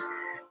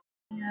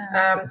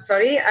 Yeah.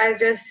 Sorry, I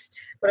just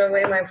put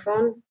away my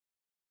phone.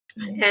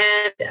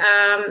 And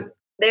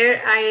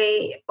there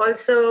I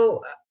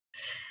also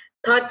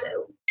thought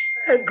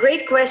a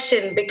great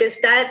question, because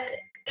that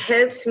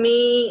helps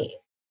me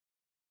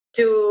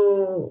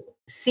to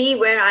see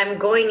where I'm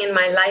going in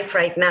my life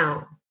right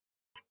now.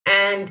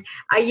 And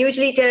I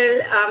usually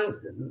tell,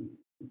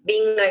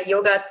 being a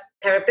yoga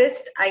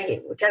therapist,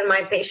 I tell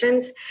my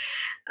patients,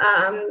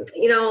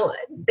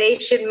 they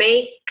should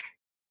make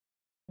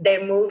their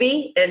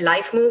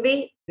life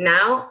movie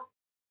now,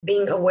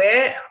 being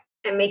aware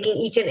and making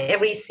each and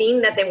every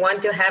scene that they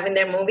want to have in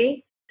their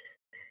movie.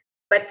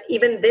 But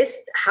even this,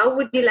 how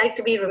would you like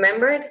to be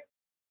remembered?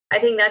 I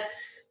think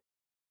that's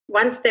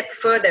one step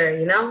further,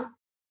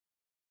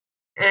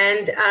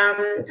 And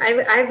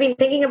I've been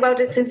thinking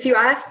about it since you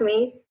asked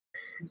me.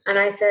 And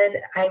I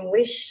said, I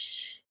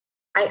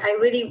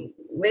really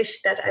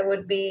wish that I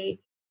would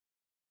be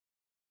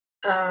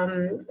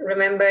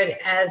remembered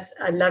as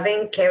a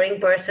loving, caring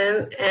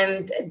person.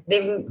 And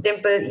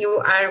Dimple, you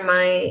are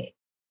my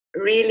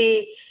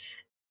really...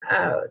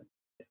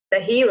 the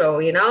hero,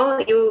 you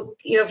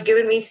have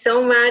given me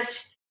so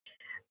much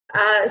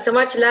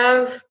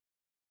love,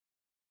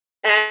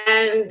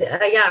 and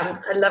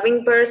a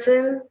loving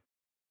person.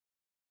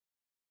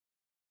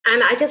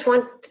 And I just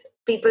want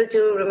people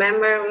to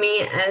remember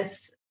me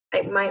as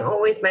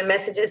my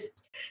message is,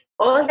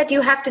 all that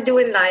you have to do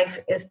in life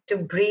is to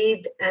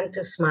breathe and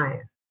to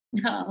smile.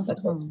 Oh.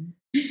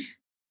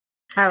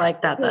 I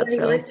like that. That's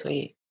really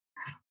sweet.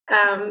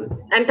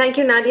 And thank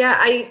you, Nadia.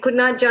 I could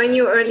not join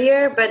you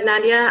earlier, but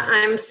Nadia,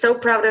 I'm so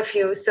proud of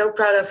you. So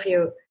proud of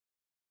you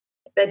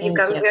that you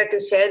come here to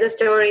share the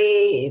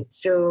story.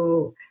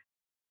 To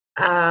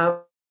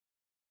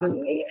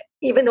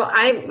even though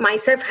I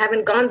myself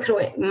haven't gone through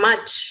it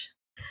much,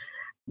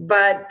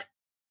 but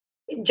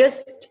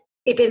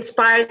it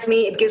inspires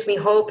me. It gives me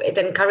hope. It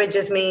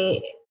encourages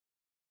me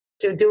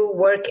to do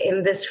work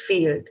in this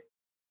field.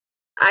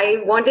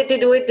 I wanted to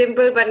do it,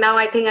 Dimple, but now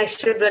I think I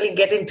should really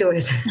get into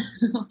it.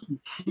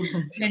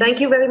 Thank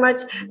you very much,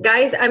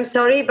 guys. I'm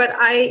sorry, but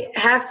I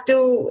have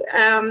to.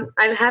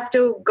 I'll have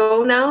to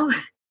go now.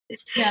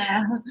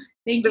 Yeah.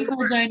 Thank you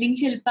for joining,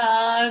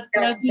 Shilpa.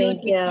 Love you.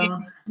 Thank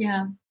you.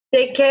 Yeah.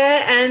 Take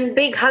care and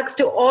big hugs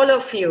to all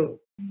of you.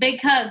 Big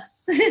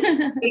hugs.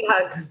 Big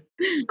hugs.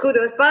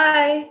 Kudos.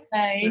 Bye.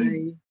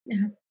 Bye.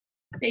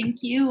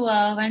 Thank you.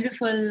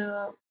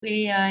 Wonderful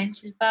way. And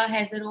Shilpa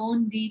has her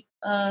own deep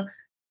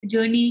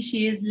journey.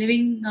 She is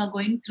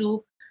going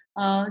through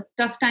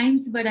tough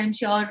times, but I'm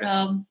sure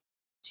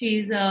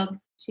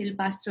she'll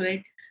pass through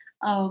it.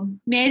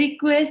 May I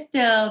request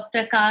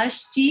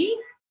Prakash ji?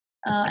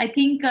 I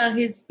think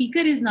his speaker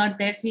is not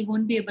there, so he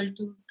won't be able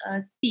to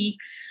speak.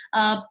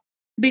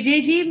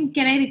 Vijay ji,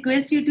 can I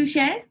request you to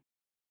share?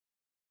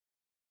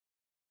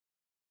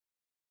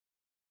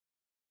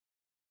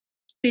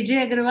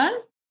 Vijay Agarwal?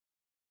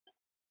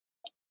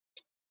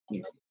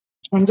 Yes.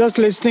 I'm just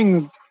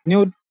listening.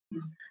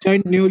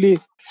 Joined newly.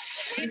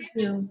 Thank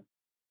you.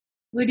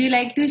 Would you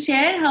like to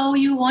share how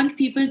you want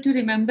people to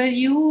remember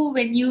you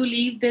when you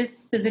leave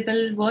this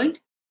physical world?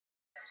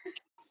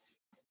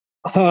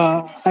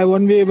 I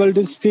won't be able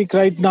to speak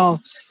right now.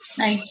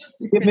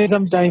 Give me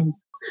some time.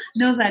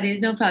 No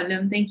worries, no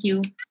problem. Thank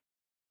you.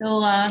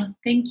 So,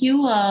 thank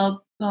you.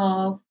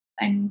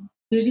 And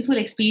beautiful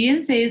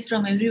experiences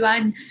from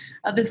everyone.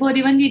 Before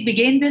even we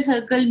began the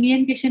circle, me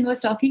and Kishan was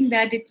talking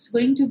that it's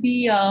going to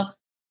be a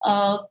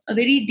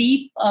very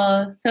deep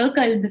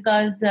circle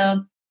because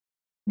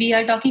we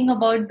are talking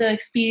about the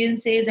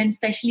experiences and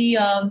especially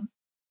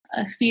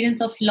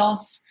experience of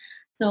loss.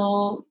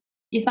 So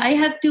if I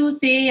have to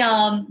say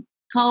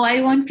how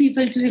I want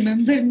people to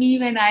remember me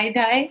when I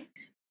die,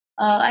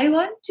 I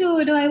want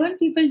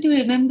people to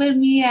remember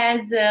me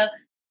as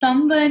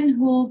someone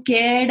who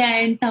cared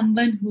and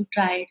someone who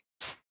tried.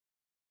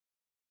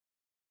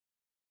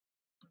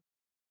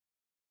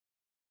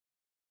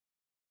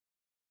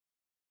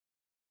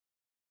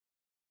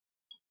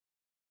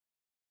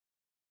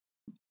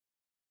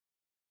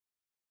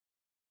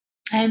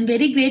 I am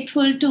very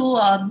grateful to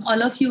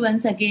all of you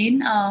once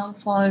again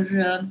for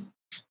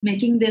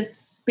making this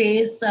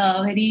space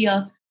very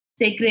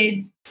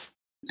sacred.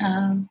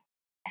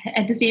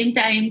 At the same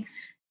time,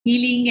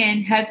 healing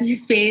and happy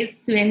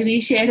space where we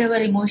share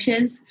our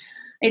emotions.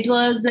 It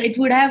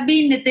would have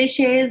been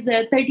Nitesh's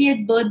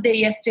 30th birthday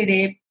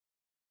yesterday.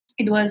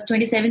 It was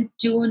 27th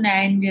June,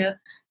 and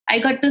I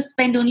got to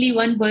spend only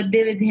one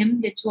birthday with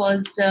him, which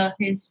was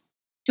his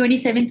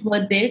 27th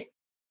birthday.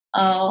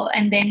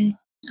 And then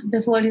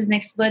before his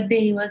next birthday,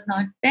 he was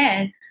not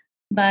there.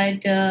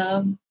 But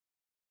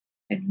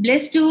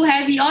blessed to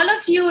have all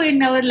of you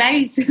in our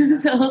lives.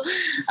 So,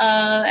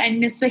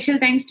 and a special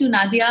thanks to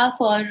Nadia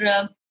for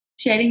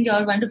sharing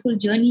your wonderful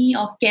journey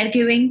of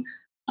caregiving,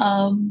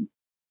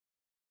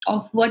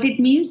 of what it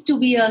means to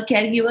be a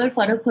caregiver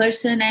for a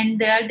person. And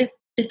there are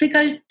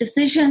difficult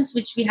decisions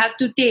which we have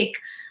to take.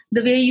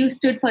 The way you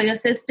stood for your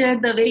sister,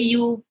 the way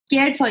you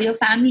cared for your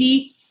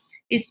family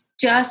is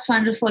just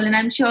wonderful. And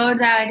I'm sure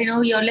that,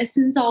 your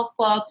lessons of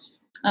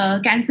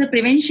cancer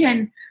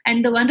prevention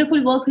and the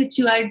wonderful work which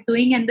you are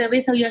doing and the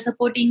ways how you are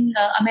supporting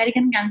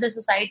American Cancer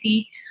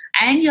Society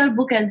and your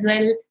book as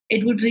well,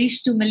 it would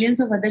reach to millions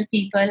of other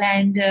people.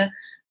 And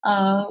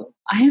I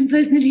am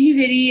personally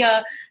very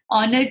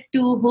honored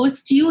to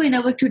host you in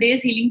our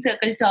today's Healing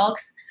Circle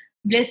Talks.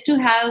 Blessed to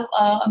have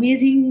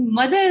amazing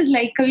mothers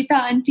like Kavita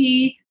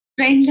Auntie,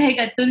 friends like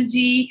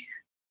Atulji,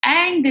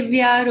 and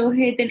Divya,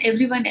 Rohit, and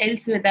everyone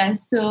else with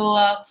us. So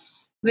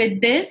with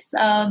this,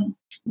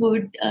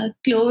 would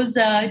close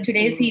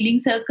today's Healing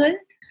Circle.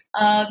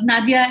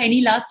 Nadia,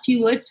 any last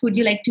few words would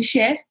you like to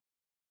share?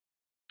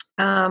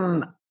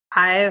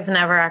 I've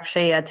never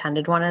actually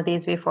attended one of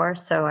these before,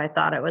 so I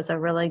thought it was a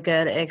really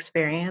good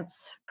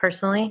experience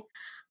personally.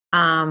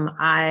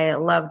 I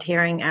loved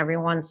hearing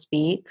everyone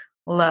speak,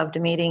 loved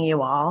meeting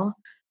you all.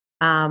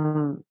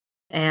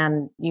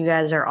 And you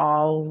guys are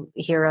all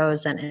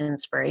heroes and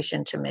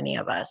inspiration to many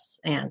of us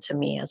and to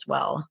me as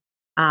well.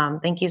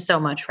 Thank you so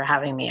much for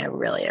having me. I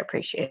really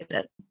appreciate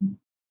it.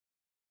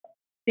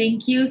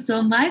 Thank you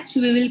so much.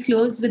 We will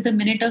close with a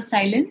minute of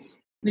silence.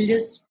 We'll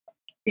just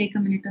take a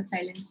minute of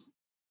silence.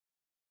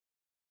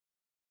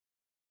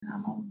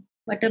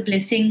 What a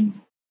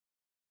blessing.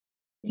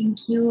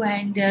 Thank you.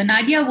 And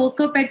Nadia woke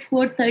up at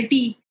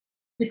 4:30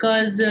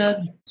 because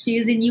she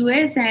is in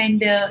US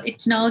and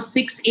it's now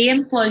 6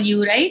 a.m. for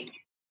you, right?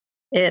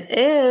 It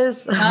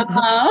is.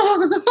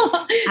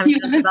 I'm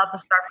just about to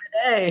start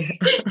my day.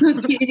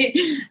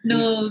 Okay.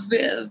 No,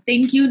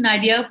 thank you,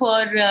 Nadia,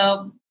 for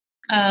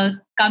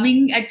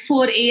coming at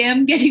 4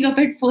 a.m., getting up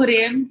at 4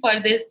 a.m. for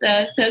this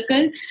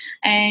circle,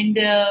 and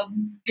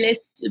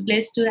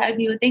blessed to have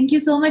you. Thank you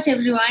so much,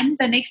 everyone.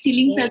 The next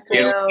healing Thank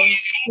circle.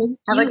 you.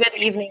 Have a good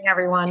evening,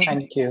 everyone.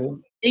 Thank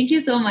you. Thank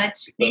you so much.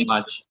 So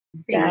much.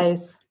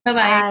 Guys. Bye-bye.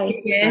 Bye.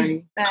 Take care.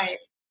 Bye.